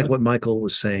of just like what Michael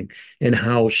was saying and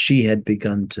how she had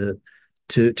begun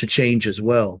to change as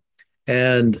well.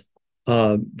 And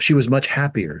she was much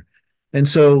happier. And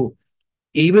so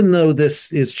even though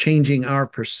this is changing our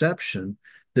perception,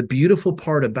 the beautiful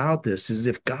part about this is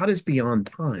if God is beyond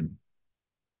time,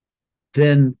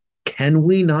 then can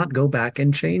we not go back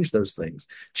and change those things,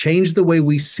 change the way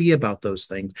we see about those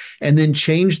things, and then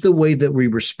change the way that we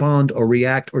respond or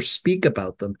react or speak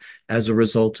about them as a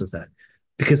result of that?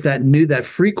 Because that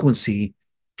frequency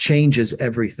changes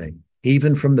everything,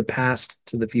 even from the past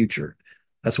to the future.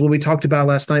 That's what we talked about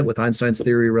last night with Einstein's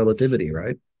theory of relativity,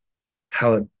 right?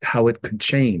 How it could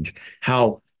change,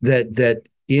 how that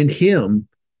in him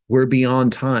we're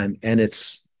beyond time, and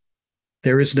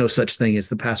there is no such thing as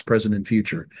the past, present, and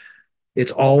future.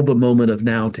 It's all the moment of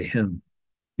now to him.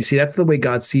 You see, that's the way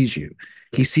God sees you.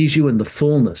 He sees you in the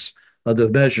fullness of the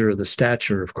measure of the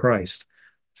stature of Christ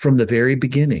from the very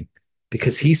beginning,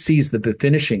 because he sees the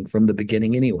finishing from the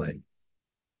beginning anyway.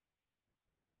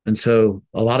 And so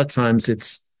a lot of times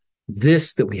it's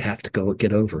this that we have to go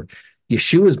get over.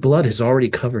 Yeshua's blood has already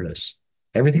covered us.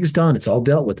 Everything's done. It's all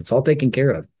dealt with. It's all taken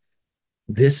care of.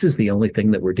 This is the only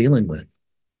thing that we're dealing with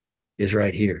is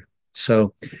right here.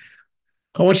 So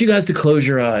I want you guys to close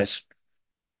your eyes,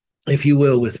 if you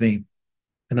will, with me.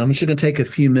 And I'm just going to take a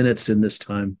few minutes in this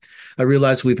time. I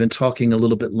realize we've been talking a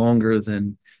little bit longer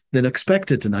than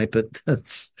expected tonight, but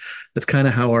that's kind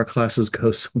of how our classes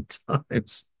go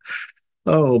sometimes.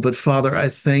 Oh, but Father, I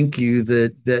thank you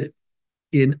that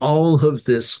in all of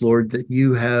this, Lord, that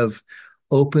you have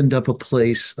opened up a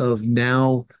place of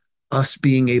now us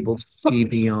being able to see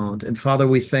beyond. And Father,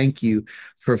 we thank you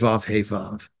for Vav He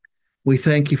Vav. We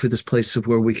thank you for this place of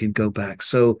where we can go back.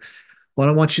 So what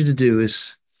I want you to do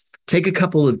is take a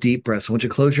couple of deep breaths. I want you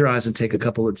to close your eyes and take a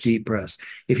couple of deep breaths.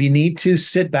 If you need to,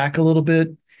 sit back a little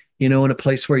bit, in a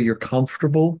place where you're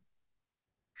comfortable.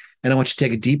 And I want you to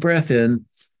take a deep breath in,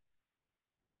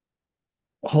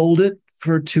 hold it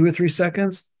for 2 or 3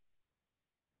 seconds,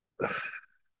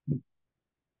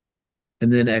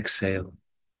 and then exhale.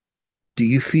 Do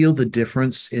you feel the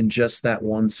difference in just that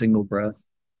one single breath?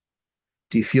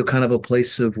 Do you feel kind of a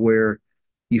place of where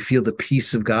you feel the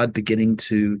peace of God beginning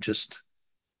to just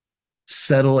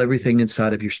settle everything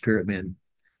inside of your spirit, man?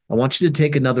 I want you to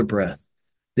take another breath.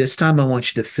 This time, I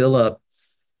want you to fill up,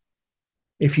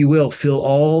 if you will, fill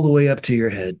all the way up to your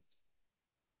head.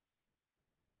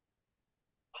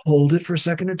 Hold it for a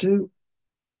second or two,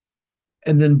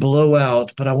 and then blow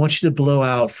out. But I want you to blow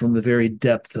out from the very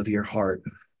depth of your heart.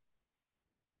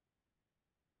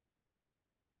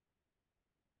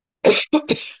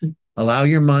 Allow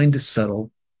your mind to settle.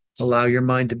 Allow your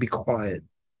mind to be quiet.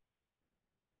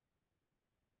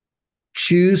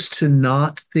 Choose to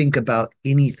not think about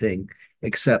anything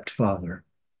except Father.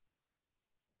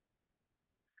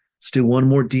 Let's do one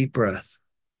more deep breath.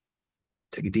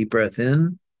 Take a deep breath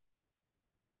in,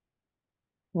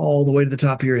 all the way to the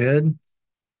top of your head.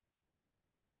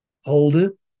 Hold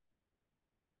it.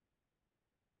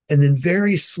 And then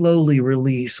very slowly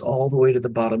release all the way to the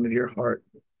bottom of your heart.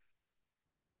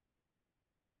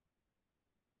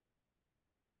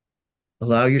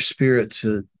 Allow your spirit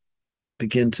to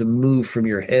begin to move from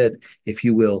your head, if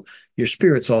you will. Your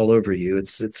spirit's all over you.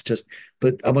 It's just,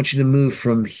 but I want you to move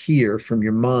from here, from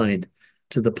your mind,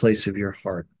 to the place of your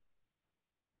heart.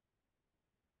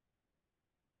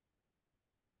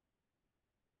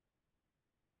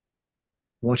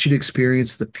 I want you to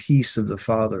experience the peace of the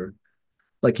Father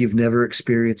like you've never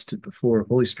experienced it before.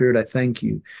 Holy Spirit, I thank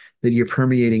you that you're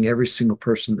permeating every single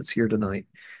person that's here tonight,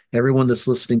 everyone that's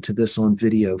listening to this on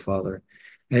video, Father,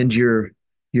 and you're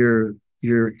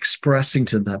expressing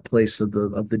to them that place of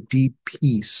the deep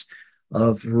peace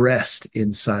of rest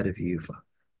inside of you, Father.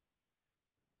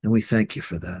 And we thank you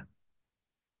for that.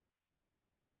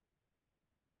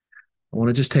 I want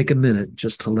to just take a minute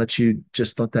just to let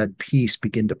that peace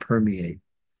begin to permeate.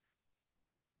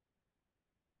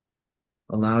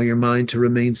 Allow your mind to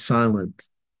remain silent,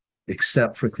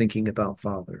 except for thinking about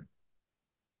Father.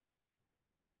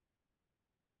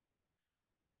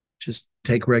 Just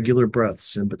take regular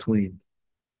breaths in between.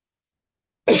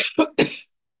 I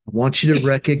want you to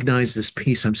recognize this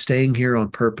peace. I'm staying here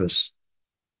on purpose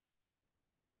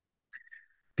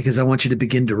because I want you to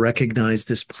begin to recognize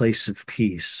this place of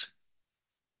peace.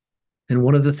 And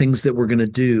one of the things that we're going to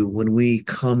do when we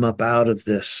come up out of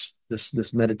this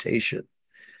meditation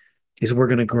is we're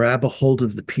going to grab a hold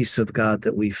of the peace of God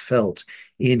that we felt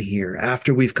in here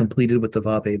after we've completed with the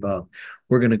Vav Vav.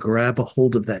 We're going to grab a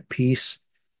hold of that peace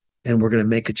and we're going to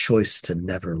make a choice to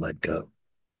never let go,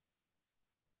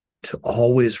 to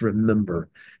always remember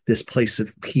this place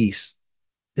of peace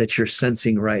that you're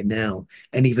sensing right now,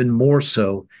 and even more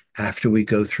so after we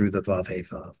go through the Vav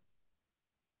Vav.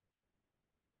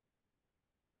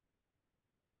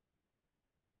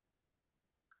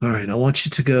 All right, I want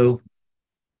you to go,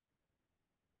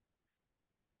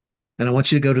 and I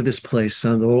want you to go to this place.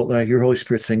 Like your Holy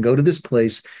Spirit saying, go to this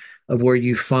place of where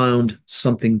you found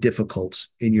something difficult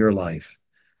in your life.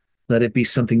 Let it be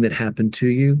something that happened to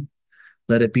you.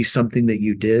 Let it be something that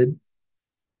you did.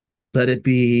 Let it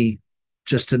be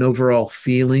just an overall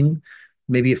feeling,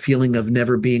 maybe a feeling of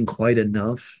never being quite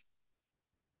enough,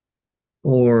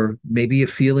 or maybe a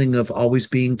feeling of always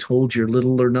being told you're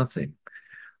little or nothing,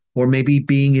 or maybe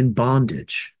being in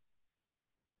bondage,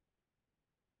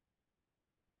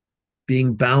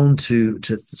 being bound to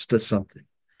something,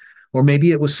 or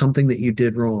maybe it was something that you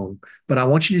did wrong. But I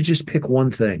want you to just pick one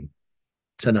thing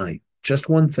tonight, just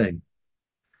one thing.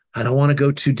 I don't want to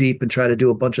go too deep and try to do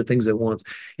a bunch of things at once.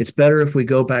 It's better if we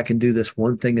go back and do this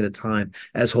one thing at a time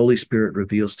as Holy Spirit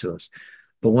reveals to us.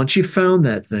 But once you've found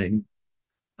that thing,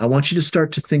 I want you to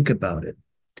start to think about it.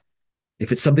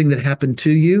 If it's something that happened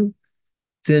to you,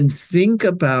 then think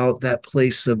about that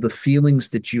place of the feelings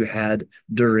that you had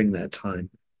during that time.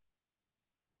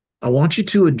 I want you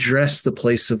to address the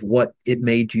place of what it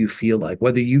made you feel like,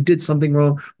 whether you did something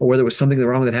wrong or whether it was something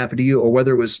wrong that happened to you or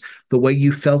whether it was the way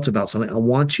you felt about something. I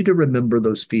want you to remember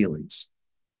those feelings.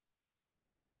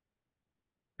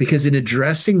 Because in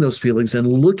addressing those feelings and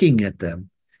looking at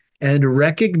them and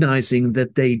recognizing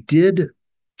that they did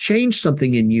change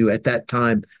something in you at that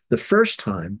time, the first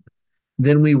time,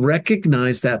 then we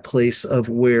recognize that place of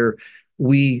where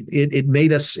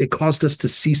it caused us to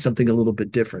see something a little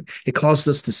bit different. It caused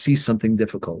us to see something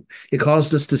difficult. It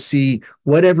caused us to see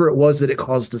whatever it was that it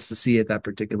caused us to see at that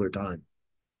particular time.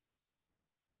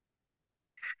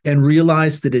 And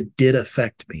realize that it did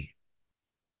affect me.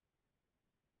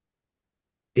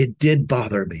 It did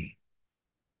bother me.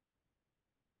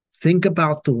 Think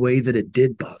about the way that it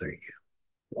did bother you.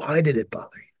 Why did it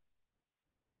bother you?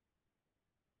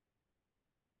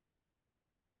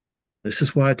 This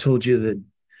is why I told you that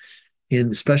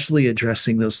in especially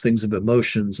addressing those things of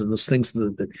emotions and those things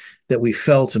that we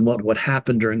felt and what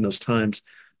happened during those times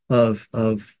of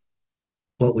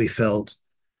what we felt,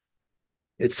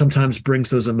 it sometimes brings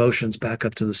those emotions back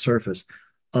up to the surface.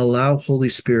 Allow Holy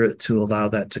Spirit to allow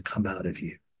that to come out of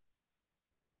you.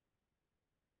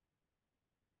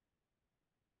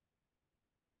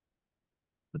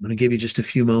 I'm going to give you just a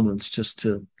few moments just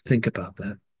to think about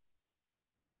that.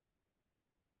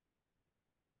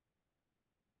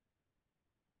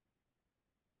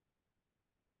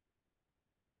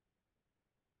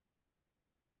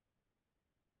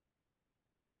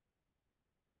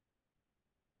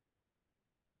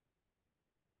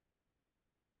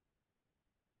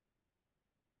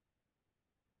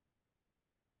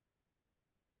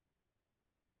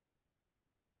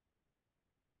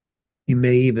 You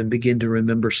may even begin to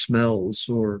remember smells,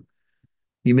 or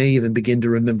you may even begin to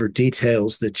remember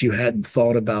details that you hadn't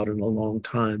thought about in a long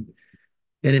time.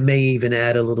 And it may even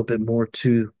add a little bit more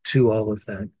to all of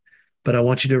that. But I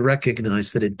want you to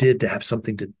recognize that it did have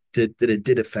something that it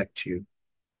did affect you.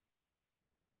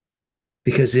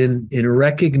 Because in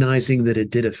recognizing that it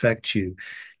did affect you,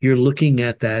 you're looking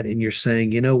at that and you're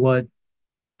saying, you know what?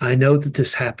 I know that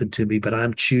this happened to me, but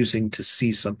I'm choosing to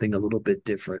see something a little bit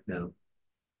different now.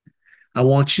 I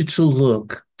want you to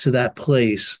look to that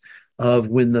place of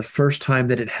when the first time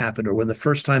that it happened, or when the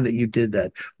first time that you did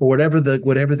that, or whatever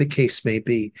the case may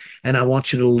be. And I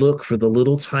want you to look for the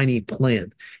little tiny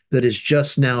plant that is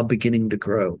just now beginning to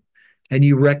grow. And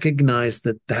you recognize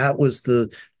that that was the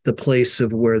place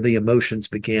of where the emotions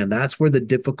began. That's where the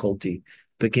difficulty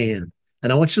began.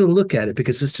 And I want you to look at it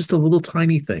because it's just a little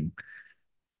tiny thing.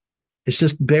 It's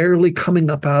just barely coming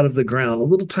up out of the ground, a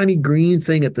little tiny green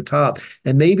thing at the top,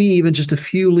 and maybe even just a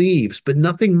few leaves, but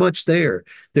nothing much there.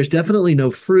 There's definitely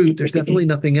no fruit. There's definitely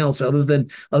nothing else other than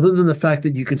the fact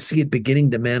that you can see it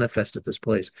beginning to manifest at this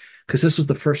place, because this was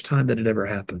the first time that it ever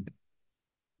happened.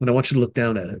 And I want you to look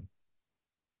down at it.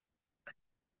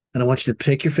 And I want you to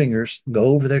take your fingers, go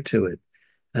over there to it,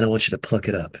 and I want you to pluck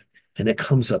it up. And it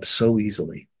comes up so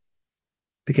easily,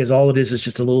 because all it is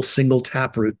just a little single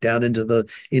taproot down into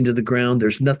the ground.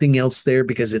 There's nothing else there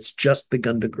because it's just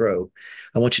begun to grow.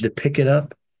 I want you to pick it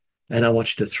up and I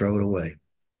want you to throw it away.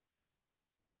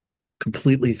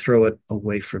 Completely throw it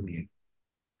away from you.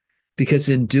 Because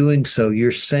in doing so,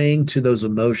 you're saying to those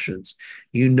emotions,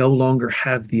 you no longer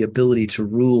have the ability to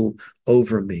rule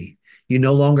over me. You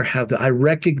no longer have I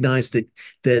recognize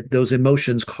that those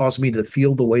emotions cause me to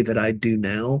feel the way that I do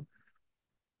now.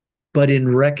 But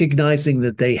in recognizing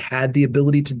that they had the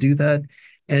ability to do that,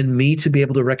 and me to be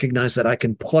able to recognize that I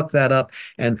can pluck that up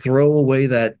and throw away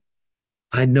that,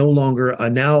 I now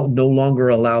no longer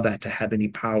allow that to have any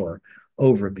power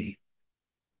over me.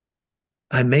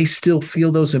 I may still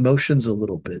feel those emotions a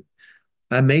little bit.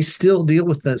 I may still deal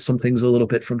with some things a little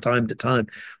bit from time to time,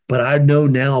 but I know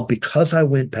now, because I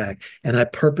went back and I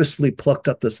purposefully plucked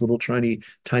up this little tiny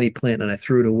plant and I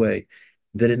threw it away,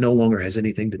 that it no longer has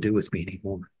anything to do with me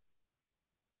anymore.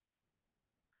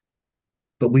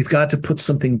 But we've got to put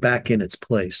something back in its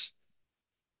place.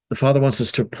 The Father wants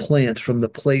us to plant from the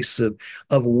place of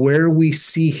where we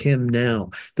see him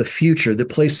now, the future, the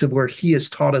place of where he has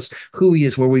taught us who he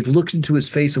is, where we've looked into his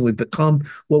face and we've become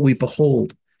what we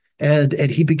behold. And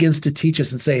he begins to teach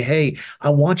us and say, hey, I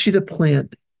want you to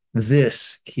plant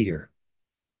this here.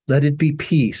 Let it be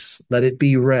peace. Let it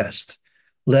be rest.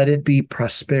 Let it be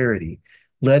prosperity.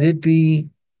 Let it be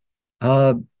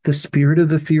the spirit of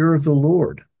the fear of the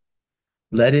Lord.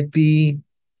 Let it be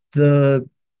the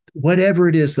whatever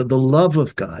it is, the love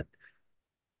of God.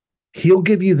 He'll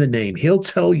give you the name. He'll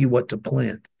tell you what to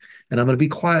plant. And I'm going to be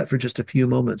quiet for just a few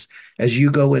moments as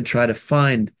you go and try to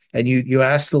find, and you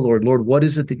ask the Lord, Lord, what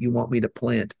is it that you want me to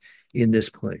plant in this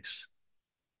place?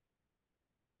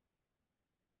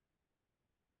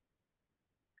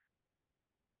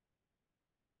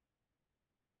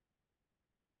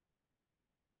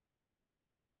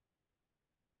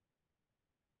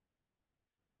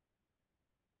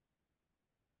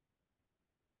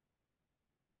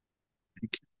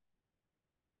 Thank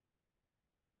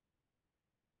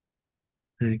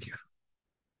you. Thank you.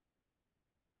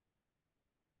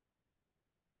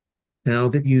 Now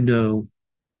that you know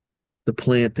the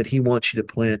plant that he wants you to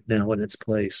plant now in its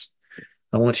place,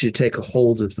 I want you to take a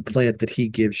hold of the plant that he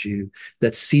gives you,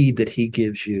 that seed that he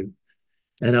gives you,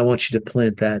 and I want you to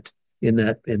plant that in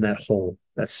that hole,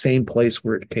 that same place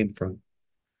where it came from.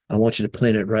 I want you to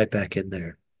plant it right back in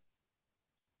there.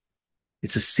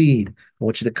 It's a seed. I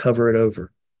want you to cover it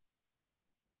over,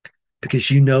 because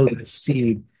you know that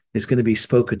seed is going to be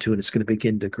spoken to and it's going to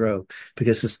begin to grow,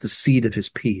 because it's the seed of his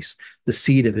peace, the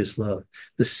seed of his love,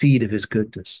 the seed of his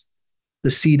goodness,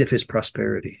 the seed of his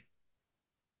prosperity.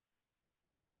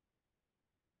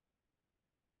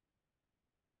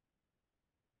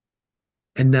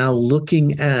 And now,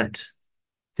 looking at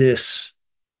this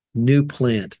new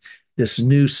plant, this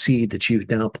new seed that you've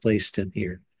now placed in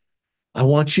here, I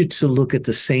want you to look at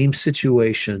the same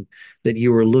situation that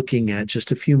you were looking at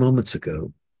just a few moments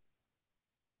ago.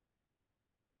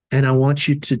 And I want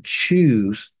you to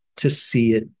choose to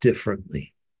see it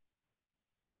differently.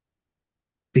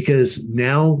 Because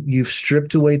now you've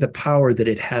stripped away the power that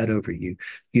it had over you.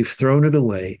 You've thrown it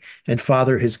away, and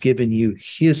Father has given you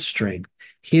his strength,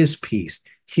 his peace,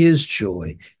 his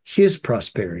joy, his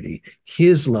prosperity,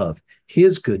 his love,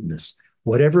 his goodness,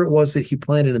 whatever it was that he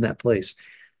planted in that place.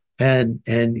 And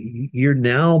you're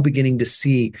now beginning to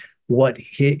see what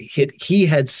he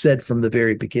had said from the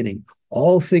very beginning.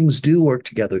 All things do work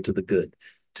together to the good,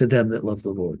 to them that love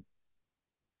the Lord.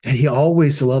 And he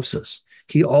always loves us.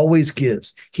 He always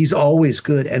gives. He's always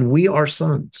good. And we are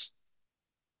sons.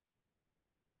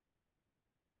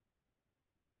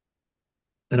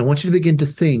 And I want you to begin to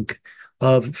think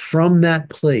of, from that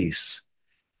place,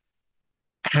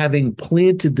 having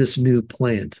planted this new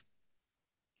plant,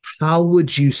 how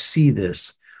would you see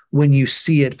this when you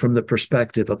see it from the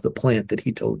perspective of the plant that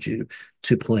he told you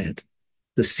to plant,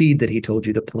 the seed that he told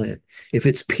you to plant? If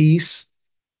it's peace,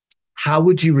 how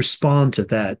would you respond to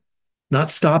that? Not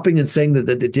stopping and saying that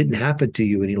it didn't happen to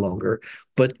you any longer,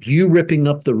 but you ripping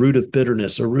up the root of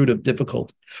bitterness or root of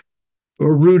difficulty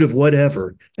or root of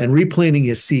whatever and replanting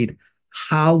his seed.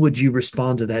 How would you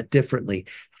respond to that differently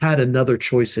had another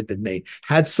choice had been made,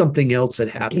 had something else had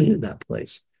happened in that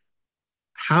place?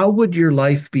 How would your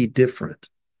life be different?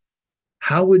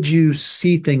 How would you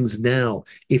see things now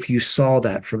if you saw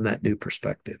that from that new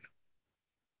perspective?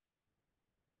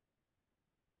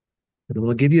 And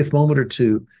we'll give you a moment or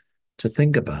two to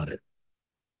think about it.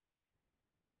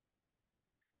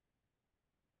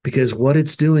 Because what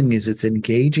it's doing is it's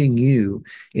engaging you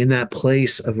in that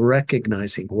place of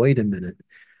recognizing, wait a minute,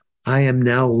 I am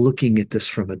now looking at this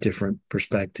from a different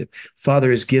perspective. Father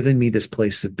has given me this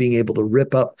place of being able to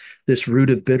rip up this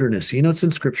root of bitterness. You know, it's in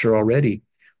scripture already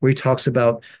where he talks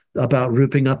about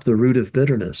ripping up the root of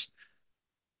bitterness.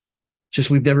 Just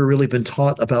we've never really been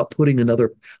taught about putting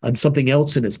something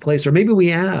else in its place, or maybe we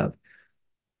have.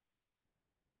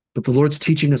 But the Lord's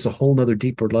teaching us a whole nother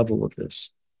deeper level of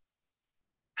this.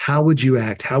 How would you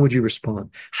act? How would you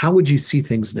respond? How would you see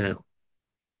things now?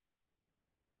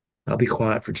 I'll be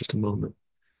quiet for just a moment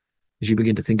as you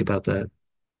begin to think about that.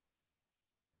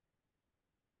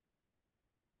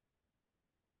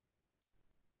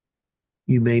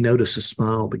 You may notice a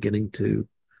smile beginning to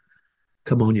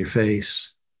come on your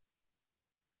face,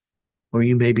 or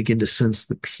you may begin to sense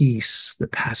the peace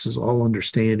that passes all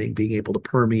understanding being able to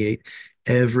permeate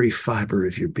every fiber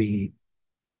of your being.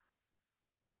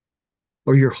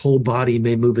 Or your whole body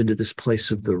may move into this place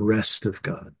of the rest of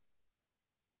God,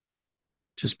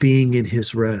 just being in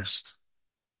his rest.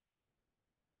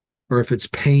 Or if it's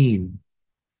pain,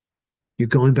 you're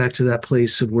going back to that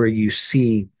place of where you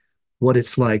see what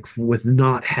it's like with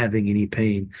not having any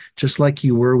pain, just like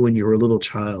you were when you were a little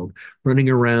child, running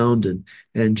around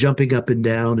and jumping up and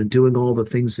down and doing all the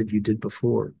things that you did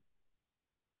before.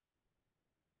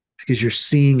 Because you're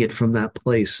seeing it from that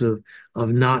place of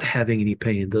not having any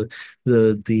pain.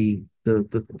 The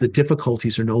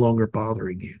difficulties are no longer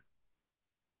bothering you.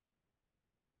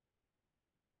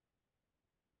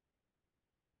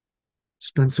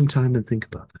 Spend some time and think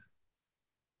about that.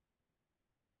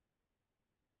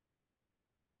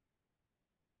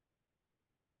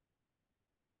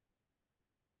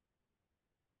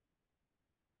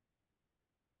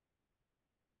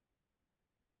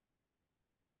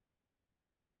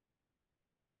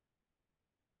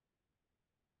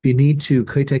 If you need to,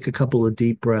 could take a couple of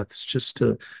deep breaths just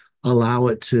to allow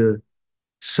it to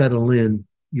settle in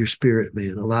your spirit,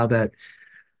 man. Allow that,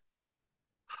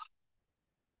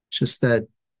 just that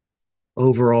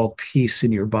overall peace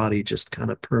in your body just kind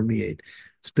of permeate.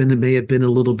 It may have been a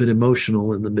little bit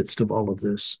emotional in the midst of all of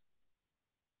this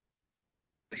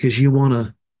because you want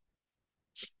to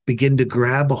begin to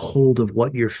grab a hold of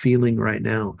what you're feeling right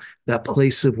now, that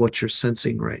place of what you're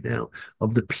sensing right now,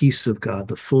 of the peace of God,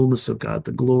 the fullness of God,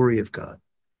 the glory of God,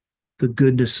 the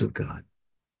goodness of God.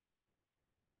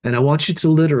 And I want you to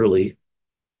literally,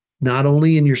 not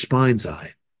only in your spine's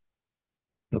eye,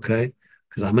 okay?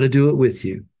 Because I'm going to do it with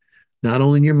you. Not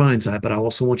only in your mind's eye, but I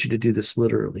also want you to do this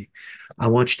literally. I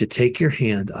want you to take your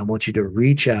hand. I want you to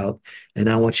reach out and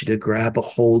I want you to grab a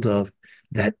hold of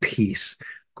that peace.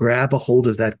 Grab a hold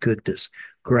of that goodness.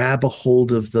 Grab a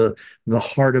hold of the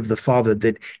heart of the Father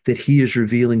that he is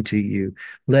revealing to you.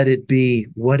 Let it be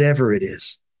whatever it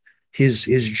is. His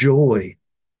joy,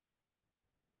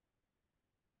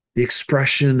 the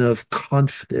expression of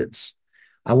confidence.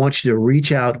 I want you to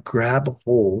reach out, grab a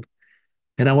hold,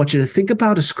 and I want you to think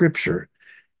about a scripture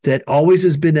that always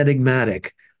has been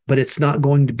enigmatic, but it's not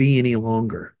going to be any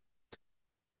longer.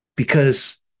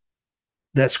 Because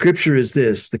that scripture is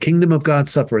this: the kingdom of God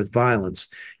suffereth violence,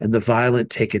 and the violent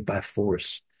take it by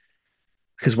force.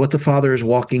 Because what the Father is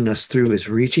walking us through is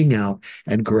reaching out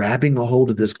and grabbing a hold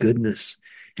of this goodness.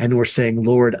 And we're saying,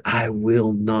 Lord, I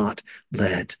will not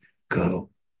let go.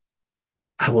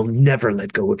 I will never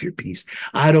let go of your peace.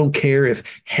 I don't care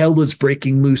if hell is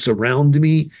breaking loose around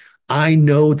me. I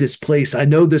know this place. I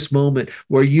know this moment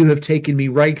where you have taken me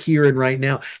right here and right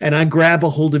now. And I grab a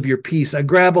hold of your peace. I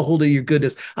grab a hold of your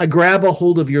goodness. I grab a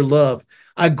hold of your love.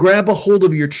 I grab a hold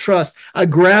of your trust. I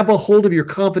grab a hold of your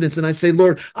confidence. And I say,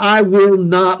 Lord, I will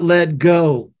not let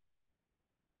go.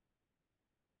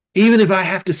 Even if I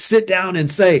have to sit down and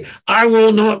say, I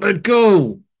will not let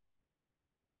go,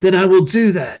 then I will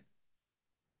do that.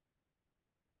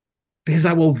 Because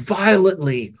I will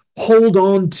violently hold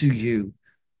on to you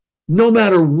no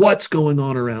matter what's going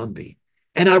on around me.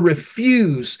 And I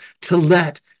refuse to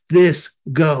let this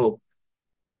go.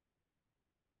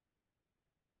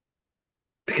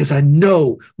 Because I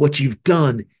know what you've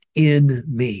done in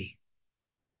me.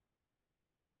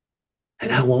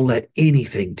 And I won't let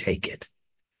anything take it.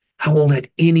 I won't let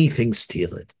anything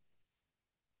steal it.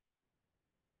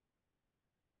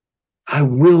 I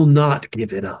will not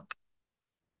give it up.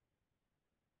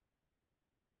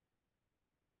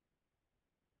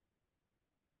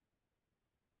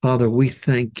 Father, we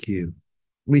thank you.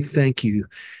 We thank you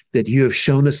that you have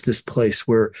shown us this place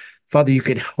where, Father, you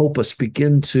can help us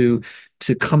begin to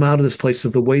come out of this place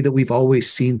of the way that we've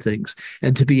always seen things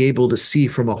and to be able to see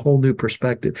from a whole new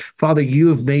perspective. Father, you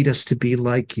have made us to be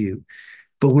like you,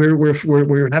 but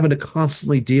we're having to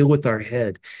constantly deal with our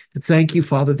head. And thank you,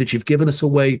 Father, that you've given us a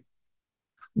way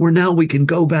where now we can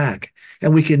go back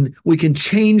and we can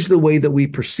change the way that we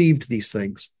perceived these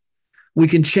things. We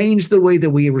can change the way that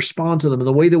we respond to them and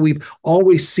the way that we've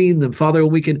always seen them, Father. And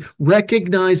we can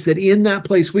recognize that in that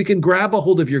place, we can grab a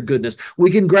hold of your goodness. We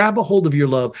can grab a hold of your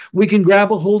love. We can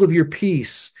grab a hold of your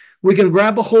peace. We can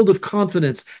grab a hold of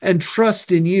confidence and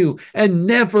trust in you and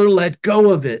never let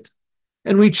go of it.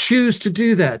 And we choose to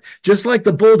do that, just like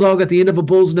the bulldog at the end of a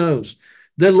bull's nose.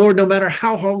 That, Lord, no matter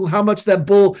how much that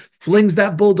bull flings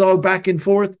that bulldog back and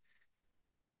forth,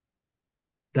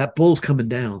 that bull's coming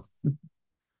down.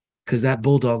 Because that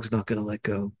bulldog's not going to let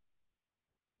go.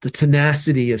 The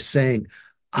tenacity of saying,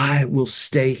 I will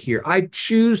stay here. I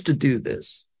choose to do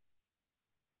this.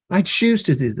 I choose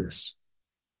to do this.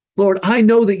 Lord, I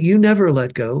know that you never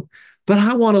let go, but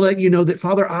I want to let you know that,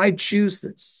 Father, I choose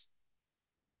this.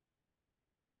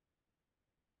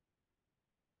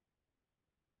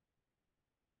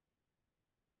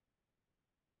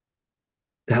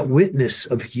 That witness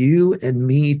of you and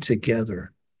me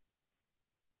together.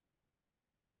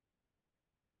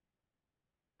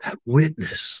 That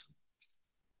witness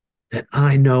that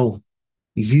I know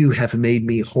you have made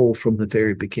me whole from the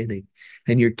very beginning,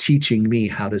 and you're teaching me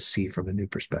how to see from a new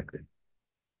perspective.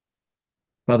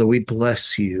 Father, we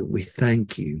bless you. We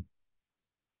thank you.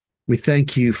 We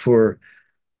thank you for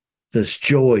this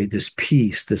joy, this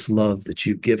peace, this love that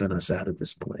you've given us out of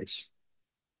this place.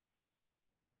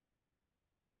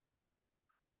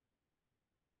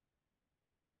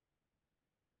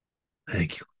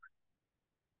 Thank you.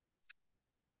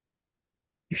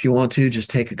 If you want to, just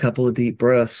take a couple of deep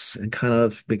breaths and kind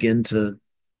of begin to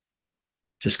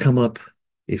just come up,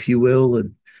 if you will,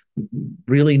 and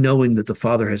really knowing that the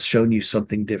Father has shown you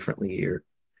something differently here.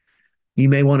 You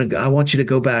may want to, I want you to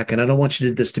go back, and I don't want you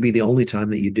to this to be the only time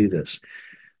that you do this.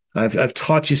 I've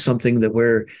taught you something that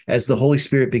where, as the Holy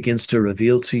Spirit begins to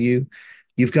reveal to you,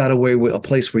 you've got a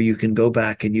place where you can go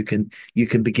back and you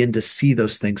can begin to see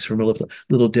those things from a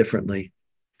little differently.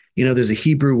 You know, there's a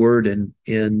Hebrew word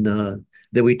in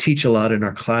that we teach a lot in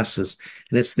our classes,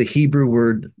 and it's the Hebrew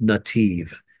word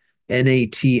nativ,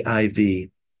 Nativ,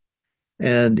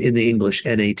 and in the English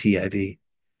Nativ.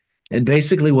 And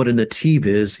basically, what a nativ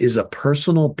is a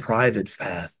personal, private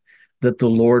path that the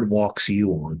Lord walks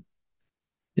you on.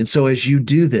 And so as you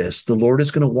do this, the Lord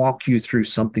is going to walk you through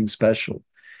something special.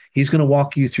 He's going to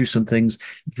walk you through some things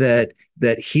that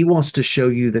he wants to show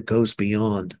you that goes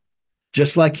beyond.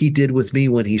 Just like he did with me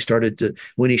when he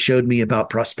showed me about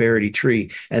prosperity tree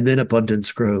and then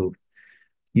abundance grove.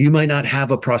 You might not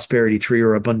have a prosperity tree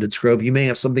or abundance grove. You may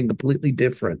have something completely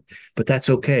different, but that's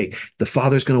okay. The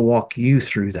Father's going to walk you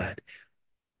through that.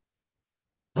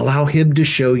 Allow him to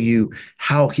show you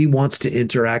how he wants to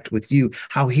interact with you,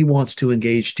 how he wants to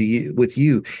engage with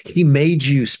you. He made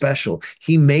you special.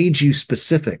 He made you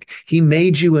specific. He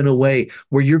made you in a way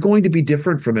where you're going to be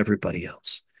different from everybody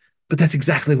else. But that's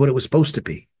exactly what it was supposed to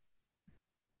be.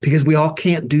 Because we all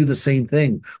can't do the same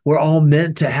thing. We're all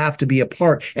meant to have to be a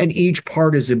part, and each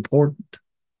part is important.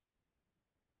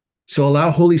 So allow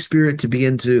Holy Spirit to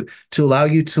begin to allow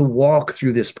you to walk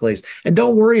through this place. And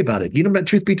don't worry about it. You know,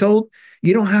 truth be told,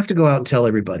 you don't have to go out and tell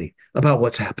everybody about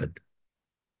what's happened.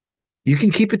 You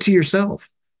can keep it to yourself.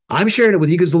 I'm sharing it with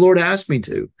you because the Lord asked me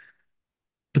to.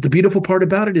 But the beautiful part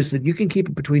about it is that you can keep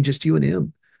it between just you and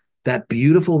him. That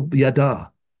beautiful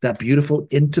yada, that beautiful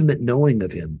intimate knowing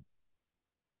of him.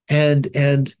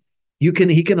 And He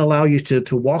can allow you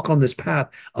to walk on this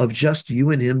path of just you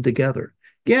and him together.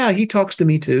 Yeah, he talks to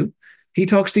me too. He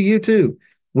talks to you too.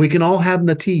 We can all have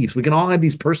natives. We can all have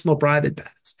these personal private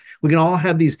paths. We can all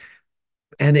have these,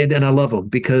 and I love them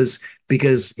because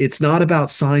it's not about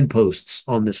signposts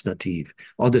on this native,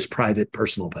 on this private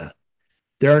personal path.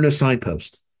 There are no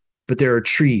signposts, but there are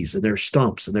trees and there's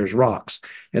stumps and there's rocks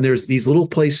and there's these little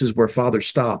places where Father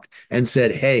stopped and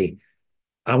said, "Hey,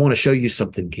 I want to show you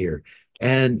something here."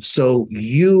 And so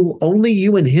only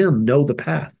you and him know the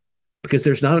path because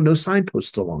there's no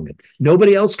signposts along it.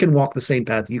 Nobody else can walk the same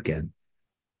path you can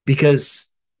because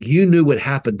you knew what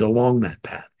happened along that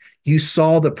path. You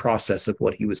saw the process of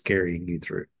what he was carrying you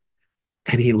through,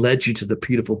 and he led you to the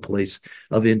beautiful place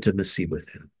of intimacy with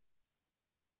him.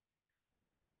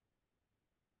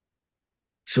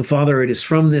 So, Father, it is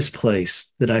from this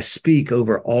place that I speak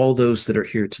over all those that are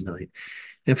here tonight.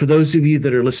 And for those of you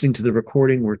that are listening to the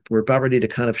recording, we're about ready to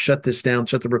kind of shut this down,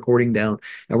 shut the recording down,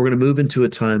 and we're going to move into a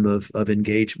time of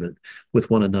engagement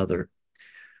with one another.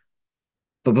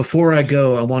 But before I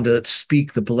go, I want to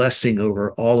speak the blessing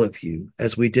over all of you,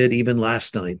 as we did even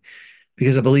last night,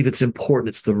 because I believe it's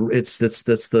important. That's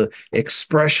the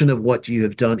expression of what you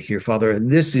have done here, Father. And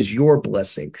this is your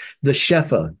blessing, the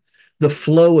Shefa, the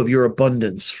flow of your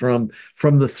abundance from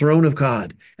the throne of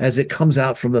God as it comes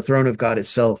out from the throne of God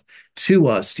itself to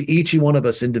us, to each one of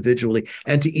us individually,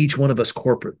 and to each one of us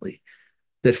corporately.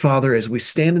 That, Father, as we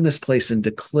stand in this place and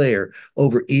declare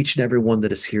over each and every one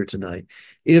that is here tonight,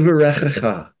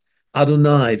 Ivarechecha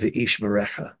Adonai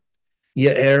v'ishmerecha,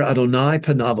 Ye'er Adonai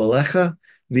panav alecha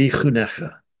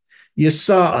v'yichunecha,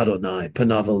 Yisa Adonai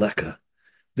panav alecha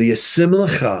v'yasim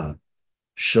lecha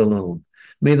shalom.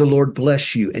 May the Lord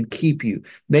bless you and keep you.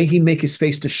 May he make his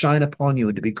face to shine upon you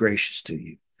and to be gracious to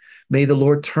you. May the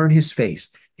Lord turn his face,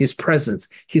 his presence,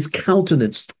 his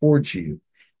countenance towards you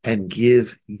and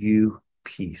give you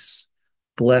peace.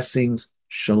 Blessings.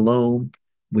 Shalom.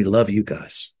 We love you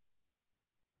guys.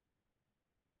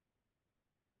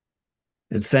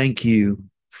 And thank you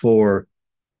for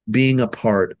being a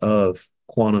part of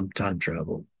quantum time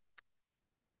travel.